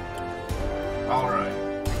 All right.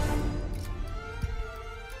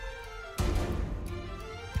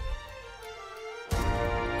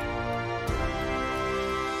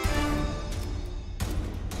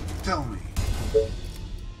 Tell me.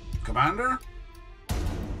 Commander?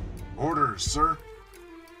 Orders, sir.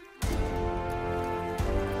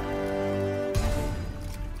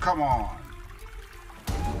 Come on.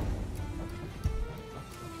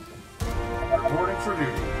 Reporting for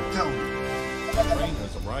duty. Tell me. The train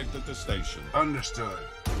has arrived at the station. Understood.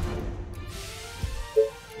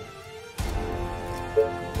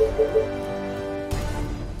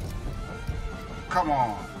 Come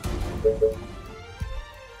on.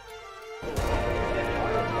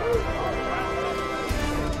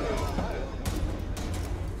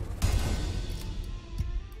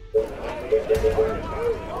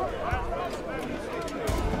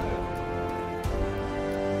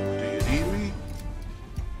 Do you need me?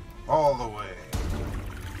 All the way.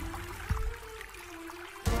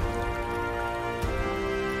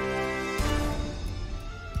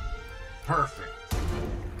 Perfect.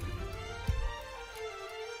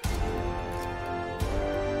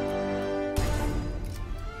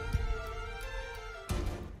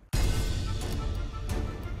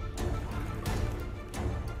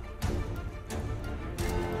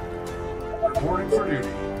 Reporting for duty.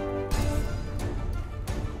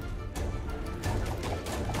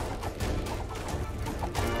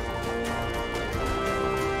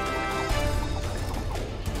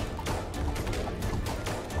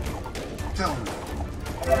 Tell me.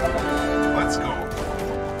 Let's go.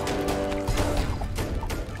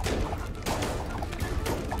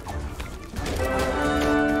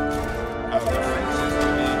 Our defenses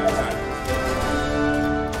are being attacked.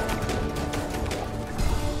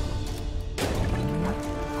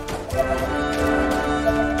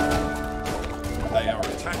 They are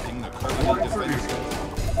attacking the colony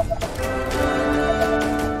defenses.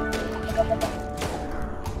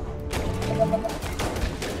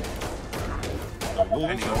 The walls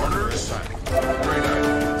Any are under orders? attack. Great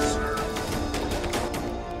idea, sir.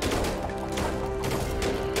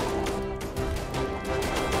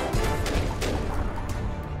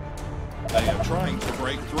 They are trying to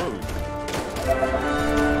break through.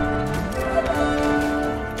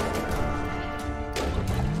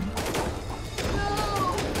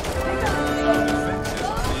 Our defenses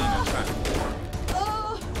are being attacked.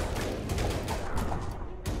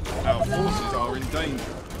 Our forces are in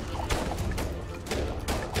danger.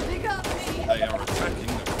 They are attacking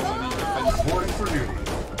the colony defenses. Reporting for duty.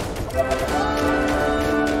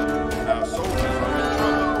 Our soldiers are in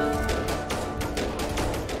trouble.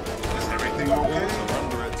 Is everything The walls okay? are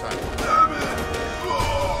under attack. Damn it!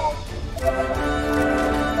 Oh.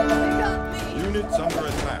 Units under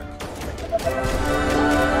attack.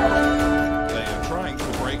 They are trying to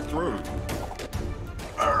break through.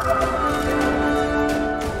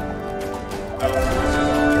 Our forces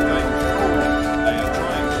are in danger. They are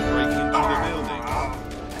trying to break into the building.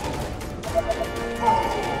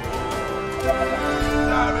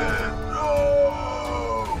 Damn it! No!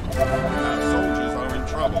 Our soldiers are in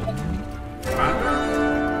trouble. Commander?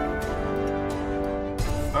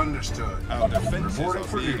 Understood. Our defenses Reporting are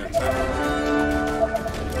for being duty. attacked.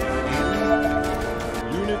 Do you need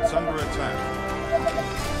me? Units under attack.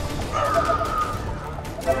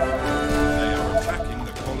 They are attacking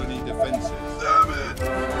the colony defenses. Damn it!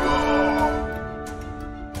 Oh.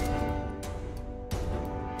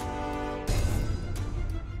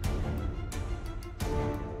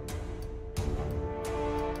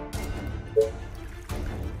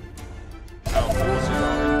 Our forces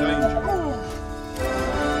are in danger.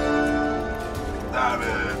 Damn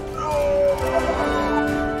it! No!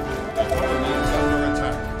 The colony is under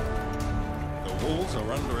attack. The walls are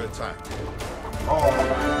under attack. All the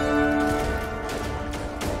way.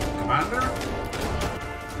 Commander?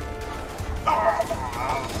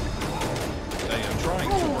 They are trying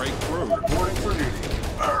to break through. Reporting for duty.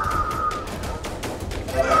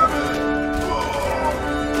 Damn it! Oh.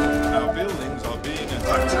 Our buildings are being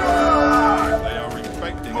attacked. Attack! They are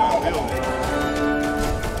infecting our buildings.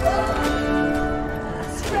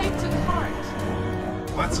 Straight to the heart.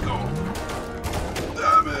 Let's go.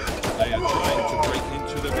 Damn it! They are trying to break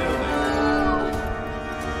into the building.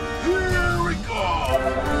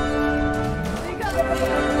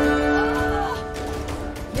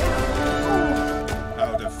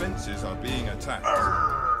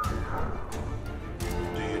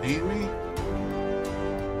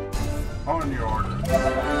 on your order.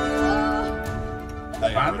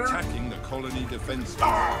 They are Commander? attacking the colony defense.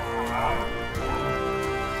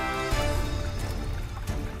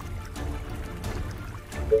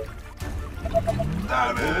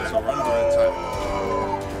 Damn Walls it! are under attack.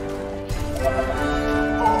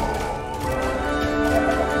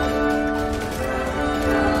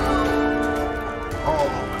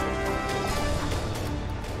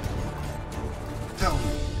 Tell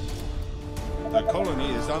me. The colony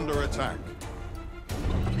is under attack.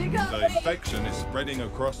 The infection is spreading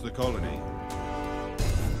across the colony.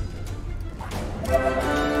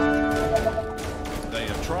 They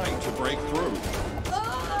are trying to break through.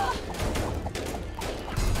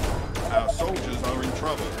 Our soldiers are in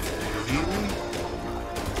trouble. Really?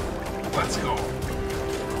 Let's go.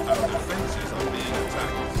 Our defenses are being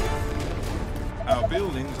attacked. Our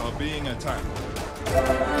buildings are being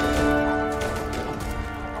attacked.